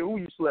 I don't care who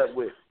you slept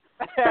with.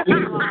 At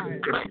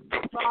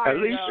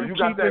least You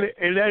got keep that. it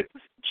and that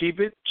keep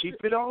it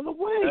all the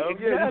way. Hell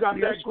yeah, you got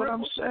Exactly. that That's what grip.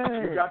 I'm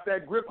saying. You got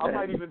that grip. I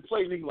might even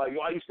play nigga like, yo,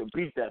 I used to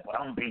beat that, but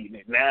I'm beating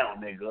it now,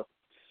 nigga.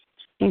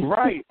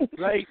 Right.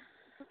 Like,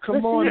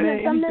 come But on, see,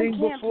 man. some men Anything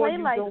can't before play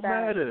you like don't that.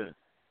 matter.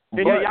 Yeah,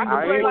 Anything y'all can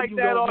play before like you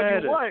that don't all you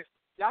matter. want.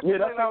 Y'all can Yeah,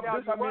 play that's how like that all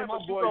me you and want, my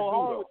but you boys go do,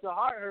 home though. with your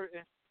heart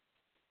hurting.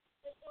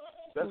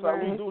 That's how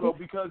we do though,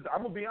 because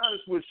I'm gonna be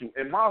honest with you.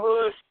 In my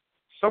hood,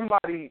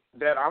 somebody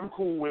that I'm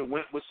cool with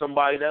went with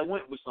somebody that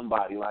went with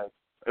somebody. Like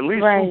at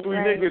least Right, 2-3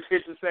 right. niggas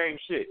hit the same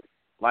shit.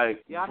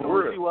 Like Yeah, I know for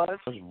what real. she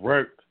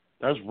was.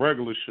 That's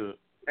regular shit.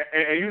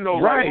 And you know,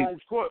 Right. like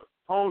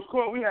Holmes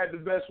Court, we had the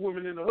best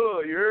women in the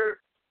hood. You heard?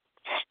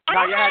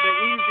 Now you had the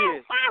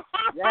easiest.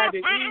 You had the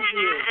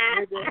easiest,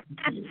 nigga.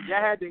 You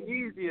had the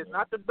easiest,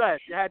 not the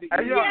best. You had the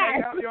Hey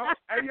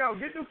easiest. yo,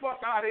 get the fuck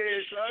out of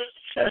here, son.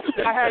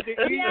 I had the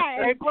easiest.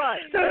 Yes. Hey,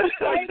 Blunt.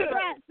 Hey,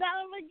 Brett,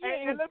 tell him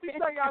again. And let me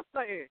tell y'all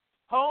something.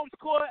 Holmes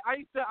Court, I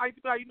used to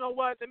be like, you know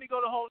what? Let me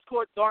go to Holmes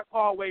Court Dark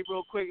Hallway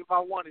real quick if I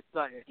wanted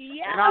something.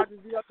 Yeah. And I'll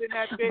just be up in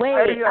that bitch.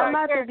 Wait, Hey, yo. I'm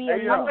about to be a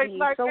Hey, yo. monkey.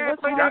 So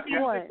what's play Holmes that music,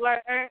 Court?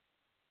 like,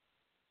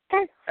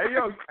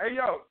 Hey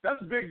yo,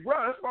 that's big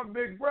bro. That's my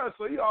big bro,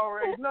 so you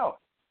already know.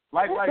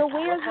 Like, so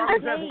where's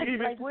his place?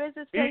 even, like, where's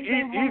his place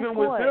even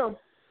with them,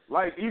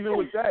 like, even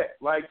with that,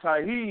 like,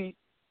 Taheed,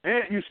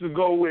 Aunt used to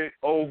go with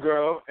old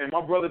girl, and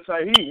my brother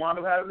Taheed wound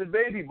up having a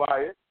baby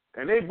by it,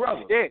 and they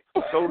brothers. Yeah.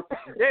 So,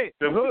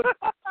 the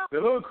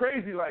hood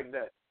crazy like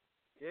that.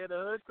 Yeah, the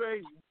hood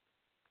crazy.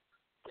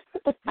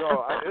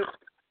 Yo,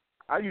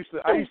 I used to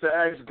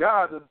ask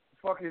God to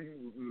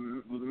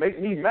fucking make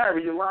me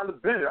marry Yolanda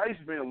Bennett. I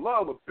used to be in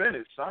love with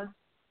Bennett, son.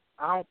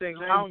 I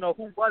don't know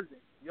who was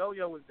it. Yo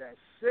was that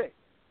shit.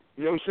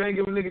 Yo, she ain't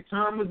give a nigga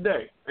time of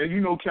day. And you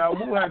know Cal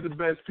Wu had the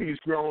best piece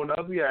growing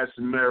up. He had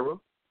Samara.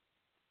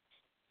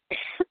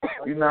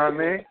 You know what I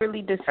mean?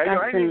 Really disgusting. Hey, yo,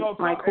 I ain't gonna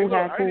who.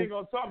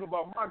 talk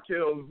about my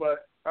kills,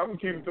 but I'm gonna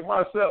keep it to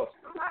myself.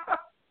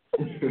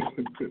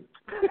 Because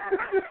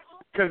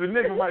the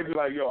nigga might be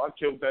like, yo, I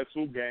killed that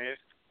too, gang.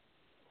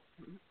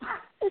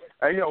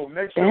 Hey, yo,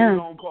 next show we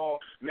gonna call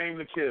Name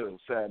the Kill.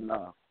 Sad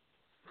nah.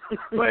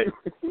 But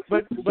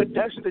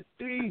that's the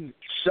thing.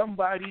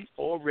 Somebody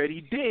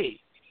already did.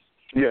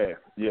 Yeah.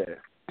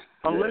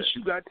 Unless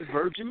you got the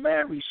Virgin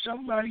Mary,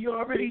 somebody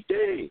already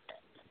did.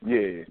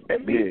 Yeah.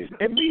 And me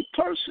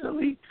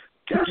personally,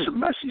 that's a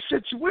messy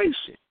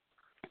situation.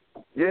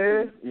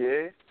 Yeah.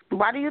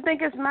 Why do you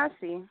think it's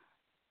messy?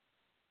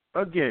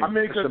 Again, I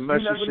mean, it's a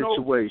messy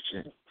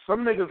situation.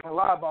 Some niggas can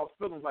lie about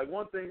feelings. Like,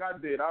 one thing I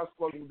did, I was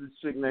fucking with this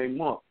chick named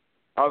Monk.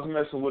 I was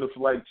messing with her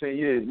for like 10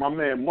 years. My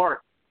man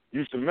Mark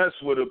used to mess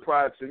with her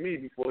prior to me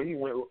before he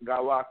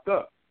got locked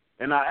up.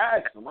 And I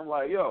asked him, I'm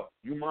like, yo,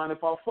 you mind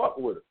if I fuck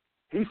with her?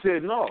 He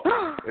said no.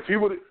 If he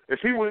would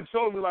have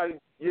told me like,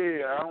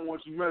 yeah, I don't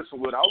want you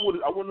messing with her, I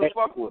wouldn't have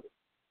fucked with her.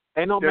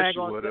 Ain't no man Yes,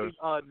 gonna say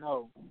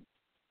no.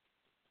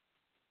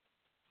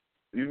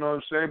 You know what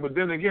I'm saying? But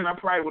then again, I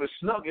probably would have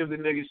snuck if the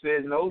nigga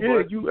said no.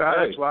 Yeah, but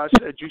that's why I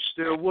said you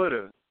still with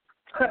her.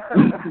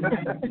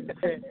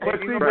 But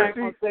see,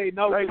 gonna say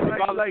no. Like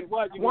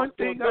one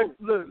thing.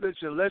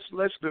 Listen.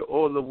 Let's go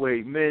all the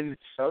way. Men,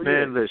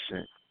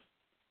 listen.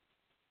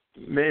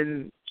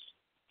 Men,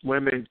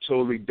 women,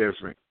 totally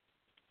different.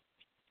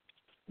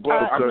 But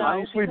I ain't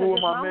no, sleeping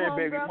with my my man,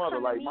 baby homegirl mother.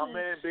 come Like to my me.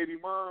 man, baby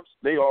moms,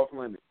 they off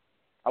limits.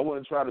 I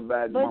wouldn't try to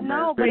bag my But man.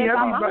 no, but baby if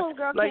my mom.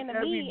 homegirl like came to me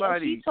and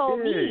everybody, she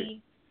told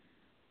me,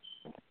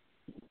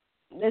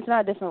 it's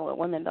not different with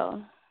women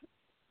though.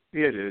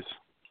 Yeah, it is.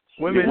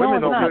 Women No,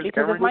 it's don't not, get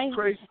because if what's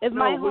crazy.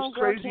 my what's homegirl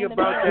crazy came to me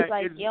about and was that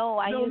like, is- yo,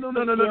 I used to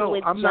no. deal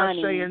with I'm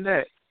Johnny. not saying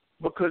that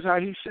because how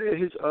he said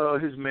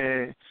his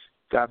man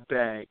got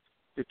bagged.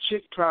 The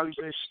chick probably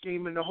been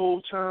scheming the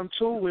whole time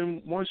too,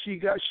 and once she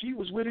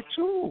was with it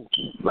too.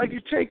 Like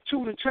it take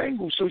two to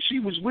tangle, so she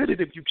was with it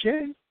if you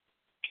can.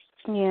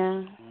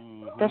 Yeah,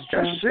 that's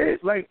true. That's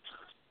it. Like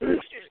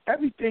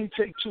everything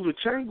take two to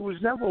tangle.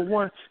 It's never a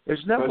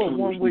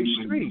one-way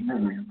street.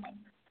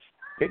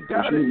 It's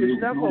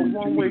never a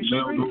one-way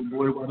street.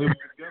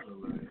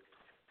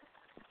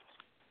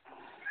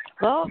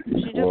 Well,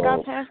 she just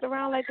got passed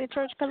around like the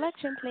church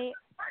collection plate.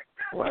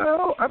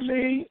 Well, I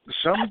mean,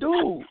 some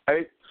do.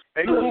 Hey,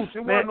 Look,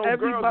 you man, want no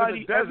girls in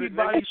the desert,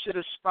 everybody should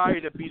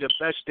aspire to be the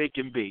best they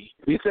can be.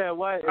 You said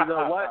what? Is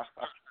it what?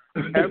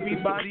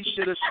 Everybody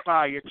should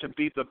aspire to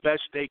be the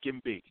best they can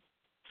be,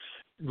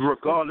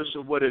 regardless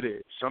of what it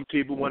is. Some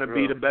people want to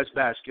be the best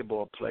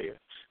basketball player.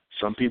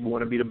 Some people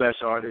want to be the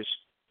best artist.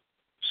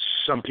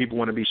 Some people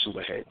want to be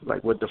Superhead.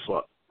 Like, what the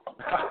fuck?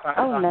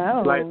 Oh,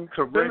 no. Like,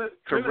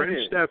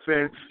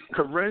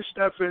 Corinne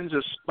Steffens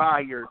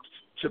aspired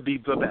to be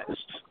the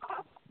best.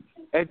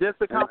 And just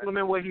to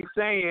compliment what he's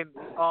saying,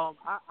 I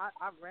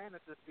ran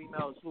into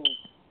females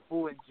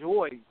who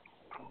enjoy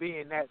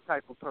being that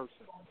type of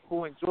person,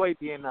 who enjoy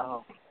being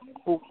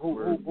who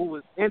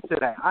was into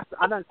that.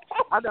 I done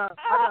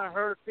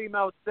heard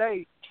females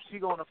say she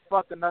gonna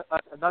fuck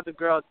another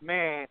girl's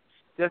man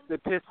just to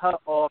piss her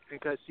off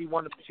because she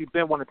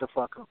been wanted to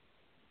fuck him.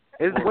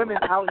 There's women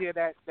out here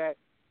that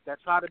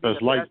try to be that's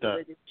the like best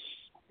that.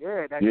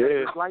 That's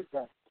just like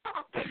that.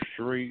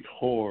 Straight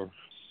whore.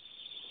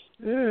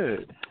 Yeah.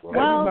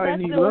 Well,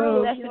 Everybody need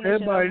love.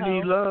 Everybody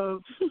need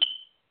love.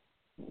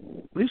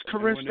 At least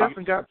Corinne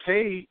Steffens got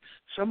paid.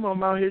 Some of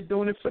them out here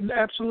doing it for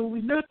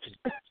absolutely nothing.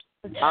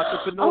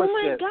 Entrepreneurship. Oh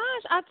my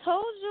gosh, I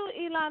told you,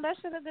 Elon, that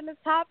should have been the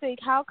topic.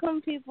 How come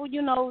people,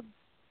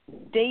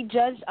 they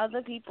judge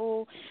other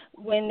people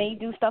when they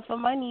do stuff for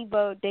money,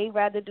 but they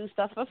rather do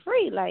stuff for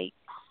free? Like,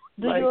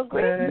 do you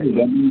agree?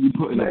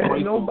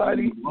 Man,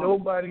 nobody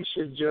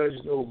should judge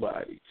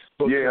nobody.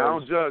 Yeah, I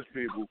don't judge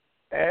people.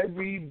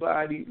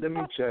 Everybody, let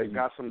me tell you,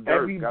 got some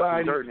dirt.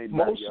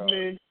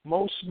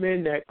 Most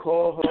men that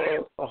call her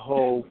a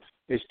hoe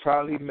is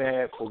probably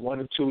mad for one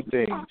of two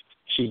things.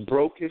 She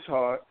broke his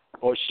heart,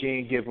 or she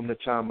ain't give him the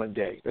time of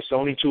day. That's the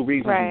only two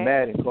reasons he's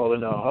mad and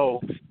calling her a hoe,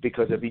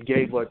 because if he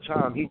gave her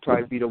time, he'd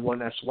probably be the one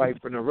that's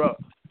swiping her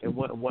up and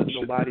wouldn't want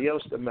nobody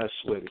else to mess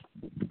with it.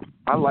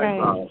 I like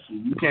that.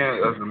 You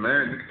can't, as a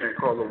man, you can't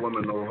call a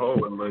woman no hoe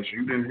unless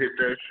you didn't hit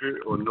that shit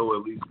or know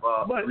at least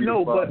five. But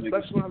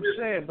that's what I'm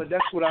saying. But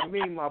that's what I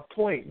mean. My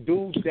point,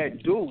 dudes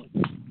that do,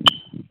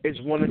 it's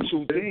one of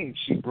two things.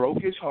 She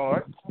broke his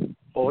heart,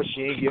 or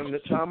she ain't give him the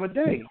time of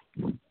day.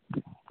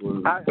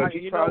 But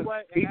he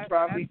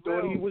probably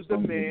thought he was the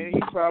man.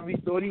 He probably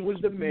thought he was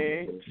the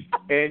man,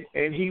 and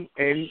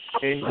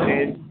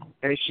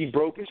she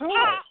broke his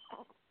heart.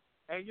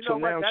 And you know so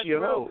what? now That's she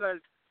real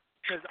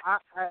because I,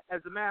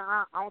 as a man,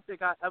 I don't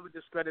think I ever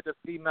discredit a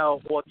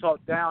female or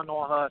talk down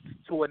on her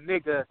to a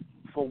nigga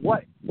for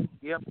what.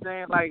 You know what I'm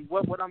saying? Like,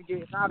 what I'm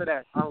getting out of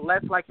that?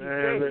 Unless, like you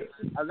said,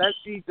 unless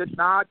she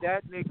denied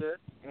that nigga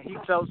and he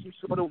felt some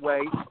sort of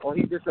way, or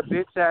he just a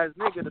bitch-ass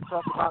nigga to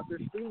talk about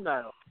this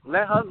female.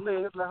 Let her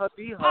live, let her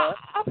be her,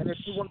 and if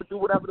she want to do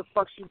whatever the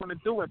fuck she want to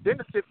do and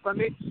benefit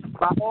from it,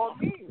 by all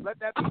means, let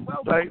that be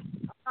well.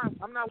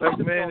 I'm not like,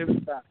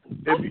 man,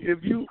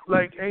 if you,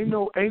 like, ain't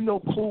no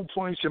cool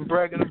points in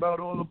bragging about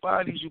all the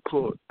bodies you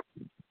caught.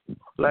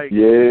 Like,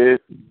 yeah.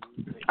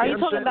 Are you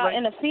talking about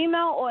in a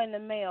female or in the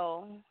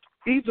male?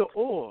 Either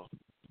or.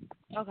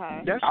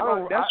 Okay. That's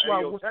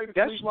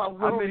why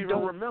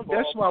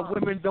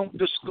women don't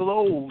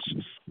disclose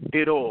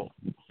it all,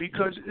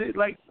 because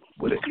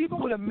even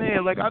with a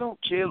man, like, I don't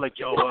care, like,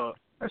 yo,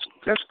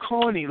 that's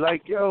corny,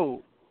 like,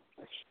 yo,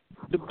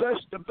 the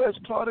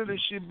best part of this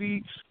should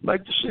be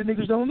like the shit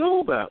niggas don't know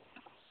about.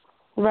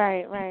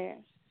 Right.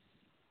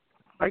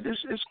 Like,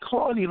 this is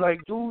corny,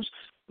 like dudes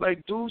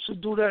who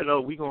do that.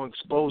 Oh, we gonna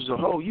expose the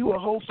hoe. You a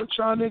hoe for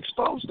trying to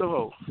expose the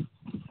hoe.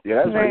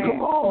 Yeah, that's right.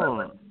 Come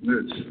on.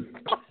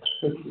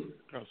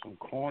 Got some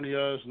corny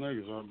ass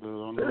niggas out there.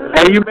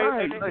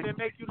 And they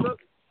make you look.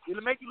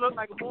 It'll make you look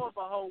like more of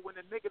a hoe when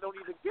the nigga don't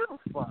even give a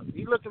fuck.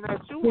 He looking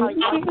at you like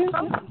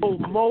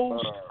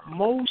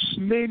most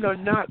men are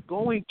not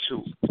going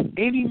to.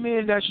 Any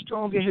man that's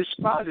strong in his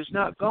spot is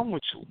not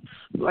going to.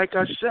 Like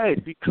I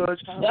said,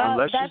 because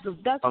unless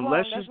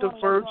it's the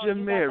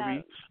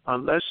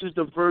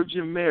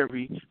Virgin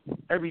Mary,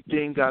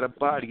 everything got a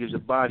body. Is a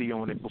body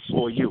on it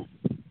before you.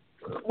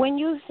 When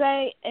you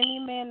say any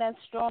man that's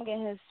strong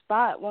in his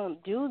spot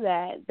won't do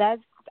that,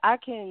 I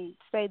can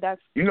say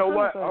that's. You know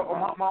what?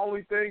 My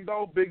only thing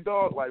though, big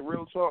dog, like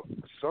real talk.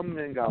 Some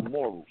men got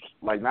morals.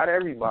 Like not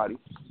everybody,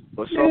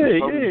 but some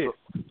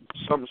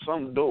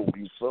do.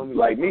 You feel me?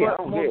 Like me, I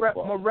don't get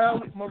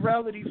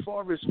morality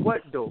far as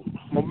what though?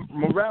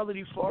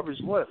 Morality far as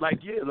what?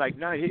 Like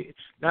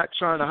not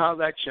trying to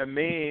holler at your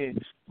man,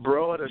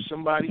 broad, or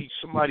somebody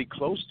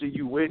close to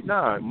you with.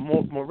 Nah,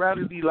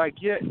 morality like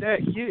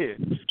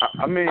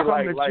I mean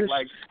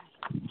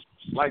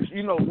like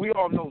you know, we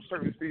all know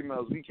certain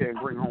females we can't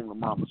bring home to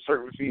mama.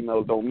 Certain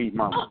females don't meet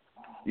mama.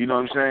 You know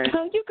what I'm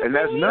saying? You can and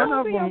that's bring none me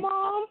of them. them.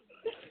 Mom.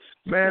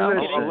 Man,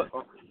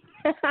 listen.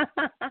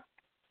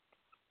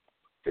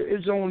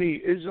 It's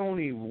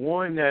only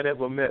one that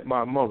ever met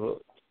my mother.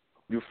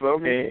 You feel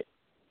me?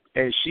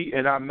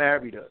 And I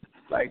married her.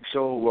 Like,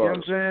 so, you know what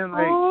I'm saying?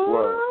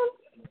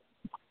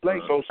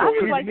 Like, so I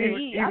just like to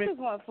eat. I just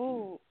want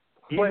food.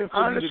 But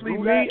honestly,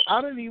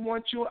 I don't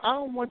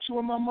want you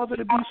and my mother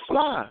to be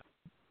fly.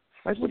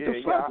 Like, what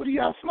the fuck? What are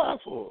y'all fly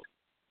for?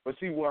 But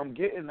see, what I'm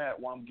getting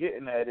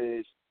at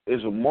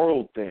is a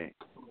moral thing.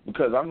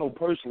 Because I know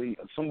personally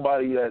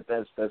somebody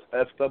that's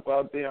effed up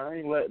out there, I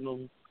ain't letting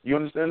them. You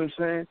understand what I'm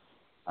saying?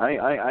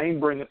 I ain't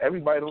bringing.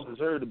 Everybody don't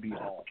deserve to be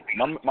home.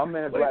 My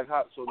man Black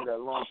Hot told me that a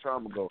long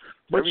time ago.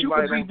 But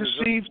everybody you can be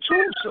deceived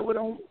too, so it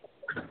don't.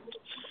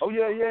 Oh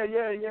yeah.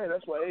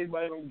 That's why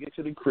everybody don't get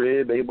to the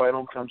crib. Everybody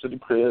don't come to the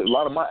crib. A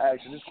lot of my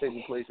action is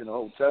taking place in a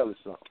hotel or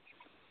something.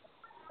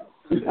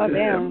 Oh damn,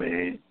 yeah,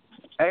 man.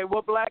 Hey,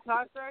 what Black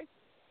Hot say?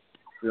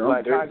 Yeah,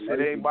 Black Hot said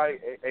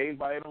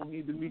everybody don't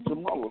need to meet your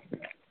mother.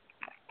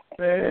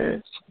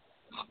 Man.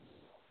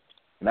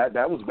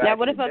 That was back. Yeah,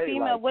 what in if the a day,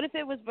 female? like, What if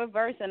it was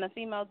reversed and a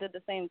female did the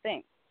same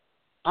thing?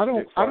 I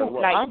don't.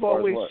 Like, I've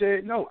always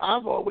said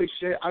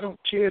I don't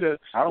care to.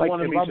 I don't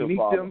want to meet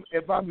them.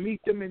 If I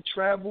meet them in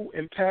travel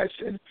in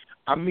passing,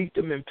 I meet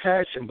them in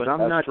passing. But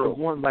I'm not the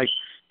one like,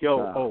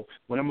 yo,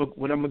 when I'm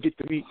gonna get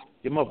to meet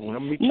your mother, when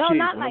I'm gonna meet your kids.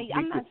 No, not like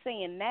I'm not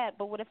saying that.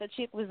 But what if a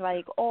chick was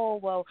like, oh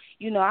well,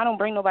 I don't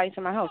bring nobody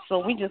to my house, so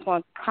we just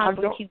want to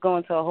constantly keep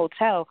going to a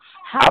hotel.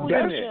 How would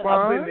you feel?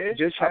 I've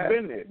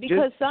been there.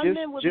 Because some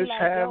men would be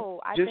like, yo,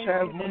 I think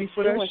have money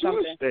for that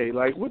short stay.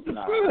 Like, what the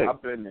fuck?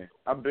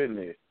 I've been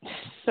there.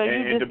 So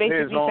you just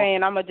basically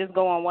saying I'm gonna just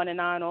go on 1 and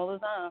 9 all the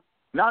time?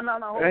 No. Hold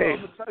on, I'm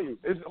gonna tell you.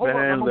 Hold on,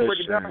 I'm gonna break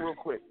it down real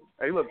quick.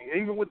 Hey, look,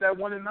 even with that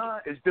 1 and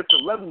 9, it's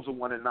different levels of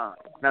 1 and 9.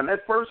 Now,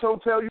 that first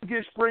hotel you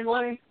get, Spring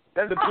Lane,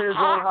 that depends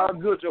on how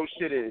good your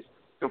shit is.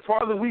 The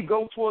farther we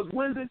go towards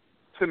Windsor,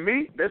 to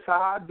me, that's how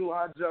I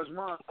judge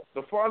mine.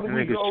 The farther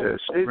we go,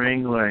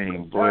 Spring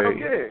Lane, boy. Hell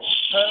yeah.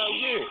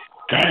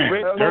 Damn.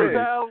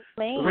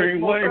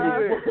 Spring Lane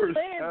was worse.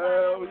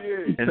 Hell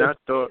yeah. And I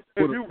thought,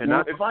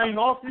 if I ain't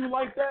off you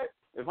like that,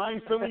 if I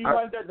ain't feeling you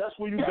like that, that's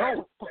where you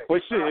going.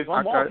 But shit, if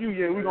I'm off you,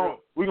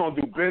 we gonna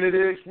do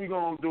Benedict's, we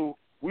gonna do.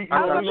 I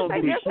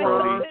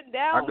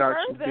got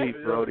you deep,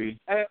 Brody.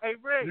 Hey,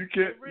 Rick.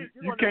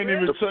 You can't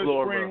even touch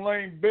Spring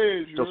Lane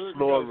beds. The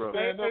Flora.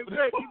 Hey,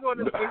 Rick, you going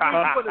to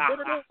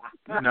Benedict?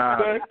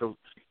 Nah,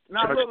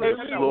 Now, Chuck look,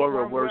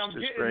 Flora worse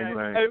than Spring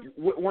Lane.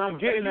 What I'm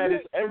getting at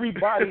is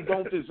everybody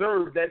don't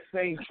deserve that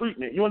same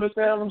treatment. You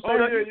understand what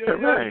I'm saying?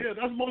 Yeah.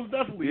 That's most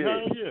definitely.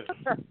 Hell yeah.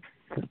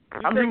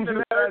 I'm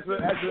using that as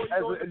an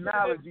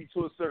analogy to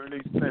a certain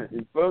extent.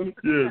 You feel me?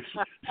 Yeah.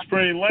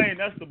 Spring Lane,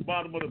 that's the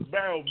bottom of the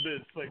barrel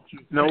bit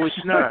section. No,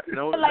 it's not.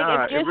 No, it's like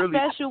not. if you're really...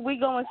 special, we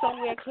going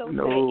somewhere close to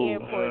the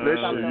airport or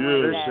something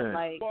like that.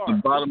 Like the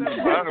bottom of the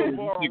barrel,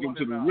 you take him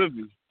to the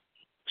river.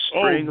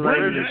 Spring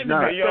Lane is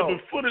not.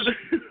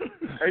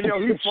 Hey, yo,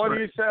 he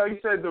funny as hell. He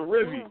said the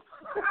Rivy.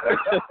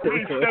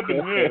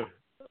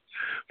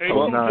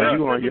 Oh, nah,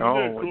 you on your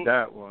own with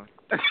that one.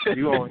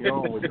 You on your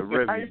own with the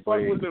Rivy. I ain't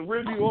fucking with the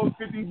Rivy or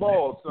 50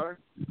 balls, son.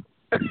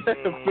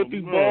 50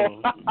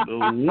 balls. The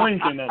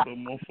winking at the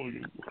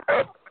motherfucker. I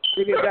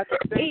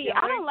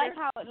don't like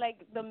how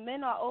like the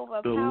men are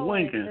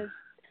overpowering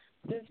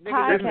this Nigga,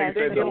 podcast.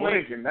 said the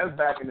Lincoln. That's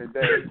back in the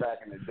day.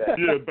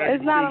 Yeah,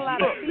 There's not a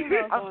lot of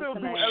females I on still do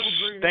tonight.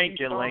 Evergreen. Thank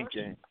you,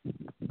 Lincoln.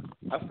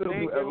 I still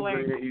do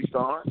Evergreen in East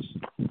Orange.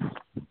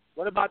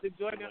 What about the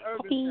Jordan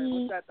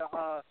Irving? What's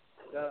that?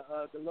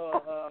 The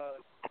little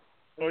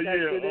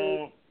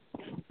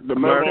the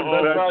American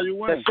Best Value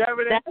win.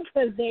 That's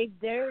because they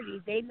dirty.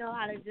 They know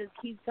how to just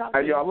keep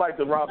talking. Hey, yo, I like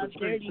the Robert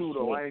Tree too,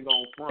 though. I ain't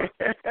gonna front.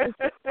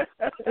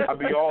 I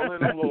be all in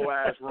them little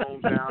ass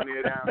rooms down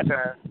there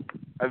downtown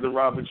as a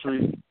Robert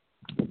Tree.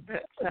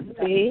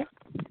 See?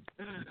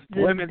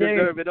 Women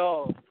deserve it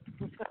all.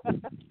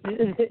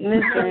 Listen,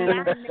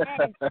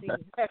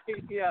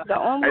 Yeah. the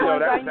only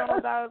ones I know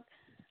about.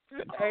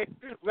 Hey,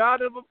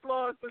 round of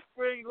applause for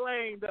Spring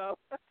Lane, though.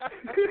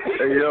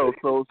 Hey, yo,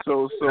 so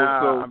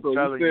I'm you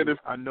telling said you, if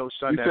I know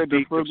son you that said the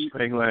beat further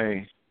Spring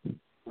Lane.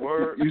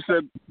 Word. you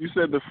said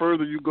the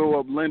further you go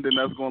up Linden,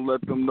 that's gonna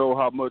let them know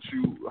how much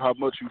you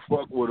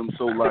fuck with them.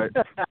 So like,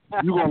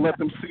 you gonna let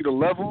them see the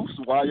levels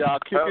while y'all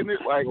kicking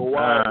it, like, or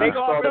while They you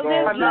gonna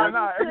started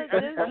off.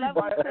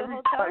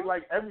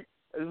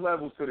 There's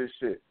levels to this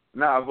shit.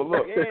 Nah, but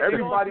look,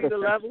 everybody the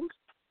levels.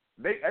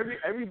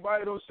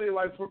 Everybody don't say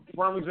like for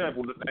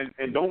example,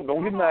 and don't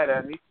get mad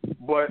at me,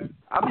 but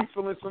I be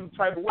feeling some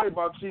type of way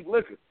about cheap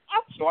liquor.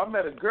 So I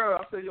met a girl.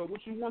 I said, yo,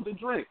 what you want to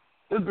drink?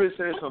 This bitch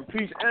said some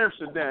peach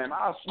Amsterdam.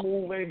 I'll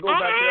smooth and go back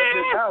to that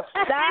bitch house.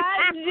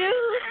 Side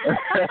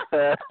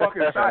juice.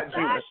 Fucking side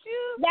juice.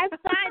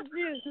 That's side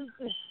juice.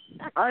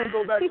 I ain't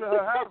go back to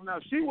her house now.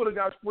 She would have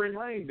got Spring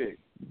Lane dick.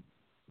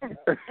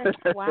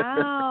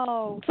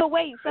 Wow. So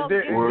wait, so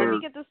let me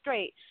get this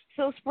straight.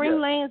 So Spring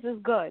Lanes is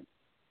good.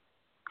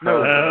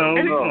 No,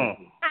 no.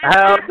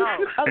 Hell no.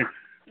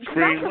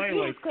 Spring Lane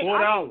like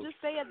 $4. Just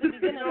say at the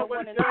beginning of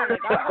one and two, like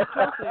I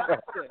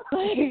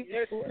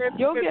was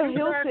you'll get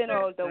Hilton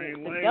or the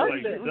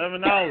like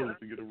 $7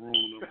 to get a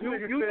room. You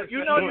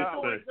know you're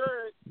doing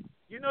good.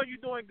 You know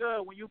you're doing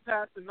good when you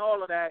passing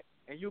all of that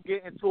and you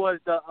getting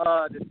towards the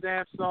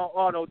Samsung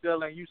auto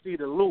dealer and you see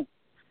the loop.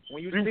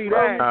 When you see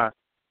that,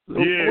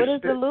 what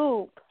is the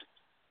loop?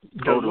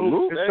 The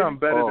loop is something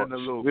better than the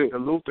loop. The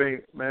loop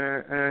ain't,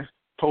 man.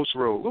 Post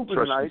road. Loop is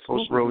Trust nice. me,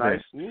 post road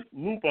in.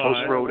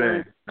 Post road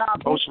in.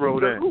 Post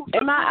road in.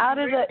 Am I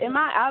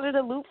out of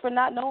the loop for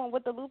not knowing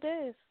what the loop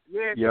is?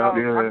 Yeah. You out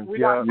the loop.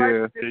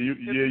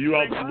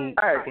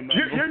 Hey,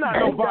 you're not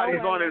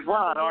nobody's on his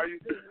line, are you?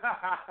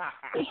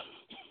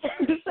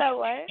 So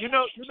what? You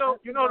know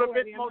the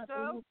Ritz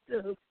Motel.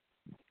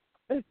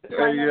 Hey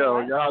yo,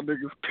 y'all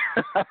niggas.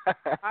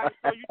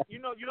 So you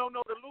don't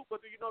know the loop,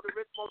 but do you know the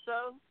Ritz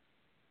Motel?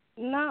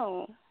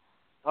 No.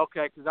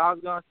 Okay, because I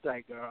was gonna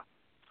say, girl.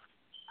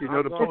 You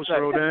know the post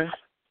road in?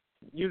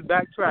 You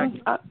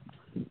backtracking.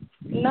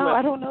 No,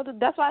 I don't know.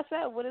 That's why I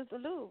said, what is the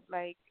loop?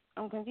 Like,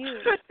 I'm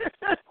confused.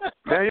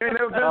 Man, you ain't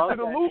never been to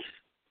the loop?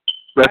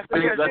 That's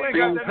Steam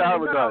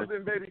Paradise.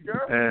 Baby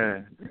girl.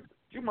 Yeah.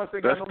 You must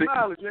ain't got no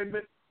knowledge. You ain't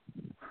been.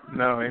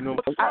 No, ain't no.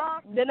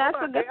 Then that's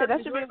a good thing.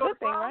 That should be a good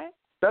thing, right?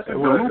 That's the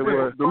loop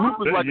is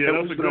like there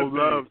was no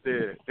love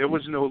there. There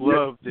was no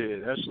love there.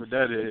 That's what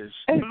that is.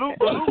 The loop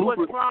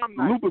was prom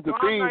night. The loop is the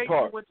theme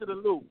park. You went to the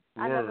loop.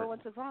 I never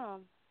went to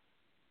prom.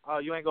 Oh,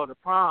 you ain't go to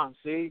prom,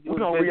 see? We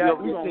gonna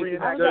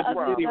reenact that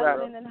prom.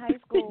 In high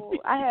school.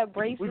 I had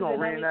braces and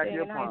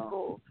everything in high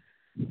school.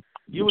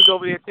 You was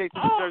over there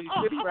taking the Jersey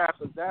City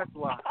rappers, that's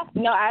why.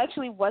 No, I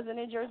actually wasn't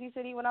in Jersey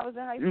City when I was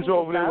in high school. You was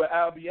over there with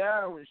Albie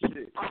Al and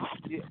shit.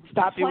 Yeah.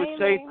 Stop she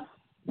playing.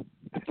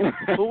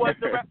 Who was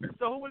the rapper?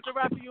 So who was the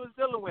rapper you was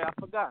dealing with? I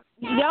forgot.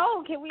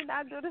 Yo, can we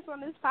not do this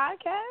on this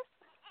podcast?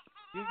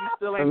 You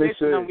still ain't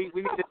mentioning them. We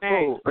need the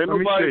name. Let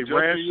me see.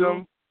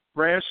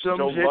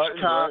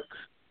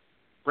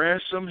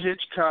 Ransom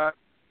Hitchcock,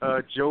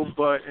 Joe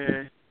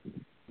Button.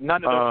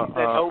 None of them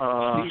said no.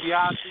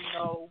 DiBiase,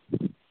 no.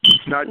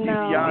 Not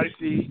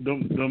DiBiase.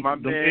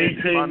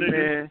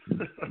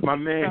 My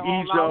man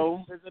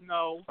Ezo. Is a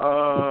no.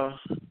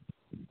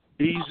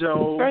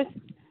 Ezo.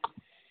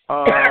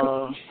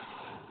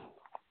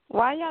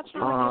 Why y'all trying to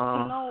get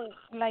to know?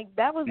 Like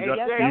that was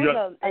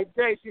Hey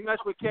Jay, she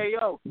messed with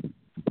KO.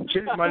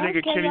 My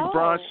nigga Kenny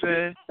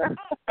Bronson.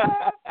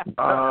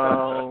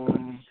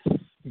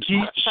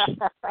 Geach.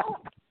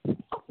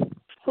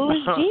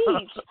 Who's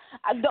Geach?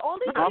 The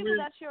only I people mean,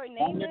 that you're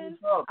naming,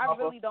 I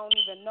really don't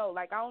even know.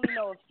 Like, I only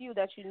know a few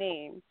that you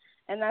name,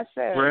 and that's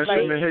it.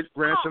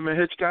 Ransom and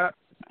Hitchcock.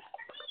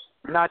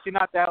 Nah, she's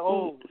not that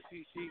old.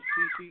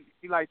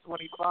 She like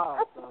 25.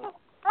 So.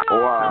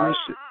 Wow.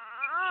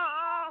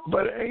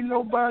 But ain't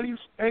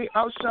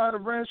outside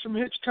of Ransom,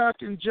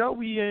 Hitchcock, and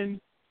Joey, and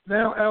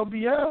now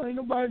LBL. Ain't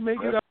nobody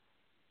making it